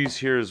two movies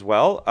here as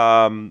well.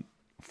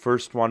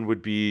 First one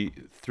would be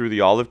Through the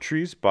Olive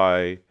Trees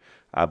by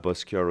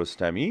Abbas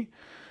Kiarostami.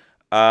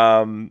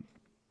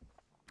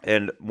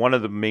 And one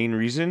of the main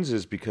reasons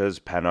is because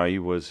Panahi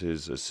was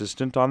his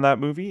assistant on that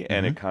movie,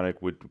 and it kind of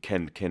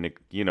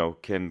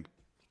can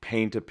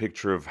paint a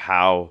picture of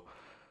how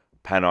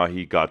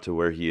Panahi got to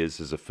where he is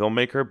as a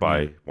filmmaker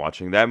by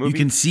watching that movie. You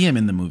can see him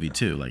in the movie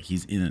too, like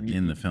he's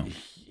in the film.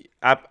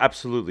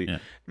 Absolutely. Yeah.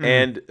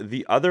 And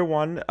the other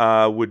one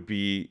would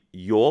be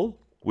Yol,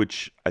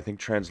 which I think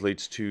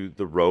translates to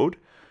The Road,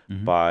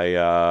 by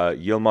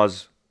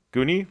Yilmaz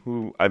Guni,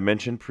 who I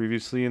mentioned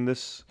previously in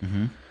this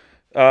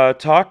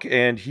talk,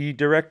 and he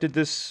directed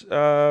this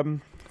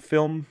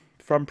film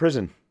from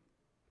prison.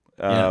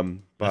 I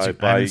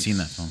haven't seen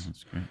that film.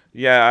 That's great.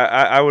 Yeah,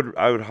 I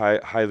would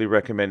highly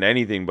recommend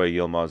anything by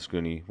Yilmaz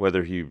Guni,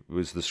 whether he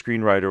was the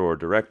screenwriter or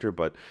director.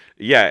 But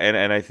yeah,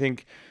 and I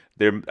think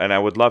there, and I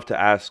would love to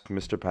ask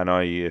Mr.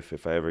 Panahi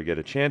if I ever get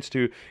a chance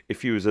to,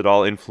 if he was at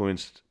all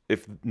influenced,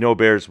 if No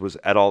Bears was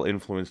at all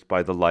influenced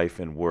by the life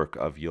and work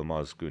of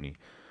Yilmaz Guni.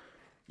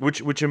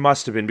 Which it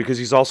must have been, because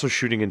he's also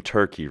shooting in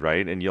Turkey,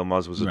 right? And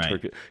Yilmaz was a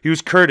Turkish. He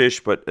was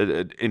Kurdish, but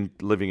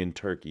living in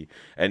Turkey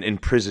and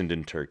imprisoned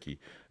in Turkey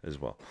as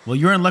well. Well,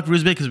 you're in luck,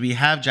 Rouzbeh, because we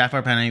have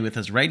Jafar Panahi with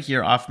us right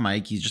here off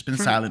mic. He's just been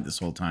silent this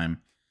whole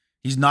time.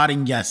 He's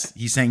nodding yes.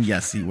 He's saying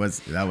yes. That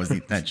was the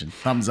intention.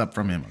 Thumbs up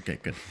from him. Okay,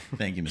 good.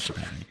 Thank you, Mr.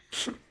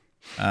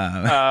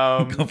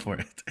 Panahi. Go for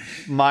it.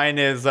 Mine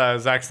is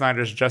Zack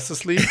Snyder's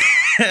Justice League.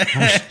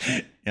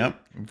 Yep,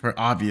 for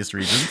obvious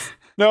reasons.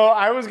 No,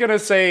 I was going to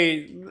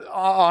say,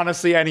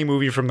 honestly, any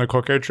movie from the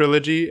Cooker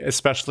trilogy,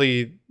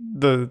 especially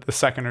the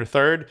second or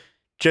third,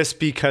 just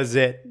because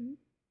it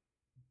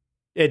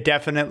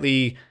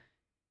definitely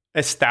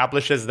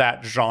establishes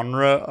that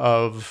genre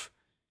of,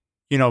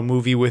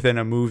 movie within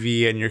a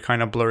movie, and you're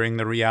kind of blurring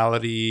the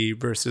reality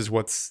versus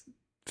what's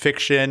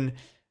fiction.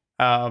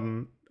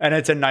 And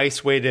it's a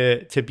nice way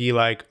to be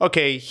like,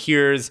 okay,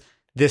 here's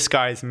this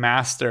guy's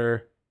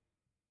master.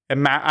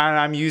 And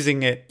I'm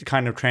using it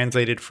kind of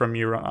translated from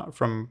Iran,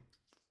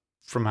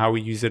 from how we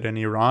use it in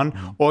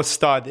Iran.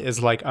 Ustad is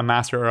like a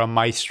master or a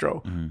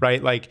maestro,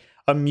 right? Like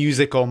a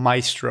musical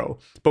maestro.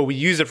 But we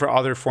use it for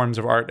other forms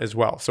of art as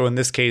well. So in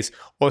this case,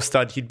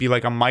 Ustad, he'd be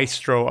like a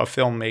maestro of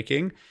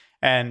filmmaking.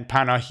 And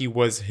Panahi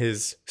was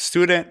his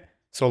student,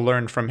 so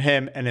learned from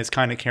him and is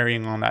kind of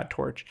carrying on that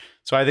torch.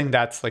 So I think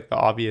that's like the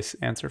obvious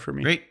answer for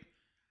me. Great.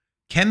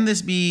 Can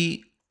this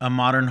be a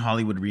modern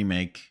Hollywood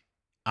remake?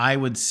 I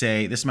would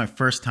say, this is my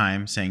first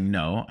time saying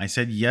no. I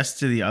said yes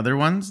to the other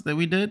ones that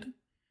we did,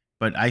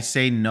 but I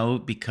say no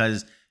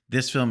because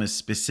this film is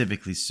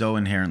specifically so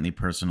inherently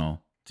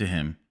personal to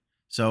him.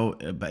 So,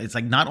 but it's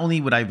like, not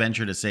only would I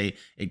venture to say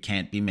it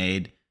can't be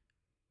made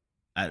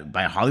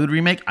by a Hollywood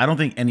remake, I don't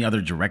think any other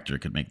director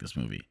could make this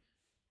movie,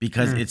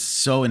 because it's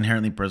so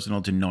inherently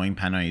personal to knowing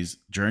Panahi's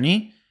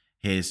journey,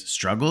 his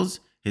struggles,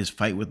 his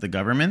fight with the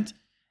government,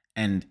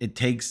 and it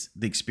takes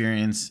the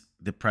experience,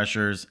 the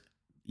pressures,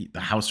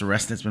 the house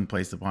arrest that's been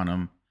placed upon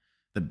him,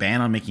 the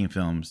ban on making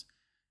films,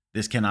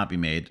 this cannot be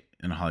made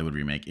in a Hollywood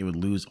remake. It would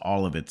lose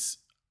all of its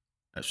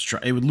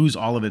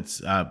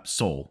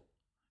soul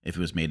if it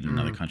was made in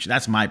another country.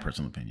 That's my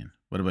personal opinion.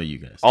 What about you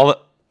guys?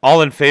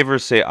 All in favor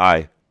say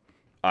aye.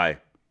 Aye.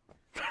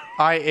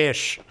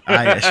 I-ish.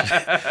 I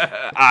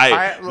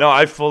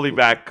fully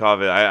back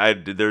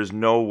Covet. There's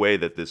no way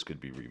that this could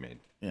be remade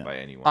by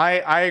anyone.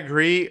 I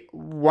agree.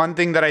 One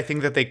thing that I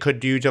think that they could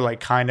do to like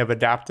kind of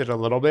adapt it a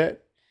little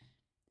bit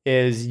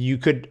is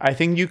I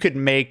think you could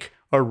make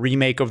a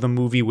remake of the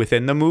movie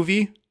within the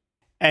movie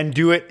and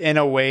do it in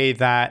a way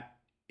that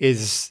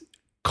is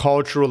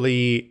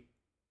culturally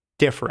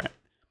different.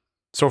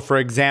 So for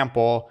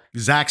example,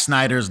 Zack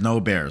Snyder's No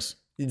Bears.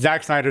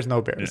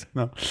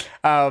 No.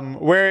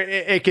 Where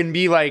it can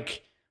be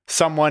like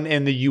someone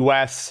in the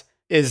US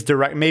is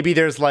direct. Maybe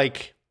there's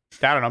like,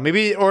 I don't know,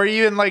 maybe, or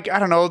even like, I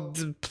don't know,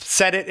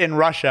 set it in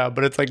Russia,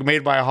 but it's like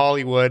made by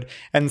Hollywood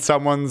and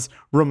someone's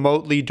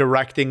remotely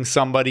directing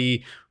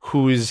somebody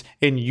who's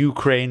in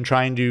Ukraine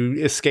trying to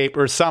escape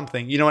or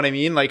something. You know what I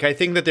mean? Like, I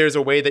think that there's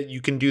a way that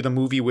you can do the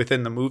movie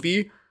within the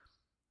movie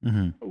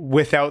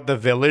without the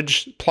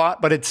village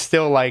plot, but it's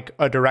still like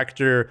a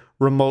director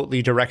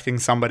remotely directing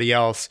somebody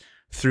else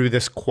through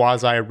this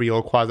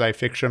quasi-real,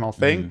 quasi-fictional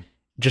thing.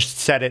 Just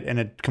set it in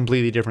a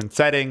completely different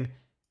setting,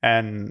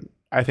 and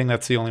I think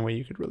that's the only way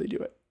you could really do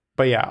it.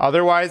 But yeah,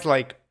 otherwise,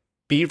 like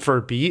beat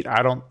for beat,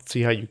 I don't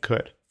see how you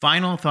could.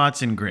 Final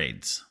thoughts and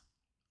grades.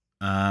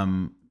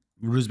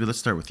 Rouzbeh, let's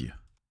start with you.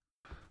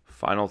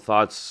 Final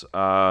thoughts.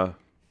 I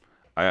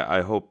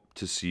hope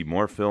to see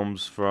more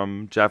films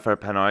from Jafar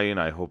Panahi, and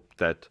I hope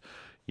that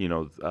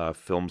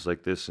films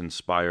like this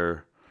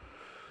inspire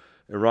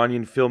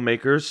Iranian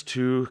filmmakers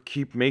to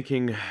keep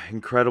making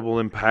incredible,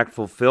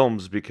 impactful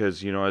films,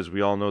 because, as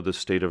we all know, the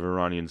state of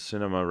Iranian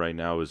cinema right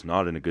now is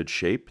not in a good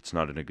shape. It's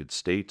not in a good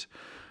state.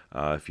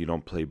 If you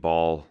don't play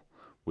ball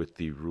with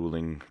the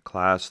ruling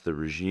class, the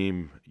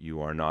regime, you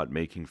are not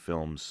making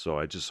films. So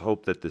I just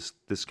hope that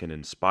this can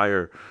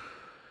inspire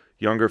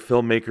younger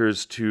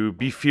filmmakers to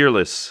be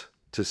fearless,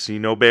 to see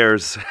no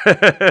bears,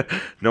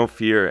 no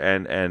fear,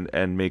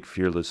 and make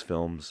fearless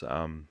films.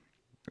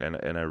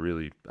 And I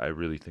really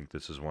think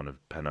this is one of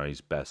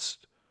Panahi's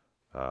best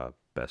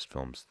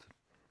films.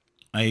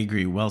 I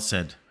agree. Well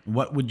said.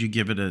 What would you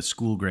give it a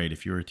school grade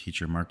if you were a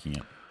teacher marking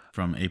it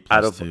from A+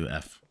 to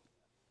F?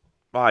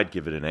 I'd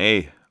give it an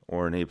A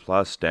or an A+,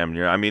 damn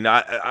near. I mean,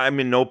 I'm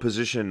in no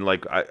position,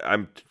 like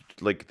I'm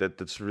like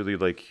that's really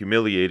like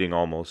humiliating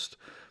almost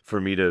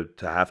for me to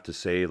have to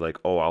say like,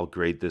 oh, I'll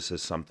grade this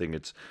as something.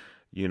 It's,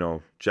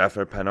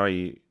 Jafar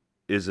Panahi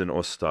is an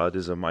ustad,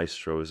 is a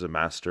maestro, is a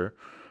master.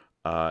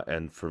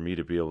 And for me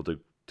to be able to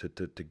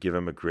give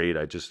him a grade,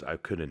 I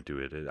couldn't do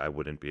it. I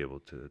wouldn't be able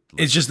to.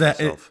 It's just that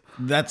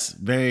that's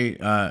very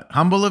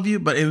humble of you,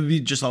 but it would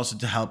be just also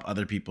to help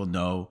other people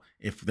know,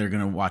 if they're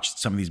going to watch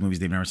some of these movies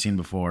they've never seen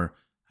before,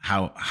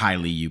 how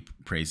highly you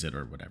praise it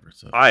or whatever.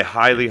 So I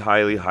highly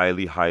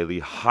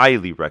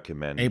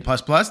recommend. A++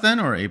 then,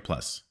 or A+?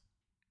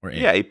 Or A?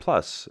 Yeah, A+.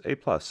 Let's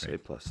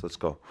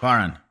go.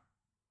 Farhan,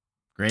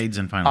 grades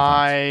and final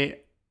thoughts.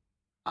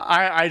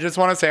 I just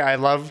want to say I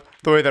love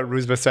the way that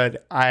Rouzbeh said,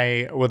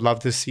 I would love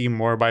to see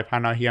more by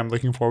Panahi. I'm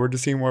looking forward to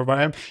seeing more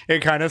by him.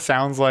 It kind of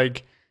sounds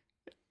like,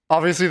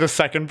 obviously the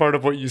second part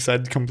of what you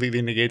said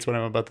completely negates what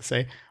I'm about to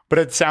say, but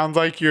it sounds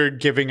like you're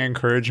giving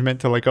encouragement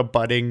to like a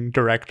budding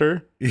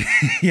director. This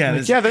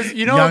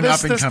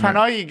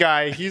Panahi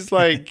guy, he's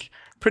like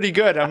pretty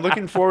good. I'm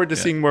looking forward to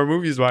seeing more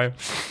movies by him.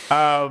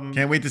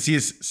 Can't wait to see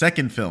his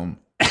second film.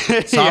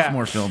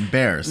 Sophomore film,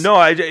 Bears.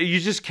 No,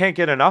 you just can't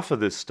get enough of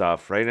this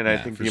stuff, right? And I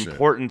think the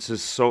importance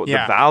is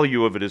the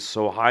value of it is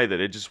so high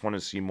that I just want to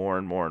see more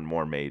and more and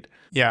more made.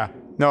 Yeah,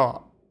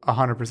 no,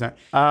 100%.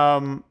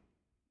 I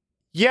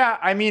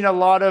mean, a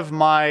lot of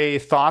my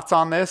thoughts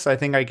on this, I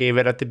think I gave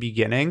it at the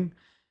beginning.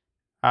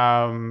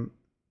 That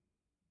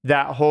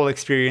whole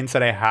experience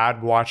that I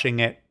had watching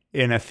it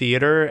in a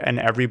theater and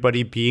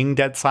everybody being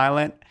dead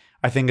silent,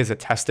 I think is a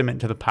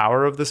testament to the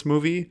power of this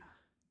movie.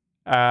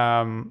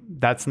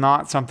 That's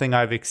not something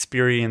I've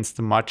experienced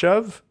much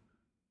of.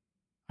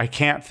 I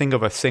can't think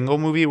of a single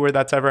movie where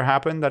that's ever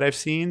happened that I've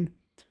seen.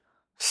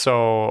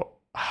 So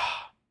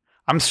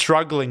I'm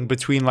struggling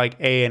between like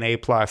A and A+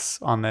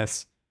 on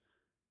this.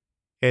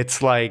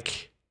 It's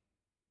like,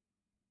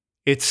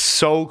 it's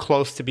so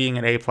close to being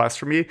an A+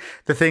 for me.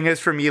 The thing is,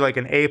 for me, like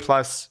an A+,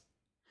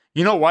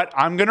 you know what?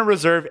 I'm going to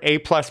reserve A++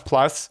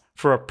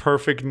 for a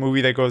perfect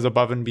movie that goes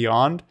above and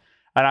beyond.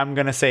 And I'm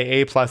going to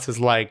say A+ is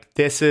like,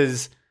 this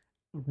is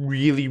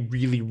really,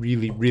 really,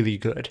 really, really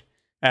good.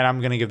 And I'm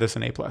going to give this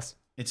an A+.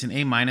 It's an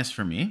A-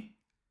 for me.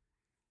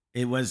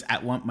 It was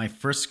at my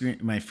first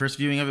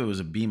viewing of it was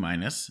a B-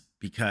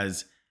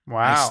 because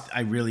wow,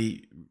 I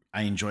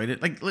enjoyed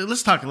it. Like, B-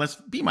 is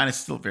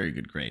still a very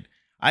good grade.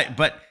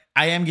 But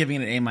I am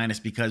giving it an A-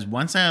 because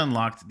once I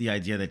unlocked the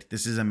idea that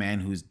this is a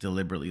man who's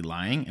deliberately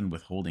lying and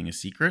withholding a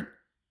secret,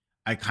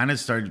 I kind of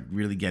started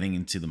really getting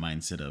into the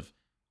mindset of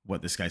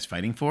what this guy's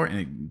fighting for,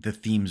 and the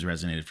themes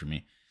resonated for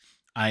me.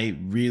 I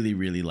really,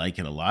 really like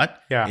it a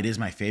lot. Yeah. It is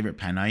my favorite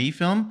Panahi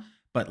film,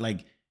 but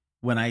like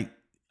when I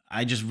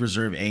I just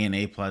reserve A and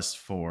A plus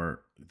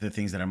for the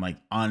things that I'm like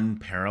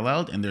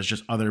unparalleled, and there's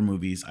just other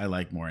movies I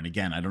like more. And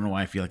again, I don't know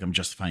why I feel like I'm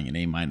justifying an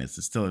A minus.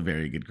 It's still a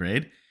very good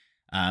grade.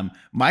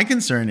 My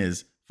concern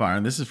is, Far,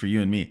 and this is for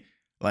you and me,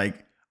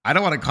 like I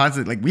don't want to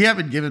constantly, like, we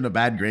haven't given a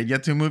bad grade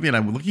yet to a movie, and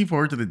I'm looking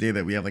forward to the day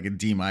that we have like a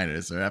D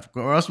minus, or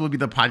else we'll be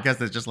the podcast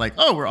that's just like,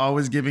 oh, we're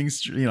always giving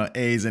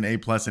A's and A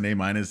plus and A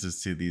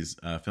minuses to these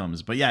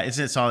films. But yeah, it's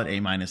a solid A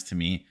minus to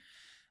me.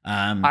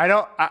 I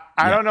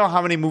don't know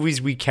how many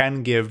movies we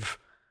can give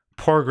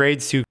poor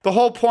grades to. The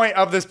whole point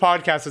of this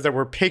podcast is that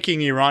we're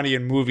picking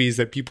Iranian movies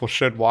that people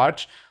should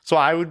watch. So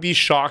I would be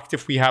shocked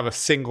if we have a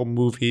single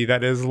movie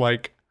that is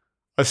like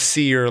a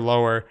C or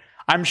lower.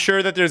 I'm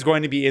sure that there's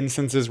going to be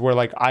instances where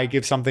like I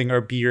give something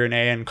a B or an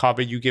A and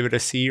Kaveh, you give it a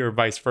C or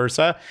vice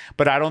versa.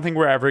 But I don't think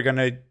we're ever going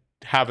to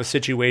have a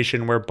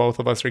situation where both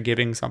of us are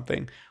giving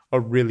something a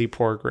really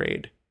poor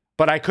grade.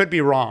 But I could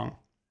be wrong.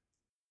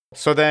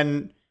 So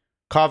then,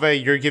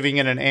 Kaveh, you're giving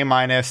it an A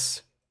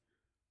minus.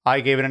 I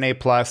gave it an A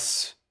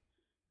plus.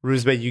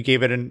 Rouzbeh, you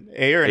gave it an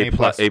A or an A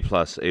plus? A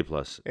plus. A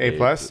plus. A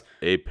plus?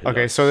 A plus.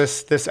 Okay, so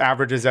this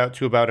averages out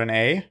to about an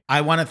A.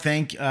 I want to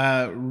thank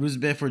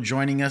Rouzbeh for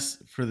joining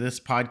us for this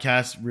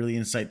podcast. Really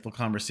insightful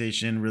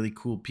conversation, really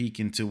cool peek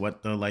into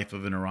what the life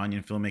of an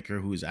Iranian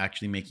filmmaker who is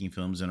actually making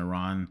films in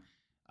Iran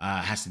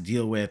has to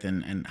deal with,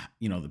 and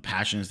the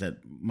passions that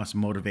must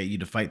motivate you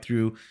to fight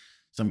through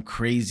some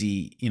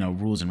crazy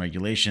rules and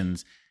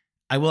regulations.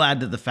 I will add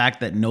that the fact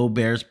that No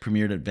Bears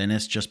premiered at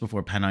Venice just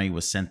before Panahi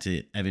was sent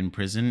to Evin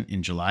prison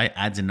in July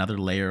adds another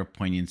layer of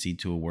poignancy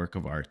to a work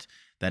of art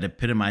that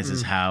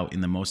epitomizes how,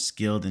 in the most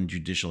skilled and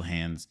judicial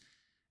hands,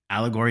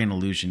 allegory and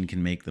allusion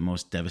can make the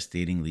most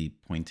devastatingly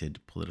pointed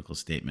political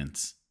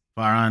statements.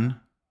 Farhan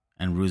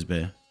and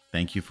Rouzbeh,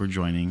 thank you for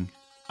joining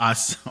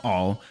us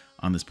all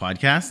on this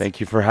podcast.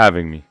 Thank you for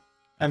having me.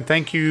 And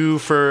thank you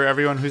for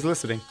everyone who's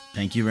listening.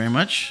 Thank you very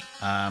much.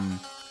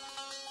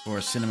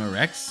 For Cinema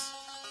Rex,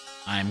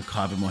 I'm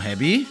Kaveh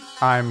Mohebi.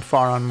 I'm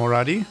Farhan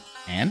Moradi.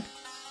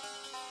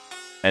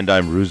 And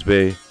I'm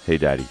Rouzbeh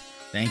Heydari.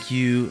 Thank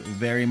you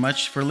very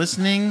much for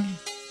listening.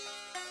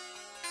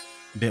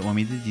 به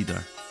امید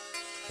دیدار.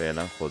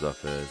 فعلا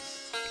خدافظ.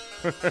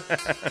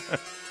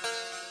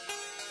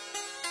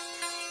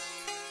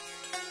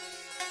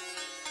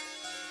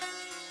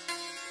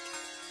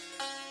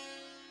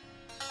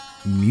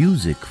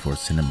 Music for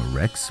Cinema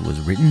Rex was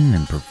written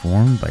and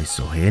performed by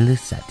Sohail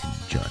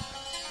Satinjad.